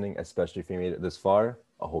for listening, especially if you made it this far.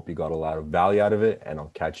 I hope you got a lot of value out of it, and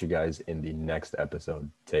I'll catch you guys in the next episode.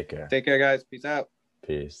 Take care. Take care, guys. Peace out.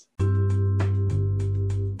 Peace.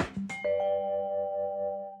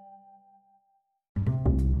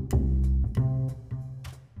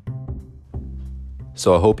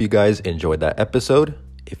 So I hope you guys enjoyed that episode.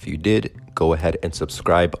 If you did, go ahead and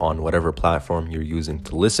subscribe on whatever platform you're using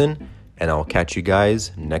to listen, and I'll catch you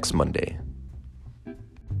guys next Monday.